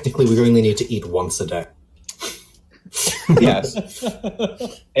is, technically, we only need to eat once a day. Yes.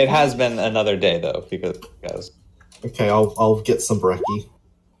 It has been another day though, because Okay, I'll get some brekkie.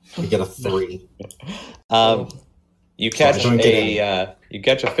 We get a 3. You catch don't get you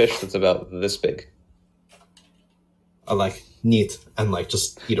catch a fish that's about this big. I like neat and like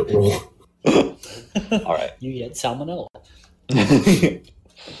just eat it raw. All right. You get salmonella.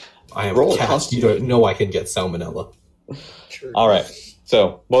 I am Roll a cat. constitution. You don't know I can get salmonella. True. All right.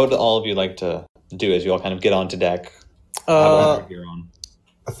 So, what would all of you like to do as you all kind of get onto deck? Have gear on?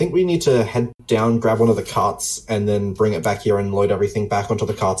 I think we need to head down, grab one of the carts, and then bring it back here and load everything back onto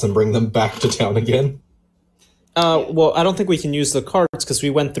the carts and bring them back to town again. Well, I don't think we can use the carts because we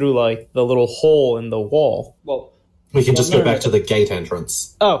went through like the little hole in the wall. Well, We can just no, go back no. to the gate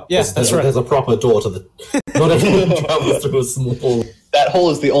entrance. Oh, yes, that's right. There's a proper door to the... Not everyone travels through a small... That hole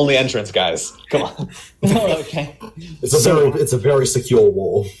is the only entrance, guys. Come on. oh, okay. It's a very secure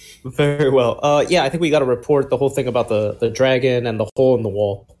wall. Very well. Yeah, I think we got to report the whole thing about the dragon and the hole in the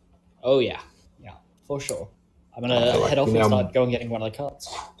wall. Oh yeah, for sure. I'm gonna Okay, head off and now- start going getting one of the carts.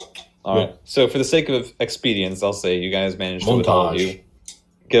 All right. So, for the sake of expedience, I'll say you guys managed to, with all of Montage. you,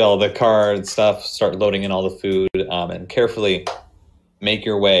 get all the card stuff, start loading in all the food, and carefully make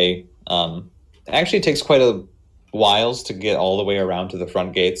your way. It actually takes quite a whiles to get all the way around to the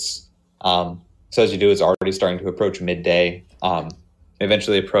front gates. So as you do, it's already starting to approach midday.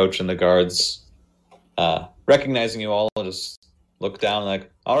 Eventually approach, and the guards, recognizing you all, just look down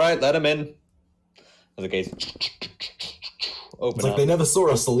like, all right, let him in. And the gates open It's like up. they never saw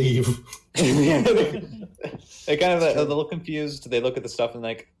us leave. They kind of a little confused. They look at the stuff and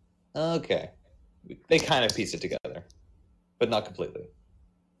like, okay. They kind of piece it together, but not completely.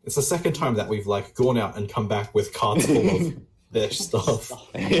 It's the second time that we've like gone out and come back with carts full of their stuff.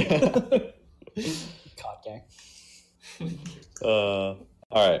 Cart gang. All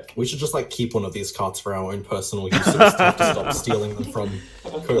right. We should just like keep one of these carts for our own personal use and just have to stop stealing them from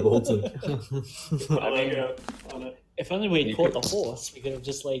kobolds. And... I like on it. If only we You had caught could- the horse, we could have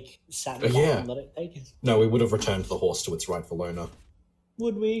just like sat in Yeah. and let it take us. No, we would have returned the horse to its rightful owner.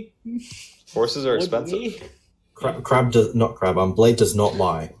 Would we? Horses are Would expensive. we? Blade does not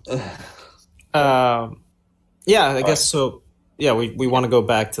lie. Yeah, I guess so. Yeah, we want to go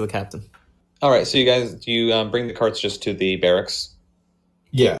back to the captain. All right. So you guys, do you bring the carts just to the barracks?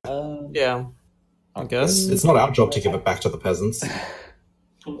 Yeah, Yeah, I guess. it's not our job to give it back to the peasants.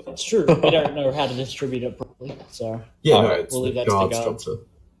 It's true. We don't know how to distribute it properly, so Yeah, no, Alright, it's we'll the leave that to the guard's job guards. to...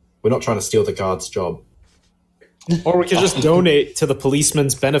 We're not trying to steal the guard's job. Or we could just donate to the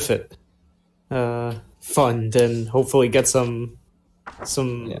policeman's benefit fund and hopefully get some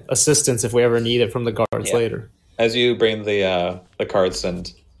Yeah. assistance if we ever need it from the guards Yeah. later. As you bring the carts and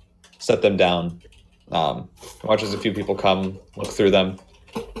set them down, watch as a few people come, look through them.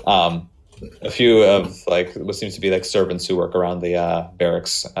 A few of like what seems to be like servants who work around the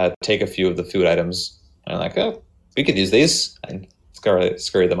barracks take a few of the food items and like, oh, we could use these, and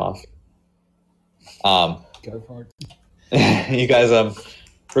scurry them off. go for it. You guys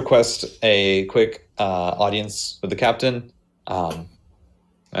request a quick audience with the captain, and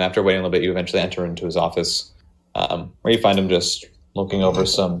after waiting a little bit, you eventually enter into his office, where you find him just looking over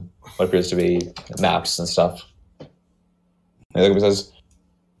some what appears to be maps and stuff. And he says,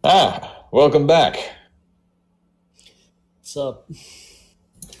 welcome back. What's up?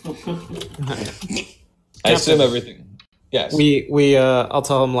 I assume everything. Yes. I'll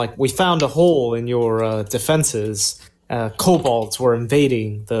tell him like we found a hole in your defenses. Kobolds were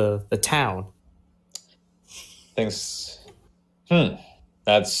invading the town. Things.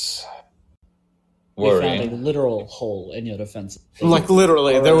 That's We found a worrying. literal hole in your defense. Like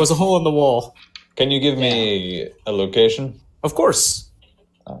literally, there was a hole in the wall. Can you give me a location? Of course,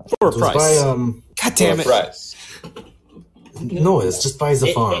 for a It was price. by, God damn Or it! a price? no, it's just by the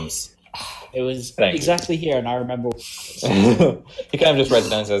It- farms. It was Thank you. exactly here, and I remember. He kind of just writes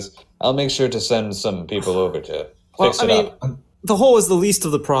it down and says, I'll make sure to send some people over to Well, fix I it mean, up. the hole is the least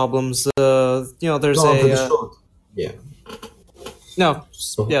of the problems. There's No, I'm pretty sure. Yeah. no.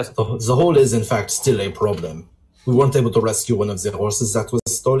 So Yes. the hole is in fact still a problem. We weren't able to rescue one of the horses that was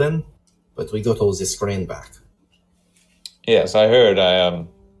stolen, but we got all this grain back. Yes, I heard. One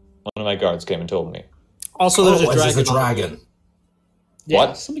of my guards came and told me. Also, there's a Oh, dragon. there's a dragon. Yeah,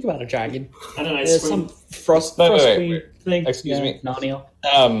 What? something about a dragon. And an ice There's cream. some frost Wait, frost wait, queen wait. thing. Excuse me? Narnia.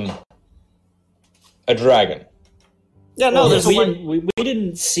 A dragon. Yeah, no, there's we, a didn't, we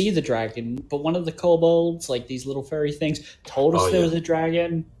didn't see the dragon, but one of the kobolds, like these little furry things, told us Oh, there yeah. was a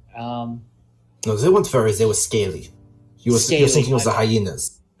dragon. No, they weren't furries, they were scaly. You're Scaly, thinking of the my bad.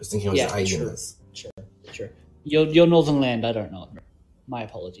 hyenas. You're thinking of Yeah, the hyenas. Sure. Your northern land, I don't know. My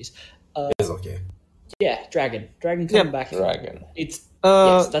apologies. It's okay. Yeah, dragon coming Yeah, back. Dragon. It's yes,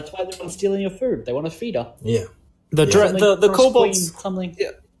 Uh, that's why they want to steal your food. They want to feed her. Yeah. the Yeah. the Frost kobolds. queen, something.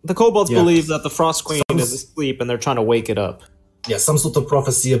 The kobolds Yeah. believe that the Frost Queen Some- is asleep and they're trying to wake it up. Yeah, some sort of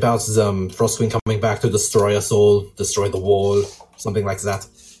prophecy about Frost Queen coming back to destroy us all, destroy the wall, something like that.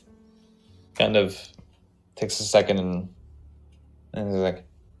 Kind of takes a second and he's like,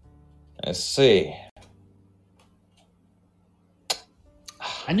 I see.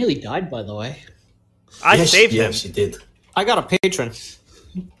 I nearly died, by the way. I Yeah, saved yeah, him. she did. I got a patron.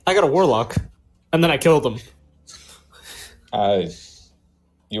 I got a warlock. And then I killed him.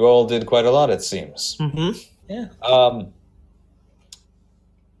 You all did quite a lot, it seems. Mm-hmm. Yeah.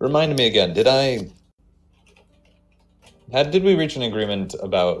 Remind me again, did we reach an agreement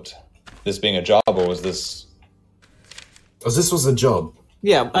about this being a job, or was this... Because this was a job.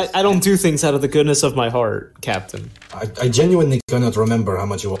 Yeah, I don't do things out of the goodness of my heart, Captain. I genuinely cannot remember how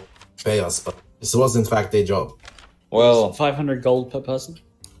much you pay us, but this was in fact a job. Well, 500 gold per person.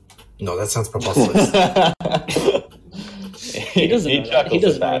 No, that sounds preposterous. He doesn't know that. He chuckles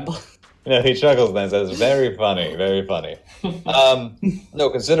doesn't at that. remember. No, he chuckles and says, very funny, very funny. No,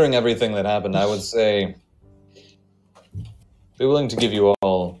 considering everything that happened, I would say be willing to give you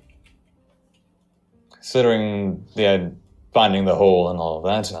all, considering the finding the hole and all of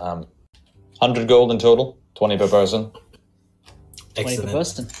that, 100 gold in total, 20 per person. 20 per Excellent.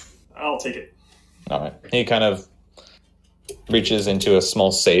 person. I'll take it. All right. He kind of reaches into a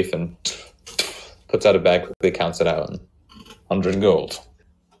small safe and puts out a bag, quickly counts it out, and 100 gold.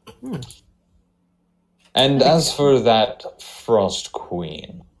 And as for that Frost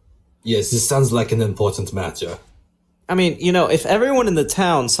Queen, Yes, this sounds like an important matter. I mean, if everyone in the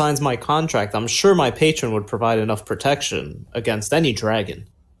town signs my contract, I'm sure my patron would provide enough protection against any dragon.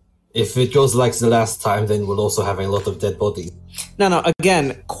 If it goes like the last time, then we'll also have a lot of dead bodies. No,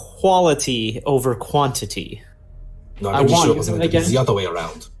 again, quality over quantity. No, I I'm pretty want sure it was you going to be again. the other way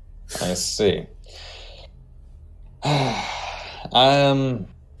around. I see. I'm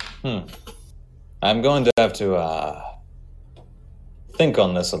going to have to think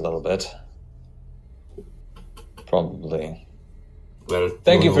on this a little bit. Probably. Well,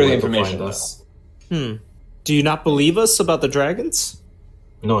 Thank you'll you for know the where to information, find us. Do you not believe us about the dragons?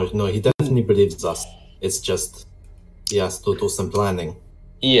 No, he definitely believes us. It's just he has to do some planning.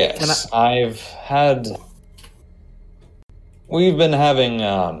 Yes, we've been having,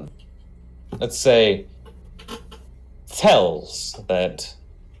 let's say, tells that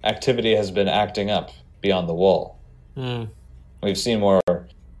activity has been acting up beyond the wall. We've seen more,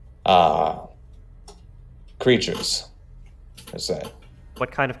 creatures, per se.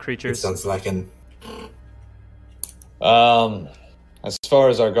 What kind of It creatures? sounds like an As far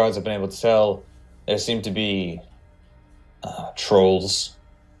as our guards have been able to tell, there seem to be trolls.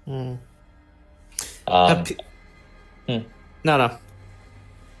 No.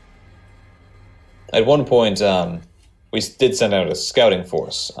 At one point, we did send out a scouting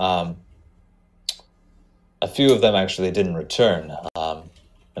force. A few of them actually didn't return, and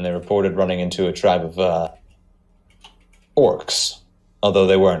they reported running into a tribe of orcs, although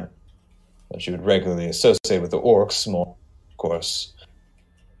they weren't what you would regularly associate with the orcs, more, of course,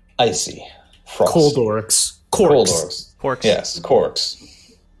 icy, frost. Cold orcs. Cold Corks. orcs. Porks. Yes,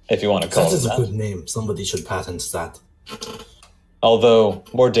 corks, if you want to call that it is a that. good name. Somebody should patent that. Although,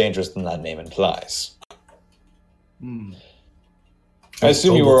 more dangerous than that name implies. I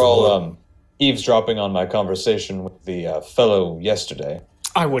assume you were all eavesdropping on my conversation with the fellow yesterday.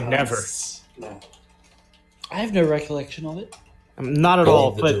 I would never. No. I have no recollection of it. Not at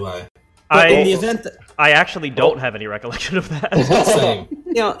all. Neither But, do I. but in the I event that, I actually don't have any recollection of that. Same.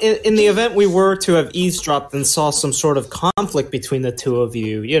 in the event we were to have eavesdropped and saw some sort of conflict between the two of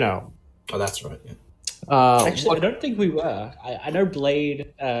you, Oh, that's right. Yeah. Actually, I don't think we were. I know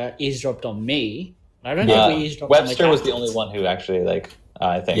Blade eavesdropped on me. I don't Yeah, think we eavesdropped on Webster was the captains. only one who actually,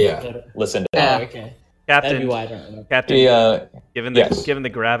 I think, Yeah. listened to Oh, that. okay. That'd be Captain, why I don't remember. Captain, given the yes. given the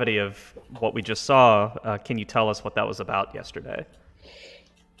gravity of what we just saw, can you tell us what that was about yesterday?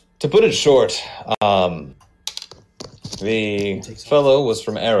 To put it short, the fellow was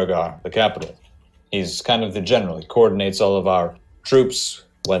from Aragar, the capital. He's kind of the general. He coordinates all of our troops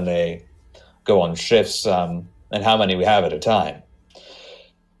when they go on shifts, and how many we have at a time.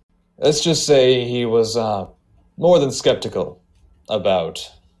 Let's just say he was more than skeptical about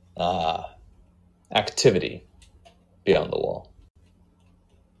activity beyond the wall.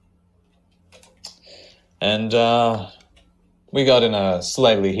 And we got in a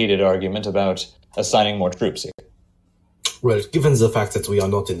slightly heated argument about assigning more troops here. Well, given the fact that we are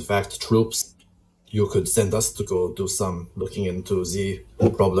not in fact troops, you could send us to go do some looking into the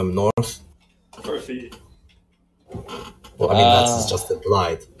problem north. For a fee. Well, I mean, that's just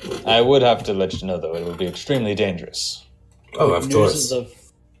implied. I would have to let you know, though, it would be extremely dangerous. Oh, of News course. of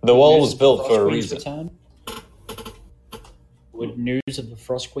The wall was News of built the for a Frost Queen's reason. return? Would news of the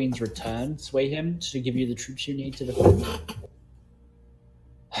Frost Queen's return sway him to give you the troops you need to defend?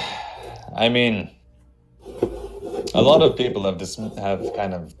 I mean, a lot of people have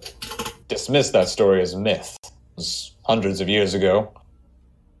kind of dismissed that story as myth. It was hundreds of years ago.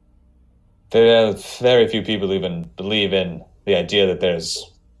 There are very few people even believe in the idea that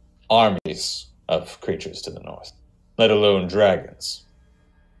there's armies of creatures to the north, let alone dragons.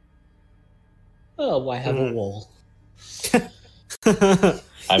 Oh, why have a wall? I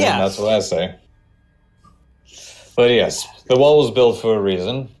mean, that's what I say. But yes, the wall was built for a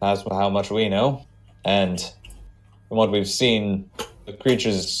reason. That's how much we know. And from what we've seen, the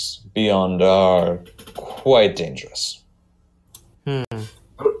creatures beyond are quite dangerous. I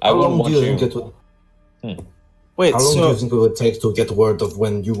How wouldn't long want do you you... think it would? Wait, How long do so you think it would take to get word of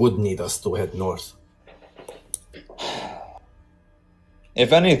when you would need us to head north?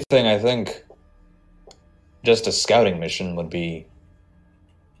 If anything, I think just a scouting mission would be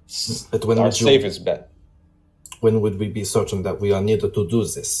But when our would you, safest bet. when would we be certain that we are needed to do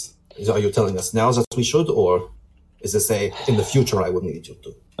this? Are you telling us now that we should, or is this in the future I would need you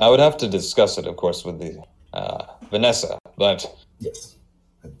to? I would have to discuss it, of course, with the Vanessa, but Yes.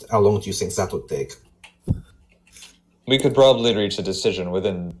 And how long do you think that would take? we could probably reach a decision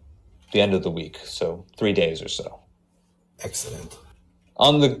within the end of the week, so 3 days or so. Excellent.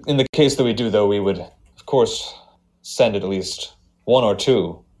 In the case that we do, though, we would, of course, send at least 1 or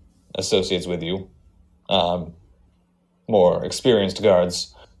 2 associates with you, more experienced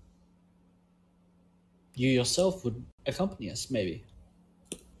guards. You yourself would accompany us, maybe.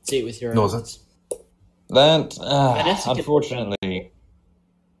 See it with your No, own that's- eyes. That, Vanessa can- unfortunately,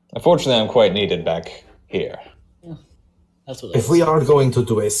 I'm quite needed back here. That's what If we are going to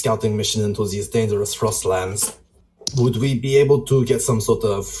do a scouting mission into these dangerous frostlands, would we be able to get some sort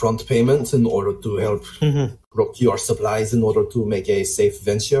of front payment in order to help procure supplies in order to make a safe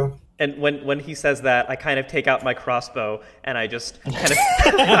venture? And when he says that, I kind of take out my crossbow and I just kind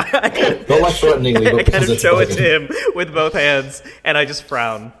of Not like threateningly, but I kind because of it's show it bugging. to him with both hands, and I just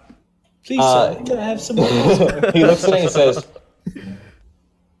frown. Please, sir, I'm gonna have some more. He looks at me and says,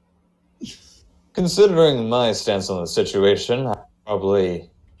 considering my stance on the situation, I'd probably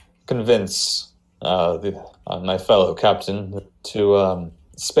convince my fellow captain to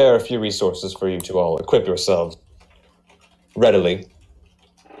spare a few resources for you to all equip yourselves readily.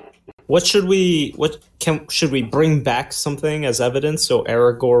 should we bring back something as evidence so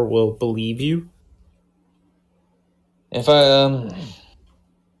Aragorn will believe you? If I,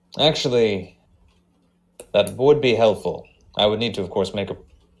 actually, that would be helpful. I would need to, of course, make a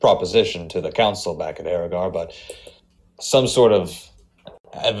proposition to the council back at Aragar, but some sort of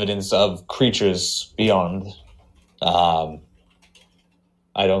evidence of creatures beyond. I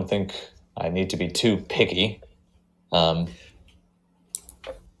don't think I need to be too picky.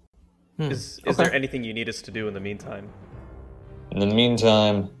 Is there anything you need us to do in the meantime? In the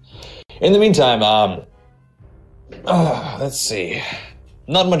meantime, let's see.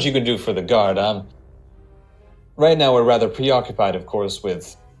 Not much you can do for the guard. Right now we're rather preoccupied, of course,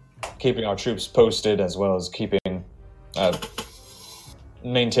 with keeping our troops posted as well as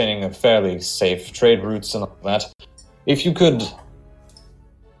maintaining a fairly safe trade routes and all that. If you could,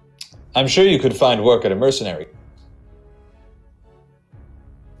 I'm sure you could find work at a mercenary.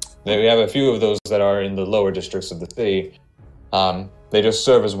 We have a few of those that are in the lower districts of the city. They just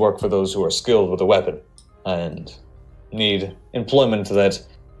serve as work for those who are skilled with a weapon and need employment that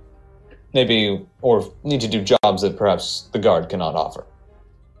or need to do jobs that perhaps the guard cannot offer.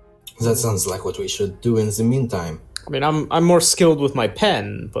 That sounds like what we should do in the meantime. I mean, I'm more skilled with my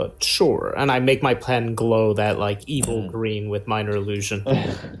pen, but sure. And I make my pen glow that like evil green with minor illusion.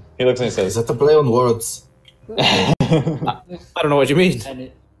 He looks and he Is says, that a play on words? I don't know what you mean.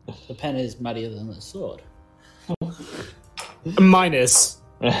 And the pen is muddier than the sword. Minus.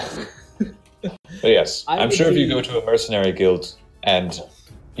 but yes, I I'm would sure if you be- go to a mercenary guild and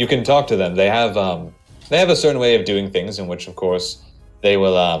you can talk to them, they have a certain way of doing things in which, of course, they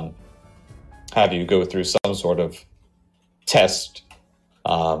will have you go through some sort of test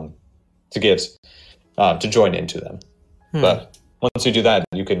to get to join into them. But once you do that,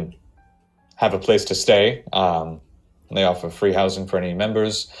 you can have a place to stay. They offer free housing for any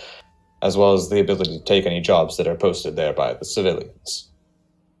members, as well as the ability to take any jobs that are posted there by the civilians.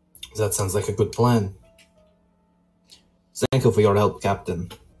 That sounds like a good plan. Thank you for your help,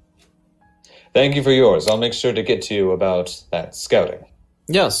 Captain. Thank you for yours. I'll make sure to get to you about that scouting.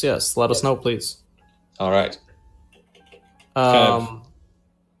 Yes. Let us know, please. All right.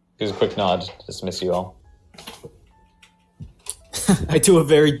 Gives a quick nod to dismiss you all. I do a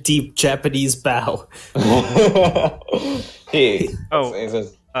very deep Japanese bow. he Oh.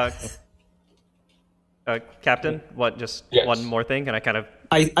 says, Captain, what? Just Yes. one more thing, and I kind of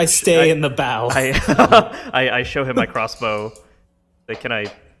I stay in the bow. I show him my crossbow. Say, can I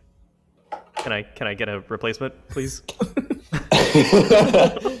get a replacement, please?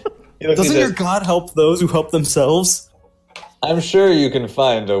 Doesn't your god help those who help themselves? I'm sure you can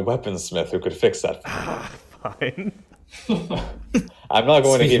find a weaponsmith who could fix that. Fine. I'm not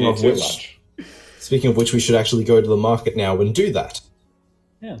going to give Speaking you of too which- much. Speaking of which, we should actually go to the market now and do that.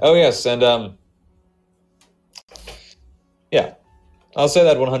 Oh yes, and yeah, I'll say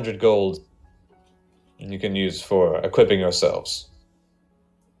that 100 gold you can use for equipping yourselves.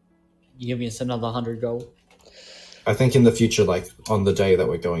 You give me us another 100 gold. I think in the future, like on the day that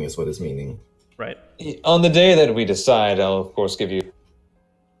we're going, is what his meaning. Right. On the day that we decide, I'll of course give you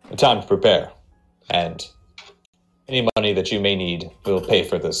time to prepare, and any money that you may need will pay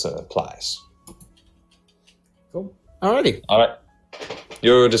for the supplies. Cool. Alrighty. All right,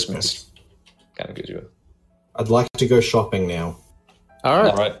 you're dismissed. Kind of gives you. I'd like to go shopping now.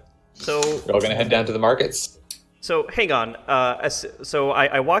 Alright. All right, So you're all gonna head down to the markets. So hang on. So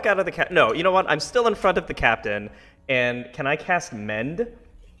I walk out of the No, you know what? I'm still in front of the captain, and can I cast Mend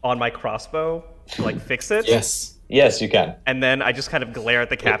on my crossbow to like fix it? Yes. Yes, you can. And then I just kind of glare at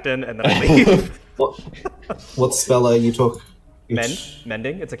the captain, and then I leave. What spell are you talking?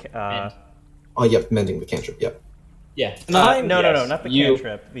 Mending. It's a. Oh, yep, mending the cantrip. Yep. Yeah. No, Yes. not the You-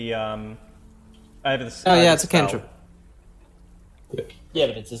 cantrip. The I have this. Oh yeah, it's a cantrip. Yeah,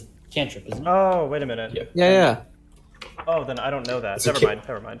 but it's a cantrip, isn't it? Oh, wait a minute. Yeah. Yeah. Oh, then I don't know that. It's a Never ki- mind.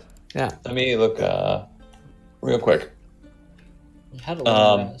 Never mind. Yeah. Let me look real quick. How to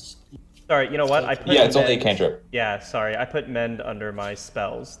learn that? Sorry. You know what? I put Yeah, it's only a Mend- cantrip. Yeah, sorry. I put Mend under my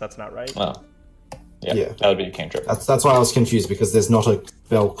spells. That's not right. Oh. Yeah, Yeah. that would be a cantrip. That's why I was confused, because there's not a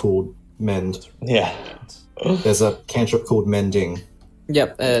spell called mend. Yeah. There's a cantrip called mending.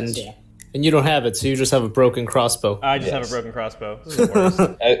 Yep, and Yeah. you don't have it, so you just have a broken crossbow. I just have a Yes. broken crossbow. This is the worst.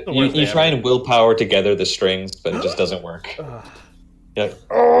 You worst try ever. and willpower together the strings, but it just doesn't work. You're like,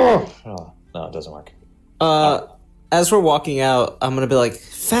 oh, no, it doesn't work. As we're walking out, I'm gonna be like,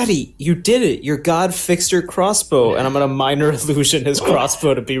 Fatty, you did it! Your god fixed your crossbow, and I'm gonna minor illusion his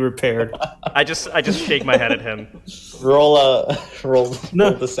crossbow to be repaired. I just shake my head at him. Roll roll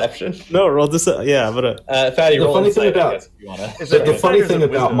No. deception. No, roll this. Yeah, I'm gonna. Fatty, The roll funny thing insight, I about- guess, if you wanna. Is The it funny insight or thing is it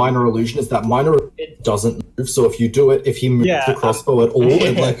about wisdom? minor illusion is that minor doesn't move. So if you do it, if he moves Yeah. the crossbow at all,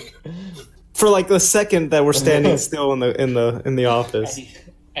 it like For like the second that we're standing still in the office.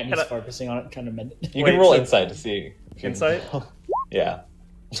 And he's focusing on it, trying to mend it. You Wait, can roll so- insight to see. if you- Insight? Yeah.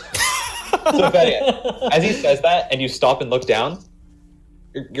 So Fatty, as he says that, and you stop and look down,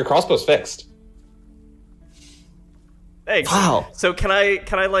 your crossbow's fixed. Thanks. Wow. So can I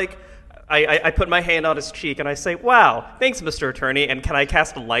like I put my hand on his cheek and I say, "Wow, thanks, Mr. Attorney." And can I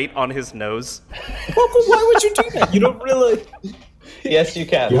cast light on his nose? Well, but why would you do that? You don't really. Yes, you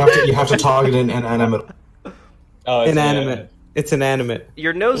can. you have to target an inanimate. Oh, it's Inanimate. It's inanimate.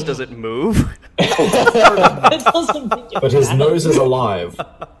 Your nose doesn't move. It doesn't make it But his matter. nose is alive.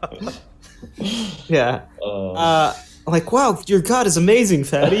 Yeah. Like, wow, your god is amazing,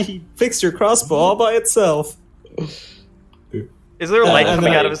 Fatty. He fixed your crossbow all by itself. Is there a light and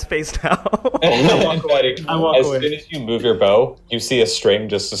coming then out I- of his face now? I walk as away. soon as you move your bow, you see a string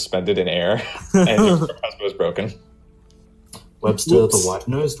just suspended in air, and your crossbow is broken. Webster, Whoops. the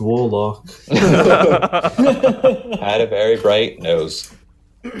white-nosed warlock. Had a very bright nose.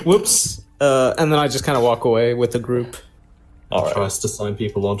 Whoops. And then I just kind of walk away with the group. All right. Tries to sign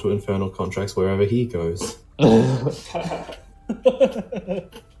people onto infernal contracts wherever he goes.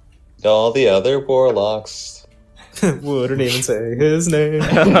 All the other warlocks. Wouldn't even say his name.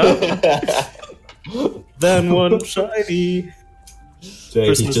 Then one shiny. Jay, he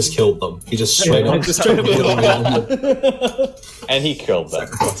Christmas- just killed them. He just straight up Just straight up killed them. And he killed them.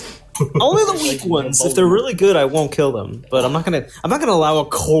 Only the weak ones. If they're really good, I won't kill them. But I'm not gonna allow a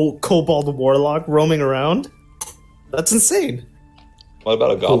kobold warlock roaming around. That's insane. What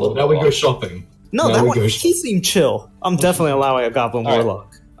about a Cool, goblin? now we go warlock? shopping. No, Now that we one go he seemed chill. I'm definitely allowing a goblin All right.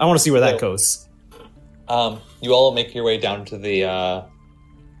 warlock. I want to see where that So- goes. You all make your way down to the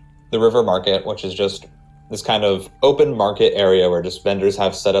river market, which is just this kind of open market area where just vendors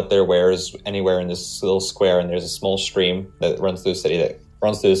have set up their wares anywhere in this little square, and there's a small stream that runs through the city that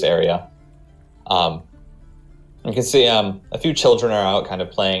runs through this area. You can see a few children are out kind of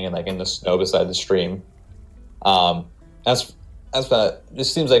playing in the snow beside the stream. As that, it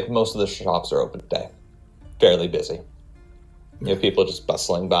just seems like most of the shops are open today, fairly busy. You have people just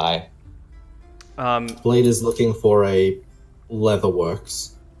bustling by. Blade is looking for a leather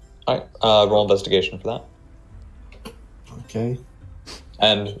works. Alright, roll investigation for that. Okay.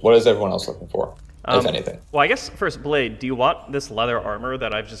 And what is everyone else looking for, if anything? Well, I guess first, Blade, do you want this leather armor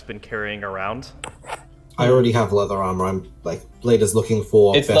that I've just been carrying around? I already have leather armor. I'm like Blade is looking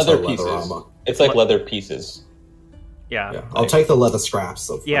for It's better leather leather pieces. armor. It's like leather pieces. Yeah. I'll take the leather scraps.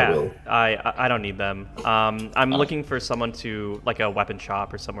 I will. I don't need them. I'm looking for someone to, like a weapon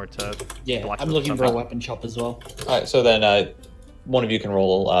shop or somewhere to. Yeah, blacksmith I'm looking for something. a weapon shop as well. Alright, so then one of you can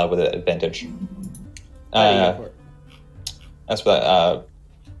roll with an advantage. Go for it. That's what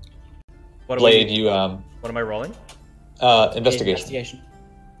What do Blade, we- you What am I rolling? investigation.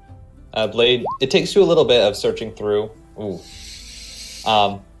 Blade, it takes you a little bit of searching through. Ooh.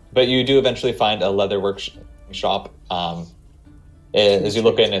 But you do eventually find a leather workshop. As you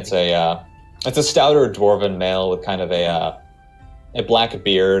look in, it's a stouter dwarven male with kind of a black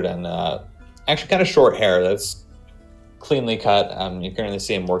beard and actually kind of short hair that's cleanly cut. You currently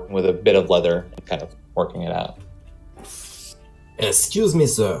see him working with a bit of leather, kind of working it out. Excuse me,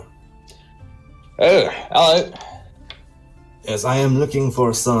 sir. Oh, hello. Yes, I am looking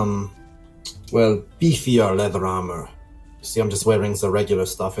for some, well, beefier leather armor. See, I'm just wearing the regular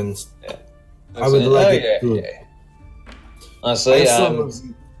stuff, and I would like it to. I I see. have some of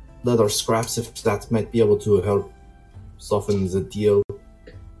the leather scraps, if that might be able to help soften the deal.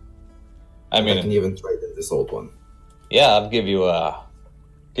 I I can mean, even trade in this old one. yeah, I'll give you a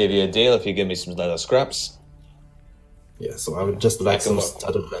deal if you give me some leather scraps. Yeah, so I would just like I can some work.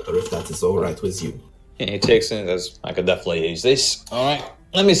 studded leather, if that is all right with you. And he takes it and says, I could definitely use this. Alright,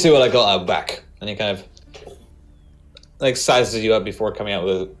 let me see what I got out back. And he kind of like sizes you up before coming out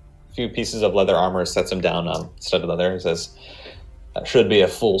with a few pieces of leather armor, sets them down on studded leather. He says, that should be a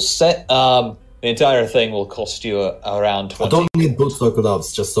full set. The entire thing will cost you around 20. I don't need boots or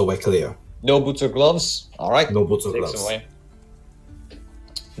gloves, just so we're clear. No boots or gloves? Alright. No boots or Takes gloves. them away.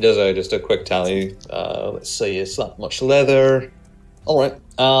 Does just a quick tally. Let's see, it's not much leather. Alright.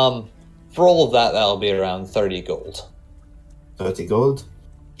 For all of that, that'll be around 30 gold. 30 gold?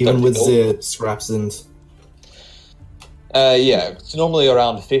 Even 30 with gold? the scraps and... Yeah, it's normally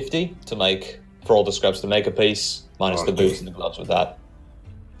around 50 to make, for all the scraps to make a piece, minus the Okay. boots and the gloves with that.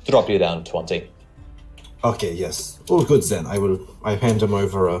 Drop you down 20. Okay, yes. All good then. I hand him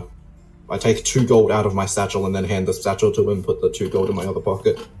over I take 2 gold out of my satchel and then hand the satchel to him, put the 2 gold in my other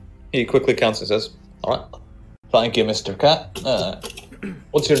pocket. He quickly counts and says, Alright, thank you, Mr. Cat.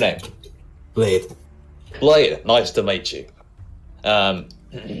 What's your name? Blade. Blade, nice to meet you. Kind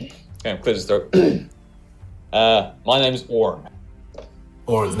of clears his throat. My name's Orn.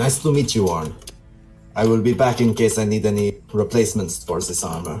 Orn, nice to meet you, Orn. I will be back in case I need any replacements for this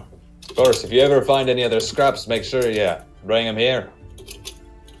armor. Of course, if you ever find any other scraps, make sure you bring them here.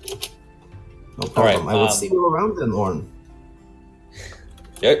 No problem. Alright, I will see you around then, Orn.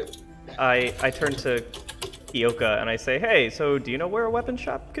 Yep. I turn to Ioka and I say, "Hey, so do you know where a weapon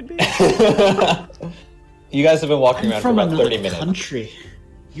shop could be?" You guys have been walking I'm around for from about another 30 minutes. country.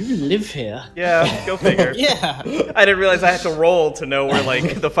 You live here. Yeah, go figure. Yeah. I didn't realize I had to roll to know where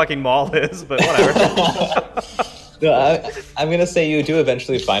like the fucking mall is, but whatever. No, I'm gonna say you do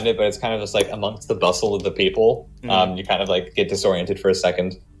eventually find it, but it's kind of just like amongst the bustle of the people. You kind of like get disoriented for a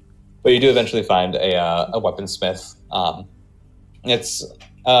second, but you do eventually find a weaponsmith. It's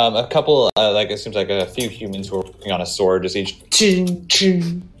a couple, like it seems like a few humans who are working on a sword, just each ching,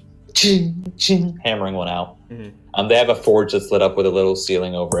 ching, ching, ching, hammering one out. They have a forge that's lit up with a little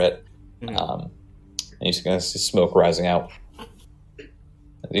ceiling over it, and you're just gonna see smoke rising out.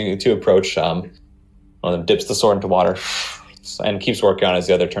 You two approach. One of them dips the sword into water and keeps working on it as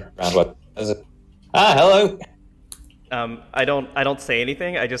the other turns around. Hello. I don't say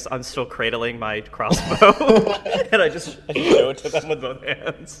anything. I'm still cradling my crossbow, and I just show it to them with both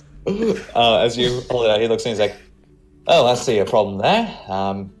hands. As you pull it out, he looks and he's like, "Oh, I see a problem there.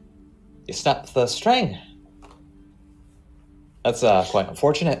 You snapped the string. That's quite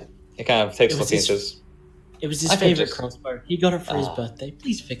unfortunate." He kind of takes a It was look and his- says, It was his I could favorite just- crossbow. He got it for his birthday.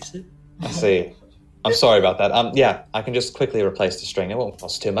 Please fix it. "I see. I'm sorry about that. Yeah, I can just quickly replace the string. It won't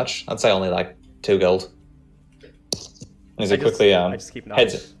cost too much. I'd say only like 2 gold." And he quickly I just keep nodding.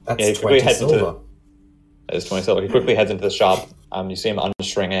 heads. That's Yeah, he quickly 20 heads silver. into. It's 20 silver. He quickly heads into the shop. You see him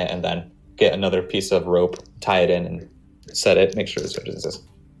unstring it and then get another piece of rope, tie it in, and set it. Make sure it's what it says.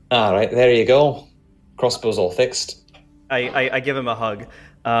 All right, there you go. Crossbow's all fixed. I give him a hug,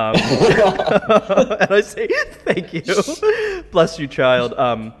 and I say, "Thank you, bless you, child."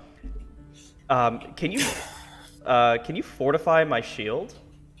 Can you fortify my shield?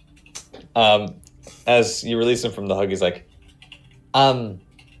 As you release him from the hug, he's like, yeah,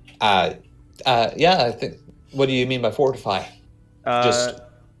 I think. What do you mean by fortify?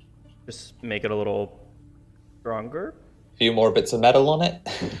 Just make it a little stronger. A few more bits of metal on it.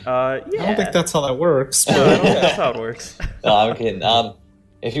 Yeah. I don't think that's how that works. No, I don't think that's how it works. No, I'm kidding.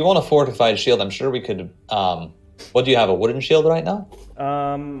 If you want a fortified shield, I'm sure we could. What do you have? A wooden shield right now?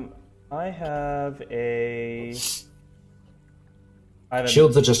 I have a.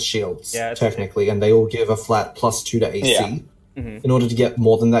 Shields are just shields, technically, and they all give a flat +2 to AC. Yeah. In order to get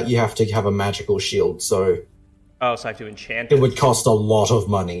more than that, you have to have a magical shield, so Oh, so I have to enchant it would cost a lot of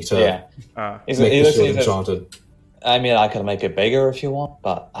money to make the shield enchanted. I mean, I can make it bigger if you want,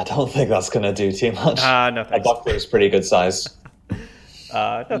 but I don't think that's going to do too much. No A thanks. buckler is pretty good size.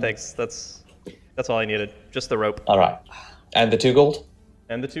 No thanks. That's all I needed. Just the rope All right. And the 2 gold?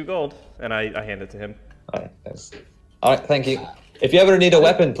 and the 2 gold, and I hand it to him. All right, thanks. All right, thank you. If you ever need a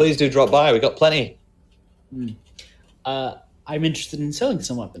weapon, please do drop by. We got plenty. I'm interested in selling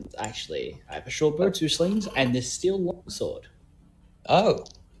some weapons, actually. I have a short bow, 2 slings, and this steel longsword. Oh.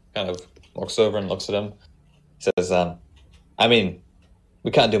 Kind of walks over and looks at him. Says, I mean,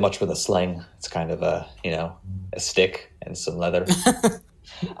 we can't do much with a sling. It's kind of a stick and some leather.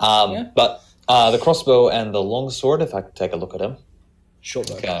 But the crossbow and the longsword, if I could take a look at him. Short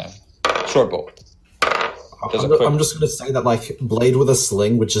bow. Okay. Short bow. I'm just going to say that, like, blade with a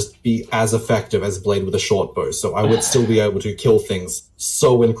sling would just be as effective as blade with a short bow, so I would still be able to kill things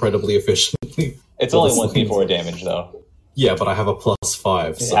so incredibly efficiently. It's only 1d4 damage, though. Yeah, but I have a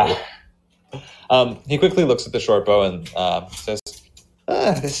 +5, so... Yeah. He quickly looks at the short bow and says,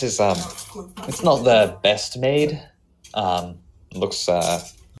 this is, it's not the best made. Looks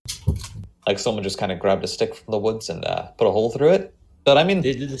like someone just kind of grabbed a stick from the woods and put a hole through it. But, I mean...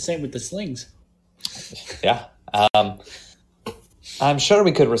 They did the same with the slings. Yeah. I'm sure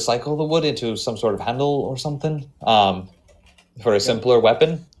we could recycle the wood into some sort of handle or something for a simpler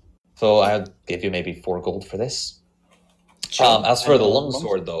weapon. So I'll give you maybe 4 gold for this. As for the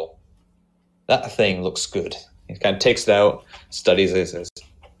longsword, though, that thing looks good. He kind of takes it out, studies it, says,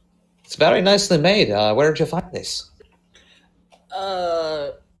 it's very nicely made. Where did you find this?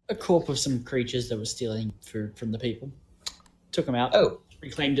 A corp of some creatures that were stealing food from the people. Took them out. Oh.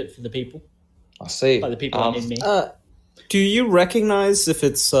 Reclaimed it for the people. I see. By the people in me. Do you recognize if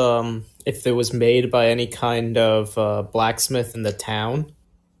it's if it was made by any kind of blacksmith in the town?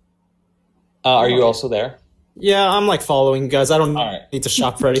 Are you also there? Yeah, I'm like following you guys. I don't All right. need to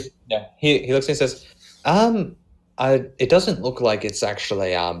shop Freddy. Yeah. He looks and says, it doesn't look like it's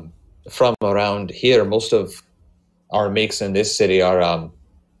actually from around here. Most of our makes in this city are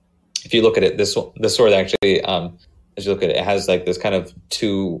if you look at it, this sword actually as you look at it, it has like this kind of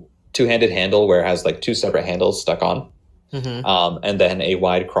two-handed handle where it has like 2 separate handles stuck on. Mm-hmm. And then a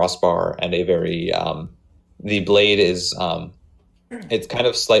wide crossbar and a very the blade is it's kind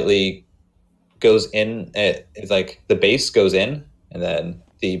of slightly goes in, it's like the base goes in and then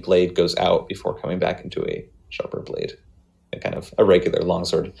the blade goes out before coming back into a sharper blade, a kind of a regular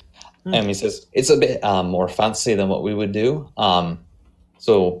longsword. And he says it's a bit more fancy than what we would do,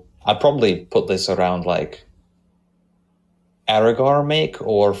 so I'd probably put this around like Aragar make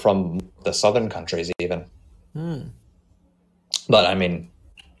or from the southern countries even. But I mean,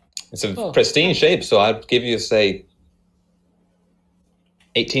 it's a pristine shape, so I'd give you, say,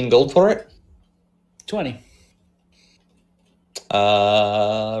 18 gold for it. 20.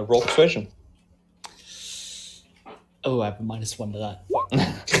 Roll persuasion. Oh, I have a -1 to that.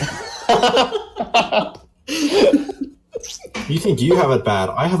 You think you have it bad?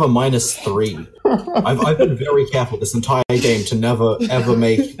 I have a -3. I've been very careful this entire game to never ever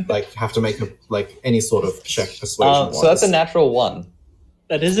have to make any sort of check persuasion. So that's a natural 1.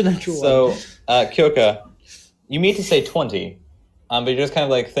 That is a natural So, one. Kyoka, you mean to say 20, but you're just kind of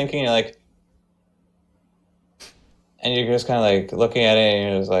like thinking, you're like, and you're just kind of like looking at it, and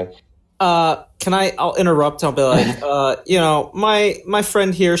you're just like, I'll interrupt. I'll be like, my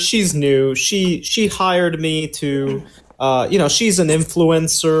friend here, she's new. She hired me to, she's an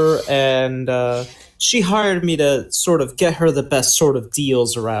influencer, and she hired me to sort of get her the best sort of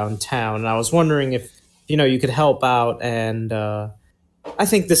deals around town. And I was wondering if, you could help out, and I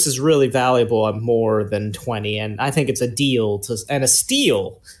think this is really valuable at more than 20, and I think it's a deal and a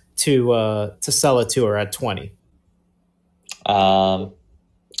steal to sell it to her at 20.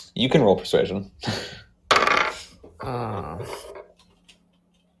 You can roll persuasion.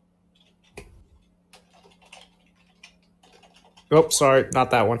 Oh, sorry,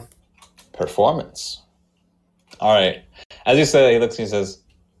 not that one. Performance. All right. As you say, he looks and he says,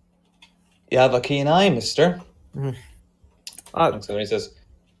 "You have a keen eye, mister." So he says,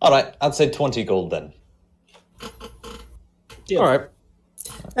 "All right, I'd say 20 gold then." Deal. All right.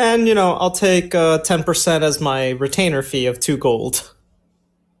 And, I'll take 10% as my retainer fee of 2 gold.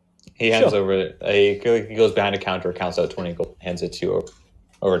 He hands over. He goes behind a counter, counts out 20 gold, hands it to you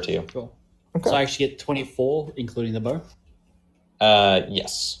over to you. Cool. Okay. So I actually get 24, including the bow.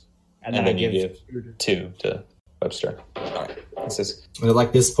 Yes. And And then then I you give 2 to Webster. All right. This is And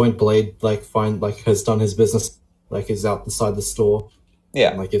at this point, Blade has done his business. Is out beside the store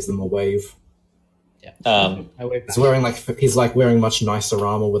yeah. and gives them a wave. Yeah. Um, I wave back. He's wearing much nicer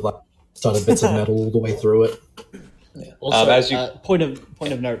armor with studded bits of metal all the way through it. Also, as you- point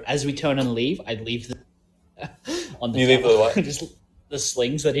of note: as we turn and leave, I leave the on the. You leave the what? Just the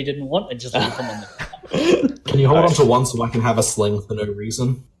slings that he didn't want, and just leave them on the. Can you hold on to one so I can have a sling for no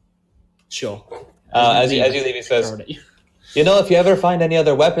reason? Sure. as you leave, he says, if you ever find any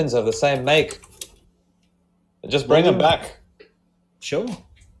other weapons of the same make, just bring them back. Sure.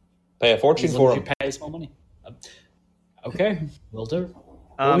 Pay a fortune As for long as them. you pay us more money. Okay, will do.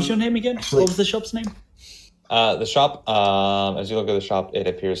 What was your name again? What was the shop's name? The shop, as you look at the shop, it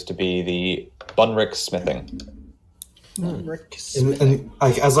appears to be the Bunrick Smithing. And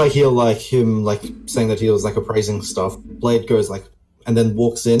as I hear him saying that he was appraising stuff, Blade goes and then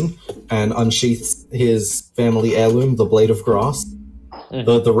walks in and unsheaths his family heirloom, the blade of grass,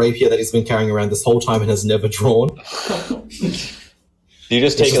 the rapier that he's been carrying around this whole time and has never drawn. Do you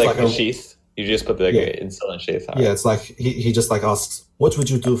just take just it like from a a- sheath? You just put the insult in sheath. All right. Yeah, it's he just asks, "What would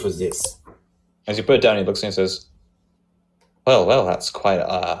you do for this?" As you put it down, he looks and says, "Well, that's quite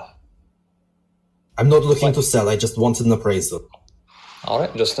I'm not looking to sell. I just wanted an appraisal. all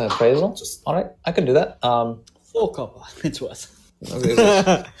right. Just an appraisal. All right, I can do that. 4 copper. It's worth.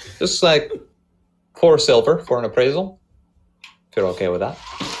 Okay, just 4 silver for an appraisal. If you're okay with that.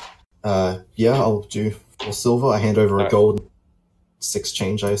 Yeah, I'll do 4 silver. I hand over a Alright. gold 6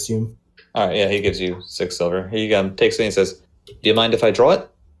 change, I assume. All right, yeah, he gives you 6 silver. He takes it and he says, "Do you mind if I draw it?"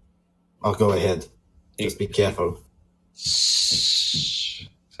 I'll go ahead. Just be careful.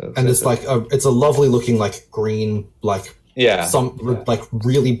 So, And it's it's a lovely looking green yeah,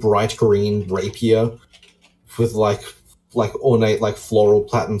 really bright green rapier with ornate floral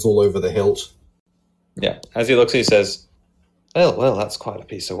patterns all over the hilt. yeah. As he looks, he says, "Well, that's quite a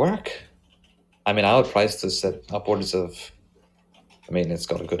piece of work. I mean, I would price this at upwards of. I mean, it's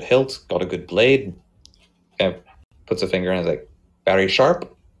got a good hilt, got a good blade. Kind of puts a finger in it, very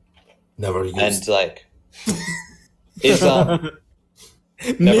sharp, Never used. and is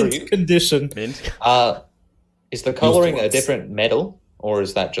Mint used. condition. Mint. Is the coloring a once. different metal, or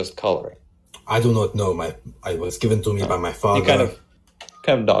is that just coloring?" I do not know. It was given to me by my father. He kind of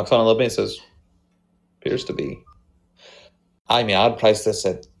docks on a little bit and says, "Appears to be. I mean, I'd price this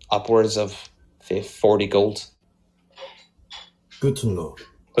at upwards of 40 gold." Good to know.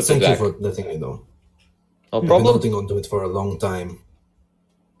 Puts Thank it you back. for letting me know. No I've been problem. holding on to it for a long time.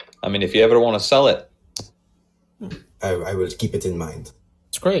 I mean, if you ever want to sell it, I will keep it in mind.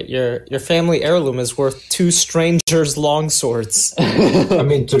 It's great. Your family heirloom is worth 2 strangers' longswords. I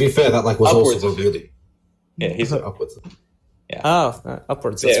mean, to be fair, that was Upwards also of really yeah, he's upwards.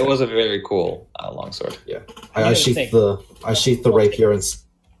 Upwards. yeah, it was a very cool longsword. Yeah, I I don't sheath think- the rapier and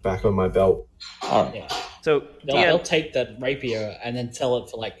back on my belt. All right. Yeah. So They'll take that rapier and then sell it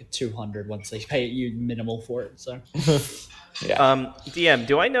for 200 once they pay you minimal for it. So DM,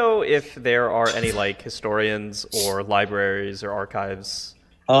 do I know if there are any historians or libraries or archives?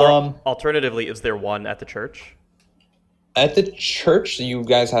 Or alternatively, is there one at the church? At the church, you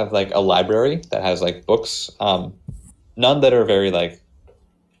guys have a library that has books. None that are very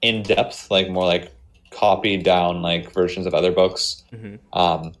in depth, more copied down versions of other books.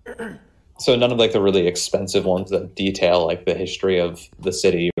 So none of the really expensive ones that detail the history of the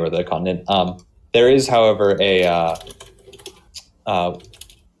city or the continent. There is, however,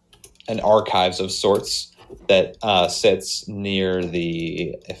 an archives of sorts that sits near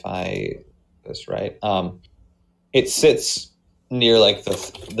the. If I this right, it sits near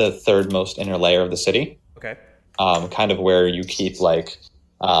the third most inner layer of the city. Okay. Kind of where you keep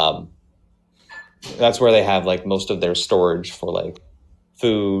that's where they have most of their storage for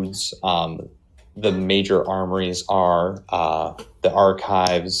foods. The major armories are the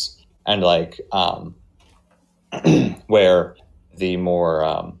archives and where the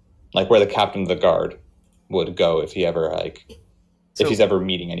more where the captain of the guard would go if he ever if he's ever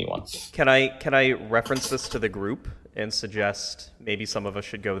meeting anyone. Can I reference this to the group and suggest maybe some of us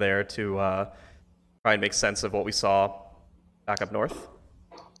should go there to try and make sense of what we saw back up north?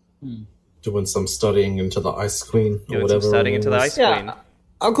 Doing some studying into the Ice Queen or Doing whatever. some studying it into the was. Ice Queen. Yeah,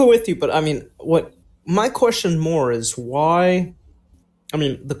 I'll go with you, but I mean, what my question more is why? I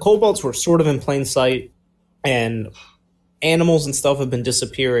mean, the kobolds were sort of in plain sight, and animals and stuff have been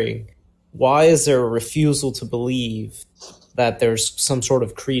disappearing, why is there a refusal to believe that there's some sort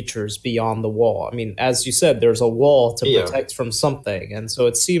of creatures beyond the wall? I mean, as you said, there's a wall to protect from something, and so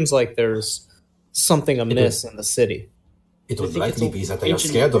it seems like there's something amiss in the city. It would likely be that they are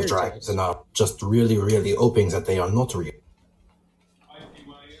scared of dragons and are just really, really hoping that they are not real.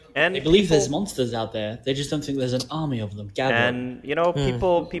 And They believe there's monsters out there. They just don't think there's an army of them gathered. And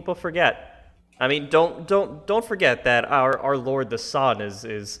people forget. I mean, don't forget that our Lord the Sun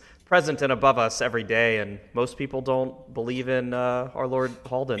is present and above us every day, and most people don't believe in our Lord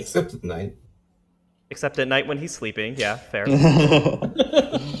Halden. Except at night. Except at night when he's sleeping. Yeah, fair.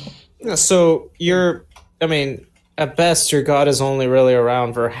 So at best, your god is only really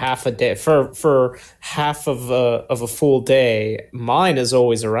around for half a day, for half of a full day. Mine is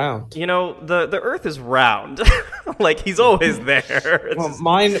always around. You know, the Earth is round. Like, he's always there. It's Well,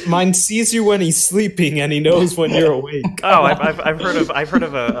 just- mine sees you when he's sleeping, and he knows when you're awake. Oh, I've heard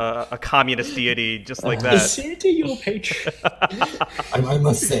of a communist deity just like that. Santa, your patron. I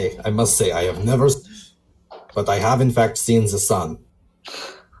must say, I have never, but I have in fact seen the sun.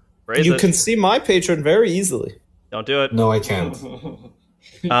 Raise You it. can see my patron very easily. Don't do it. No, I can't.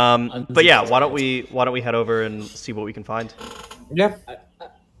 But yeah, why don't we head over and see what we can find? Yeah.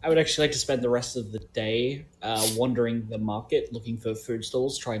 I would actually like to spend the rest of the day wandering the market, looking for food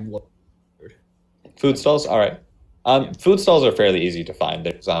stalls, trying look. Food stalls? All right. Food stalls are fairly easy to find.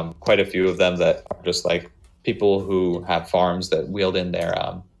 There's quite a few of them that are just like people who have farms that wheeled in their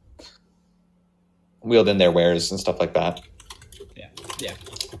wares and stuff like that. Yeah.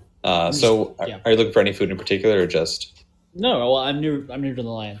 So, Yeah. are you looking for any food in particular, or just No, well, I'm new to the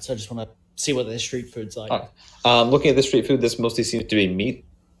land, so I just want to see what their street food's like. looking at the street food? This mostly seems to be meat,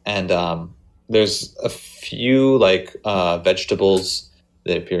 and there's a few like vegetables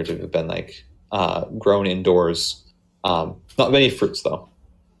that appear to have been like grown indoors. Not many fruits though.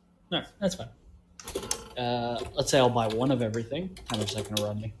 No, that's fine. Let's say I'll buy one of everything. How much is that going to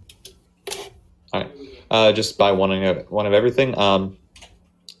run me? All right, just buy one of everything.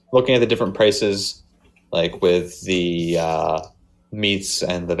 Looking at the different prices, like with the meats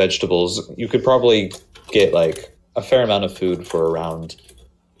and the vegetables, you could probably get like a fair amount of food for around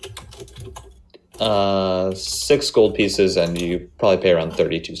 6 gold pieces, and you probably pay around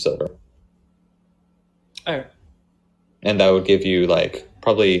 32 silver. All right. And that would give you like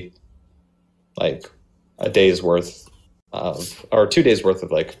probably like a day's worth of, or 2 days worth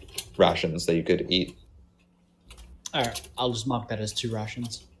of like rations that you could eat. All right. I'll just mark that as 2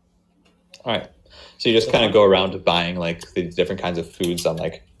 rations. All right. So you just kind of go around buying like the different kinds of foods on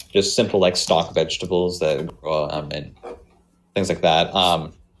like just simple like stock vegetables that grow and things like that.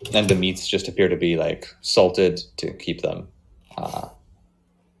 And the meats just appear to be like salted to keep them,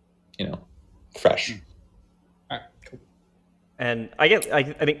 fresh. All right. Cool. And I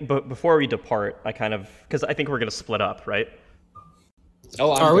think before we depart, because I think we're gonna split up, right?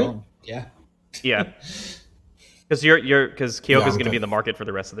 Oh, Are we? gone. Yeah. Yeah. Because Kyoko's I'm gonna be good. in the market for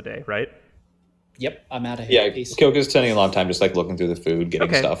the rest of the day, right? Yep. I'm out of here. Yeah, Peace. Kyoko's spending a lot of time just like looking through the food, getting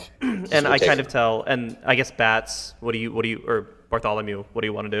Okay. stuff. And I kind of tell, and I guess Bats, what do you, or Bartholomew, what do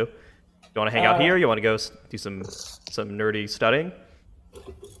you want to do? You want to hang out here? You want to go do some nerdy studying?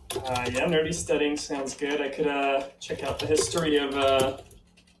 Yeah, nerdy studying sounds good. I could check out the history of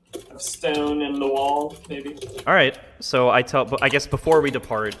stone and the wall, maybe. All right. So I guess before we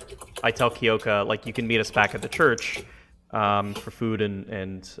depart, I tell Kyoka, like, you can meet us back at the church for food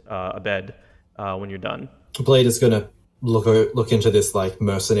and a bed when you're done. Blade is gonna look into this like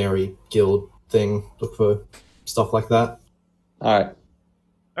mercenary guild thing, look for stuff like that. All right.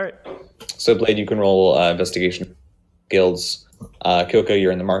 All right. So Blade, you can roll investigation guilds. Kyoko,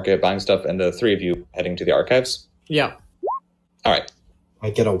 you're in the market buying stuff, and the 3 of you heading to the archives. Yeah. All right. I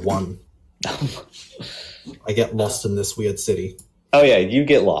get a 1. I get lost in this weird city. Oh yeah, you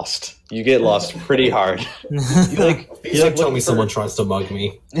get lost. You get lost pretty hard. Please don't tell me someone tries to mug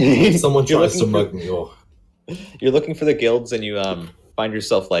me. Someone You're tries to looking mug me. Oh. You're looking for the guilds, and you find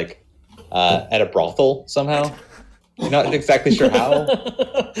yourself like at a brothel somehow. You're not exactly sure how.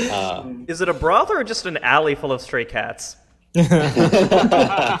 Is it a brothel or just an alley full of stray cats?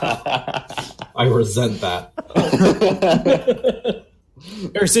 I resent that.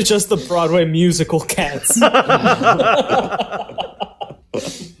 Or is it just the Broadway musical Cats?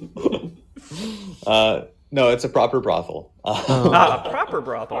 No, it's a proper brothel. A proper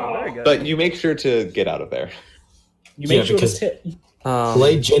brothel. Very good. But you make sure to get out of there. You make Yeah, sure because- to hit.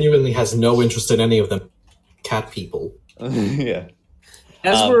 Blade genuinely has no interest in any of them. Cat people. Yeah.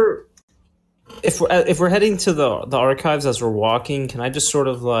 As if we're heading to the archives as we're walking, can I just sort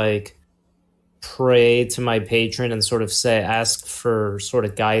of like pray to my patron and sort of ask for sort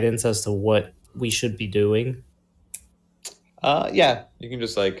of guidance as to what we should be doing? Yeah, you can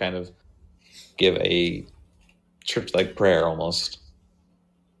just like kind of give a church-like prayer almost.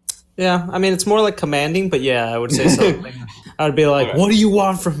 Yeah, I mean, it's more like commanding, but yeah, I would say something. I would be like, Okay. what do you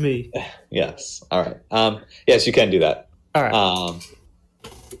want from me? Yes. All right. Yes, you can do that. All right.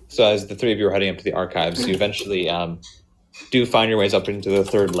 So as the three of you are heading up to the archives, you eventually do find your ways up into the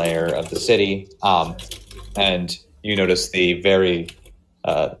third layer of the city, and you notice the very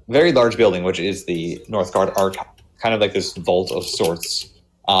large building, which is the Northgard Archive, kind of like this vault of sorts.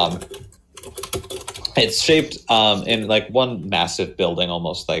 It's shaped in like one massive building,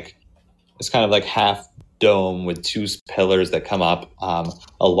 almost like it's kind of like half dome with two pillars that come up,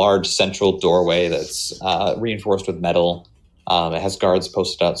 a large central doorway that's reinforced with metal. It has guards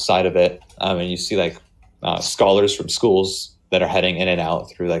posted outside of it, and you see like scholars from schools that are heading in and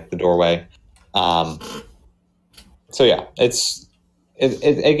out through like the doorway. So yeah,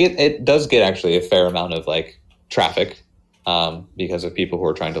 it does get actually a fair amount of like traffic because of people who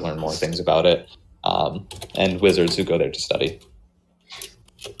are trying to learn more things about it, and wizards who go there to study.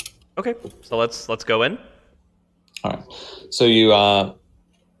 Okay, so let's go in. All right, so you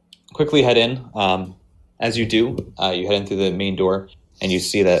quickly head in. As you do, you head in through the main door, and you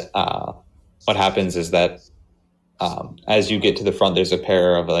see that what happens is that as you get to the front, there's a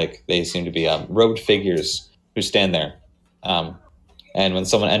pair of like they seem to be robed figures who stand there. And when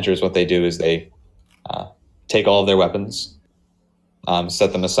someone enters, what they do is they take all of their weapons,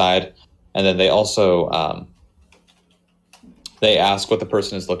 set them aside, and then they also they ask what the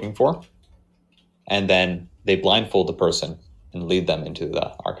person is looking for, and then they blindfold the person and lead them into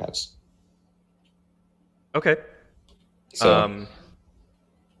the archives. Okay. So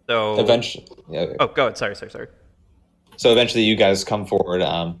Eventually. yeah. Oh, go ahead. Sorry. So eventually, you guys come forward.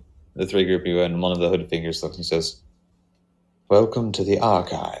 The three group you, and one of the hooded figures looks and says, "Welcome to the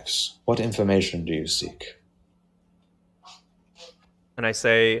archives. What information do you seek?" And I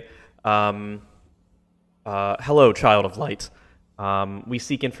say, hello, child of light. We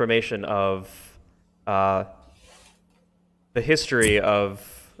seek information of the history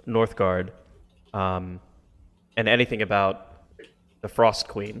of Northgard, and anything about the Frost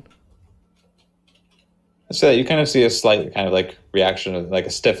Queen. So you kind of see a slight kind of like reaction of like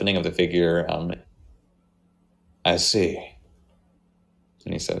a stiffening of the figure. I see.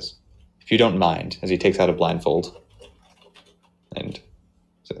 And he says, "If you don't mind," as he takes out a blindfold and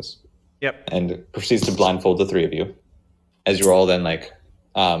says, Yep. and proceeds to blindfold the three of you. As you're all then like,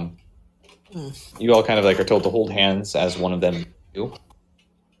 you all kind of like are told to hold hands as one of them do.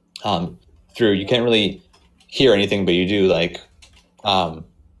 Through, you can't really hear anything, but you do like,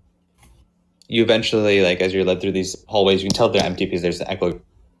 you eventually, like, as you're led through these hallways, you can tell they're empty because there's an echo.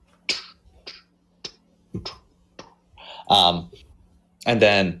 And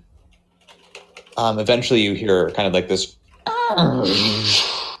then eventually you hear kind of like this.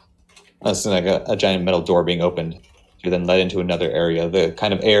 That's like a giant metal door being opened. You're then led into another area. The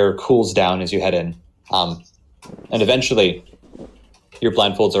kind of air cools down as you head in. And eventually your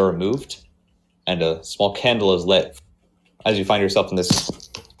blindfolds are removed and a small candle is lit as you find yourself in this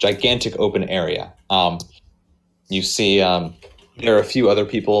gigantic open area. You see there are a few other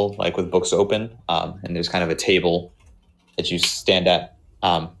people like with books open, and there's kind of a table that you stand at.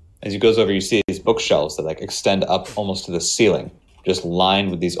 As you goes over, you see these bookshelves that like extend up almost to the ceiling, just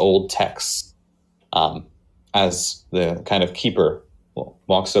lined with these old texts. As the kind of keeper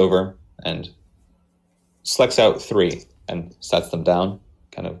walks over and selects out three and sets them down,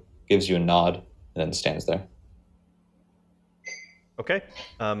 kind of gives you a nod, and then stands there. Okay.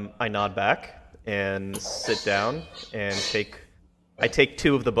 I nod back and sit down and I take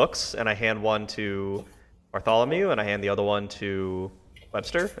two of the books and I hand one to Bartholomew and I hand the other one to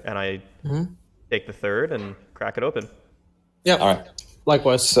Webster and I take the third and crack it open. Yeah. All right.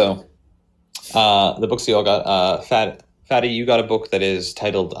 Likewise. So the books you all got, Fatty, you got a book that is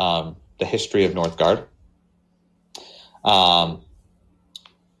titled The History of Northgard.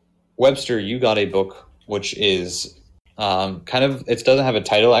 Webster, you got a book which is kind of, it doesn't have a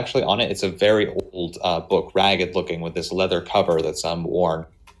title actually on it. It's a very old book, ragged looking, with this leather cover that's worn.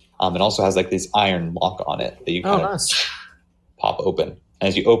 It also has like this iron lock on it that you kind of pop open. And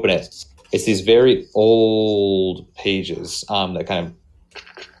as you open it, it's these very old pages that kind of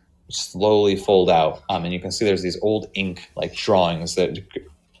slowly fold out. And you can see there's these old ink like drawings that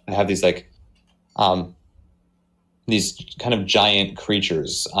have these like these kind of giant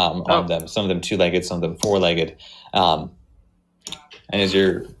creatures on them. Some of them two-legged, some of them four-legged. And as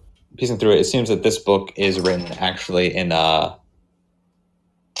you're piecing through it, it seems that this book is written actually in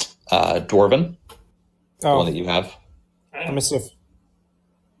Dwarven, the one that Oh, you have. let me see if.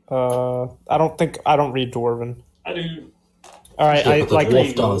 I don't read Dwarven. I do. All right, Yeah, I but the like.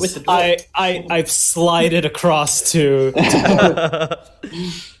 dwarf does. With the dwarf. I've slided across to. I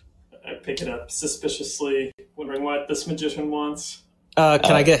pick it up suspiciously, wondering what this magician wants.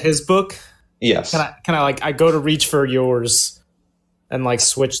 Can I get his book? Yes. Can I like I go to reach for yours, and like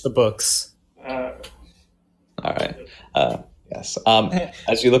switch the books. Uh, All right. Yes.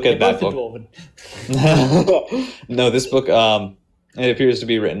 As you look They're at that both book, the dwarven. no, this book it appears to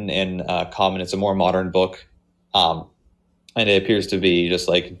be written in common. It's a more modern book, and it appears to be just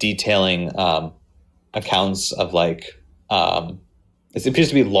like detailing accounts of like it appears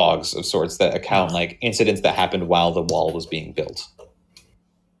to be logs of sorts that account like incidents that happened while the wall was being built.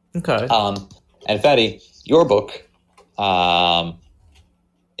 Okay. And Fatty, your book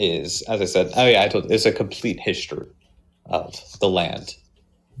is, as I said, it's a complete history of the land.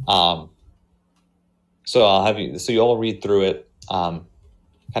 So I'll have you. So you all read through it, kind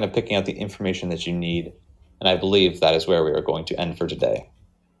of picking out the information that you need, and I believe that is where we are going to end for today.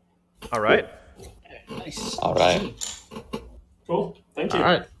 All right. Nice. All right. cool. Thank you. All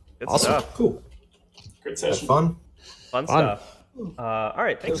right. Good Awesome. stuff. Cool. Great Have session. fun. Fun Fun. stuff. All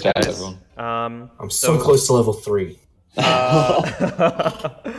right. Thanks, Thanks, guys. everyone. I'm so close to level 3.